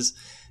noises?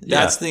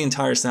 That's the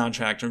entire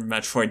soundtrack from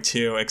Metroid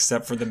 2,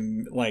 except for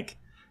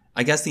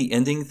I guess the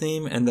ending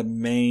theme and the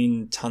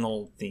main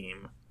tunnel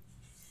theme.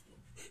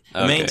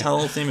 The main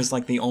tunnel theme is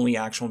like the only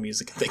actual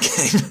music in the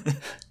game.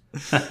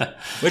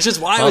 Which is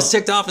why I was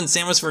ticked off in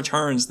Samus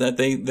Returns that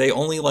they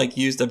only like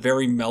used a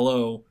very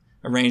mellow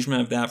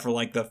arrangement of that for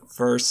like the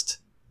first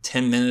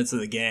 10 minutes of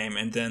the game,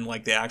 and then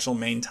like the actual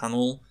main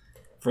tunnel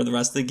for the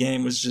rest of the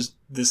game was just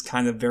this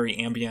kind of very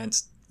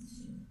ambient,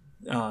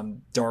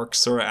 dark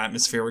sort of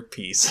atmospheric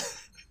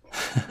piece.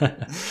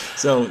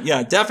 So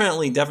yeah,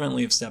 definitely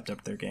have stepped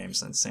up their game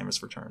since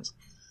Samus Returns.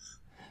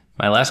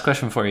 My last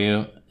question for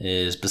you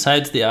is,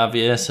 besides the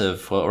obvious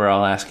of what we're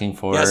all asking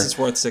for... Yes, it's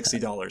worth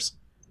 $60.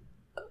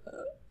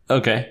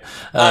 Okay.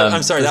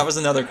 I'm sorry, that was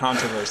another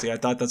controversy. I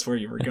thought that's where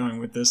you were going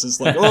with this.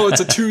 It's like,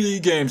 it's a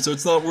 2D game, so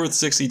it's not worth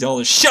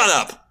 $60. Shut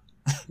up!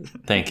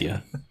 Thank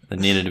you. That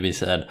needed to be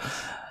said.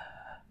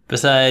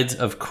 Besides,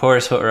 of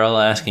course, what we're all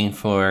asking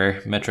for,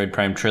 Metroid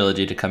Prime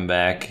Trilogy to come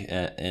back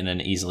in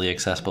an easily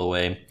accessible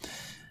way.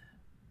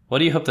 What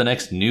do you hope the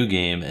next new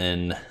game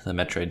in the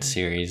Metroid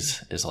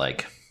series is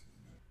like?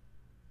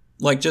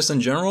 Like just in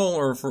general,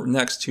 or for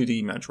next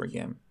 2D Metroid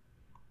game?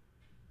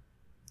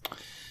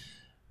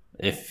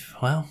 If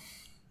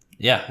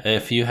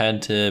you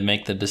had to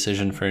make the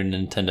decision for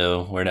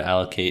Nintendo where to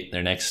allocate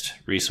their next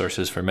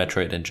resources for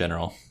Metroid in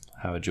general,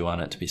 how would you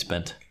want it to be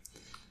spent?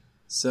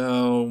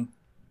 So,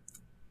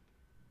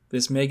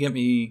 this may get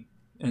me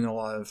in a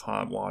lot of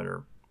hot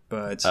water,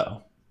 but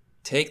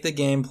take the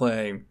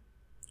gameplay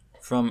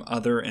from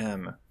Other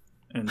M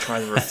and try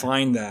to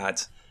refine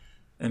that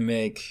and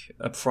make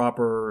a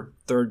proper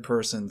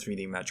third-person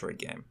 3D Metroid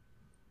game.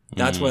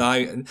 That's what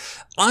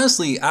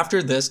honestly,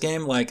 after this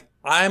game, like,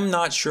 I'm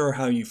not sure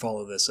how you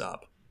follow this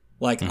up.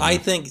 Like, I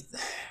think,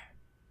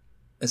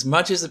 as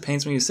much as it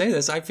pains me to say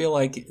this, I feel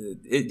like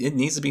it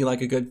needs to be like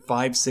a good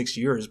 5-6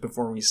 years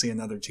before we see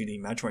another 2D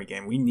Metroid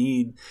game. We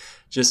need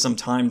just some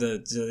time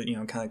to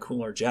kind of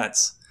cool our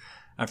jets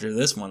after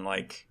this one,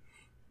 like,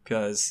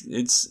 because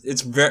this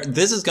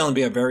is going to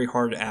be a very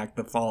hard act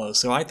to follow.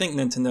 So I think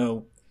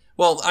Nintendo,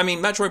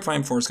 Metroid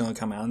Prime 4 is going to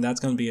come out, and that's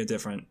going to be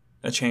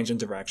a change in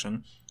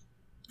direction.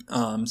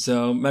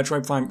 So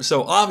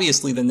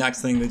obviously the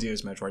next thing to do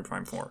is Metroid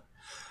Prime 4.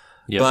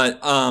 Yep.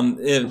 But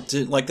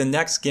the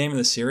next game in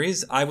the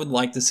series, I would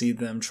like to see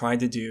them try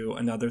to do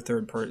another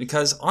third person,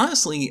 because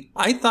honestly,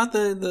 I thought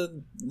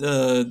the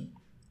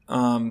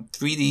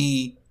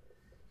 3D,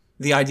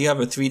 the idea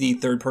of a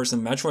 3D third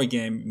person Metroid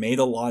game made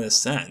a lot of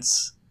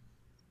sense.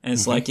 And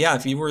it's like,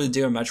 if you were to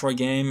do a Metroid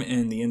game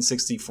in the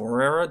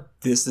N64 era,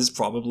 this is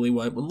probably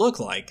what it would look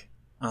like.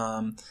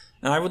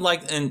 And I would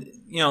like, and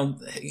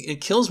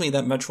it kills me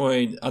that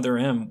Metroid Other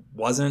M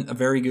wasn't a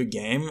very good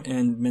game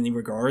in many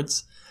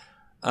regards,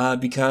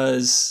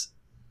 because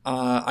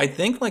I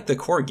think like the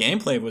core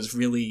gameplay was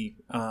really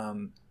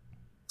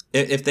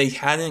if they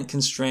hadn't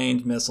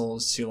constrained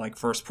missiles to like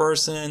first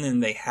person,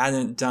 and they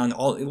hadn't done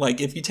all,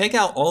 like, if you take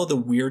out all of the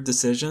weird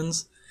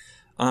decisions,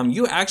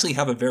 you actually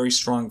have a very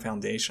strong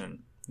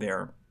foundation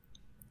there.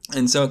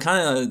 And so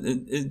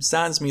it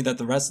saddens me that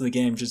the rest of the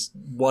game just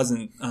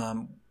wasn't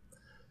up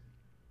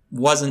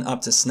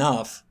to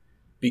snuff,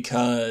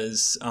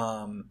 because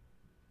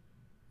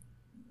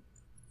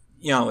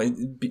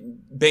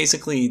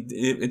basically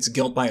it's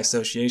guilt by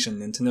association.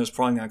 Nintendo's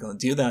probably not going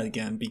to do that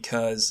again,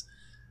 because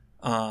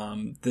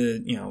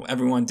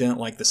everyone didn't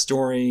like the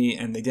story,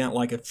 and they didn't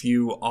like a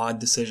few odd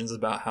decisions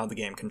about how the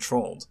game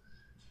controlled.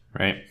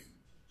 Right.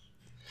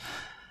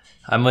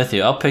 I'm with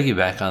you. I'll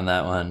piggyback on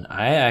that one.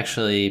 I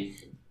actually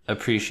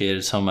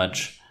appreciated so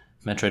much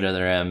Metroid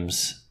Other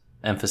M's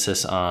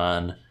emphasis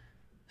on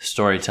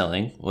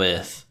storytelling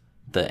with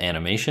the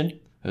animation.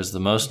 It was the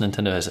most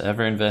Nintendo has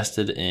ever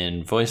invested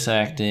in voice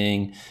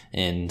acting,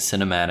 in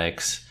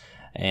cinematics,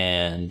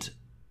 and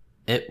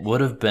it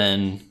would have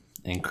been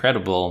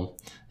incredible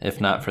if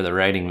not for the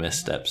writing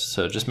missteps.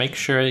 So just make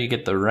sure you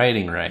get the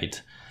writing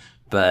right.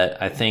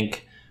 But I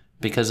think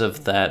because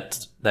of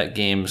that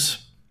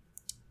game's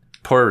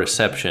poor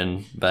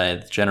reception by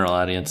the general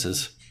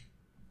audiences,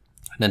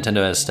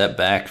 Nintendo has stepped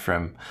back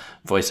from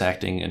voice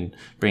acting and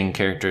bringing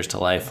characters to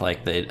life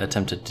like they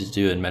attempted to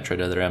do in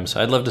Metroid Other M.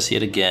 So I'd love to see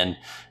it again.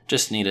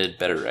 Just needed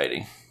better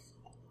writing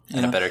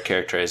and a better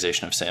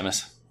characterization of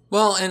Samus.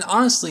 Well, and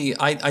honestly,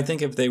 I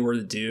think if they were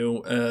to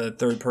do a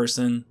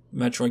third-person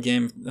Metroid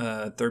game,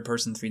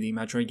 third-person 3D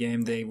Metroid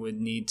game, they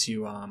would need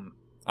to...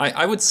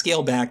 I would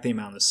scale back the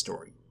amount of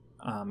story.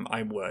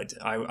 I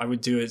would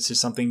do it to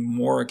something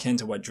more akin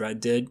to what Dread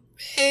did.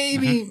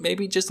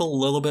 Maybe just a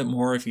little bit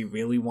more if you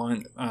really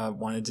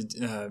wanted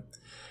to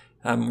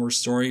have more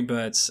story.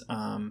 But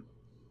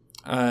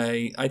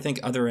I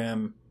think Other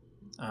M...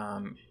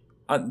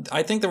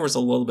 I think there was a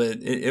little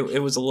bit...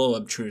 It was a little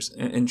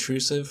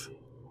intrusive.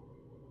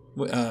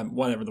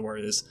 Whatever the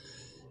word is.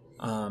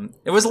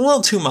 It was a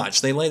little too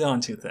much. They laid it on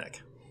too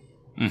thick.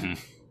 Mm-hmm.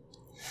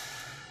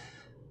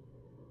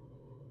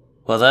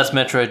 Well, that's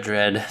Metroid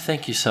Dread.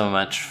 Thank you so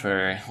much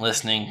for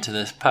listening to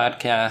this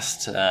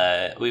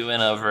podcast. We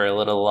went over a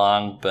little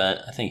long, but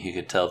I think you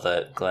could tell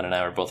that Glenn and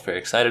I were both very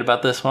excited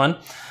about this one.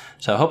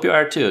 So I hope you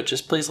are too.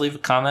 Just please leave a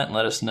comment and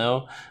let us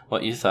know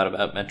what you thought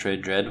about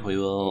Metroid Dread. We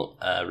will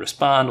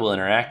respond, we'll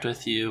interact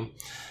with you,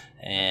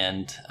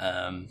 and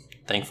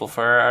thankful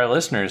for our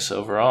listeners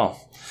overall.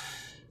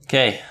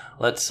 Okay,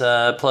 let's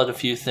plug a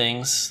few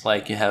things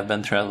like you have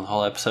been throughout the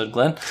whole episode,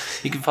 Glenn.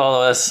 You can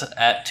follow us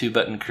at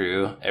 2-Button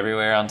Crew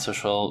everywhere on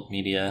social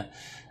media.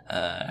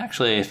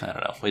 Actually, I don't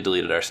know. We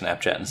deleted our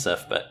Snapchat and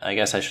stuff, but I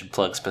guess I should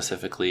plug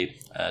specifically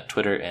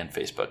Twitter and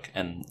Facebook.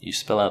 And you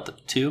spell out the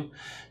 2,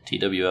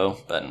 TWO,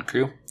 Button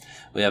Crew.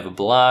 We have a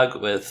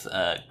blog with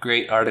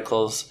great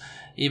articles.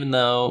 Even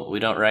though we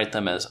don't write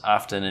them as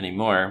often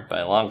anymore by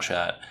a long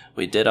shot,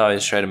 we did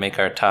always try to make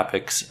our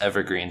topics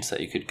evergreen so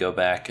that you could go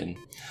back and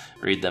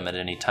read them at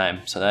any time.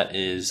 So that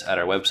is at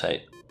our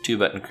website,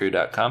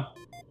 2buttoncrew.com.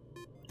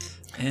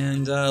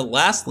 And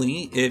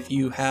lastly, if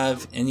you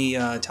have any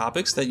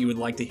topics that you would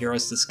like to hear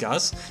us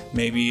discuss,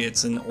 maybe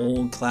it's an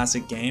old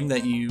classic game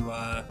that you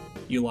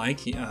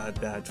like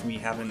that we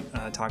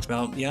haven't talked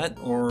about yet,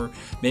 or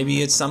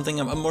maybe it's something,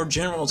 a more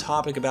general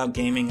topic about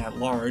gaming at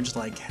large,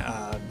 like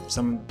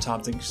some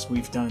topics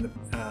we've done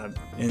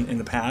in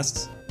the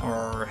past,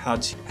 or how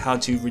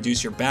to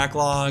reduce your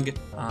backlog.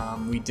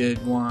 We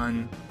did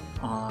one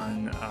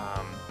on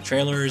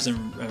trailers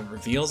and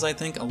reveals, I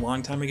think, a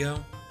long time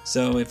ago.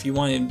 So if you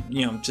want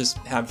to, just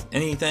have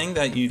anything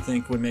that you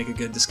think would make a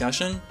good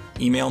discussion,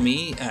 email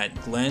me at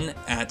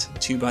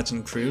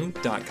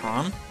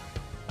glenn@twobuttoncrew.com.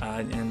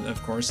 And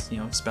of course,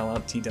 spell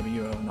out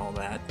TWO and all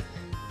that.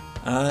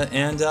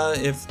 And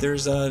if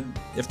there's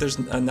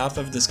enough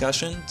of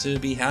discussion to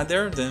be had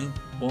there, then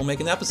we'll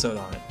make an episode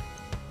on it.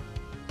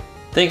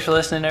 Thanks for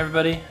listening,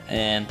 everybody,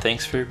 and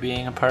thanks for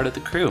being a part of the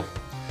crew.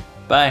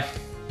 Bye.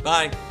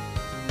 Bye.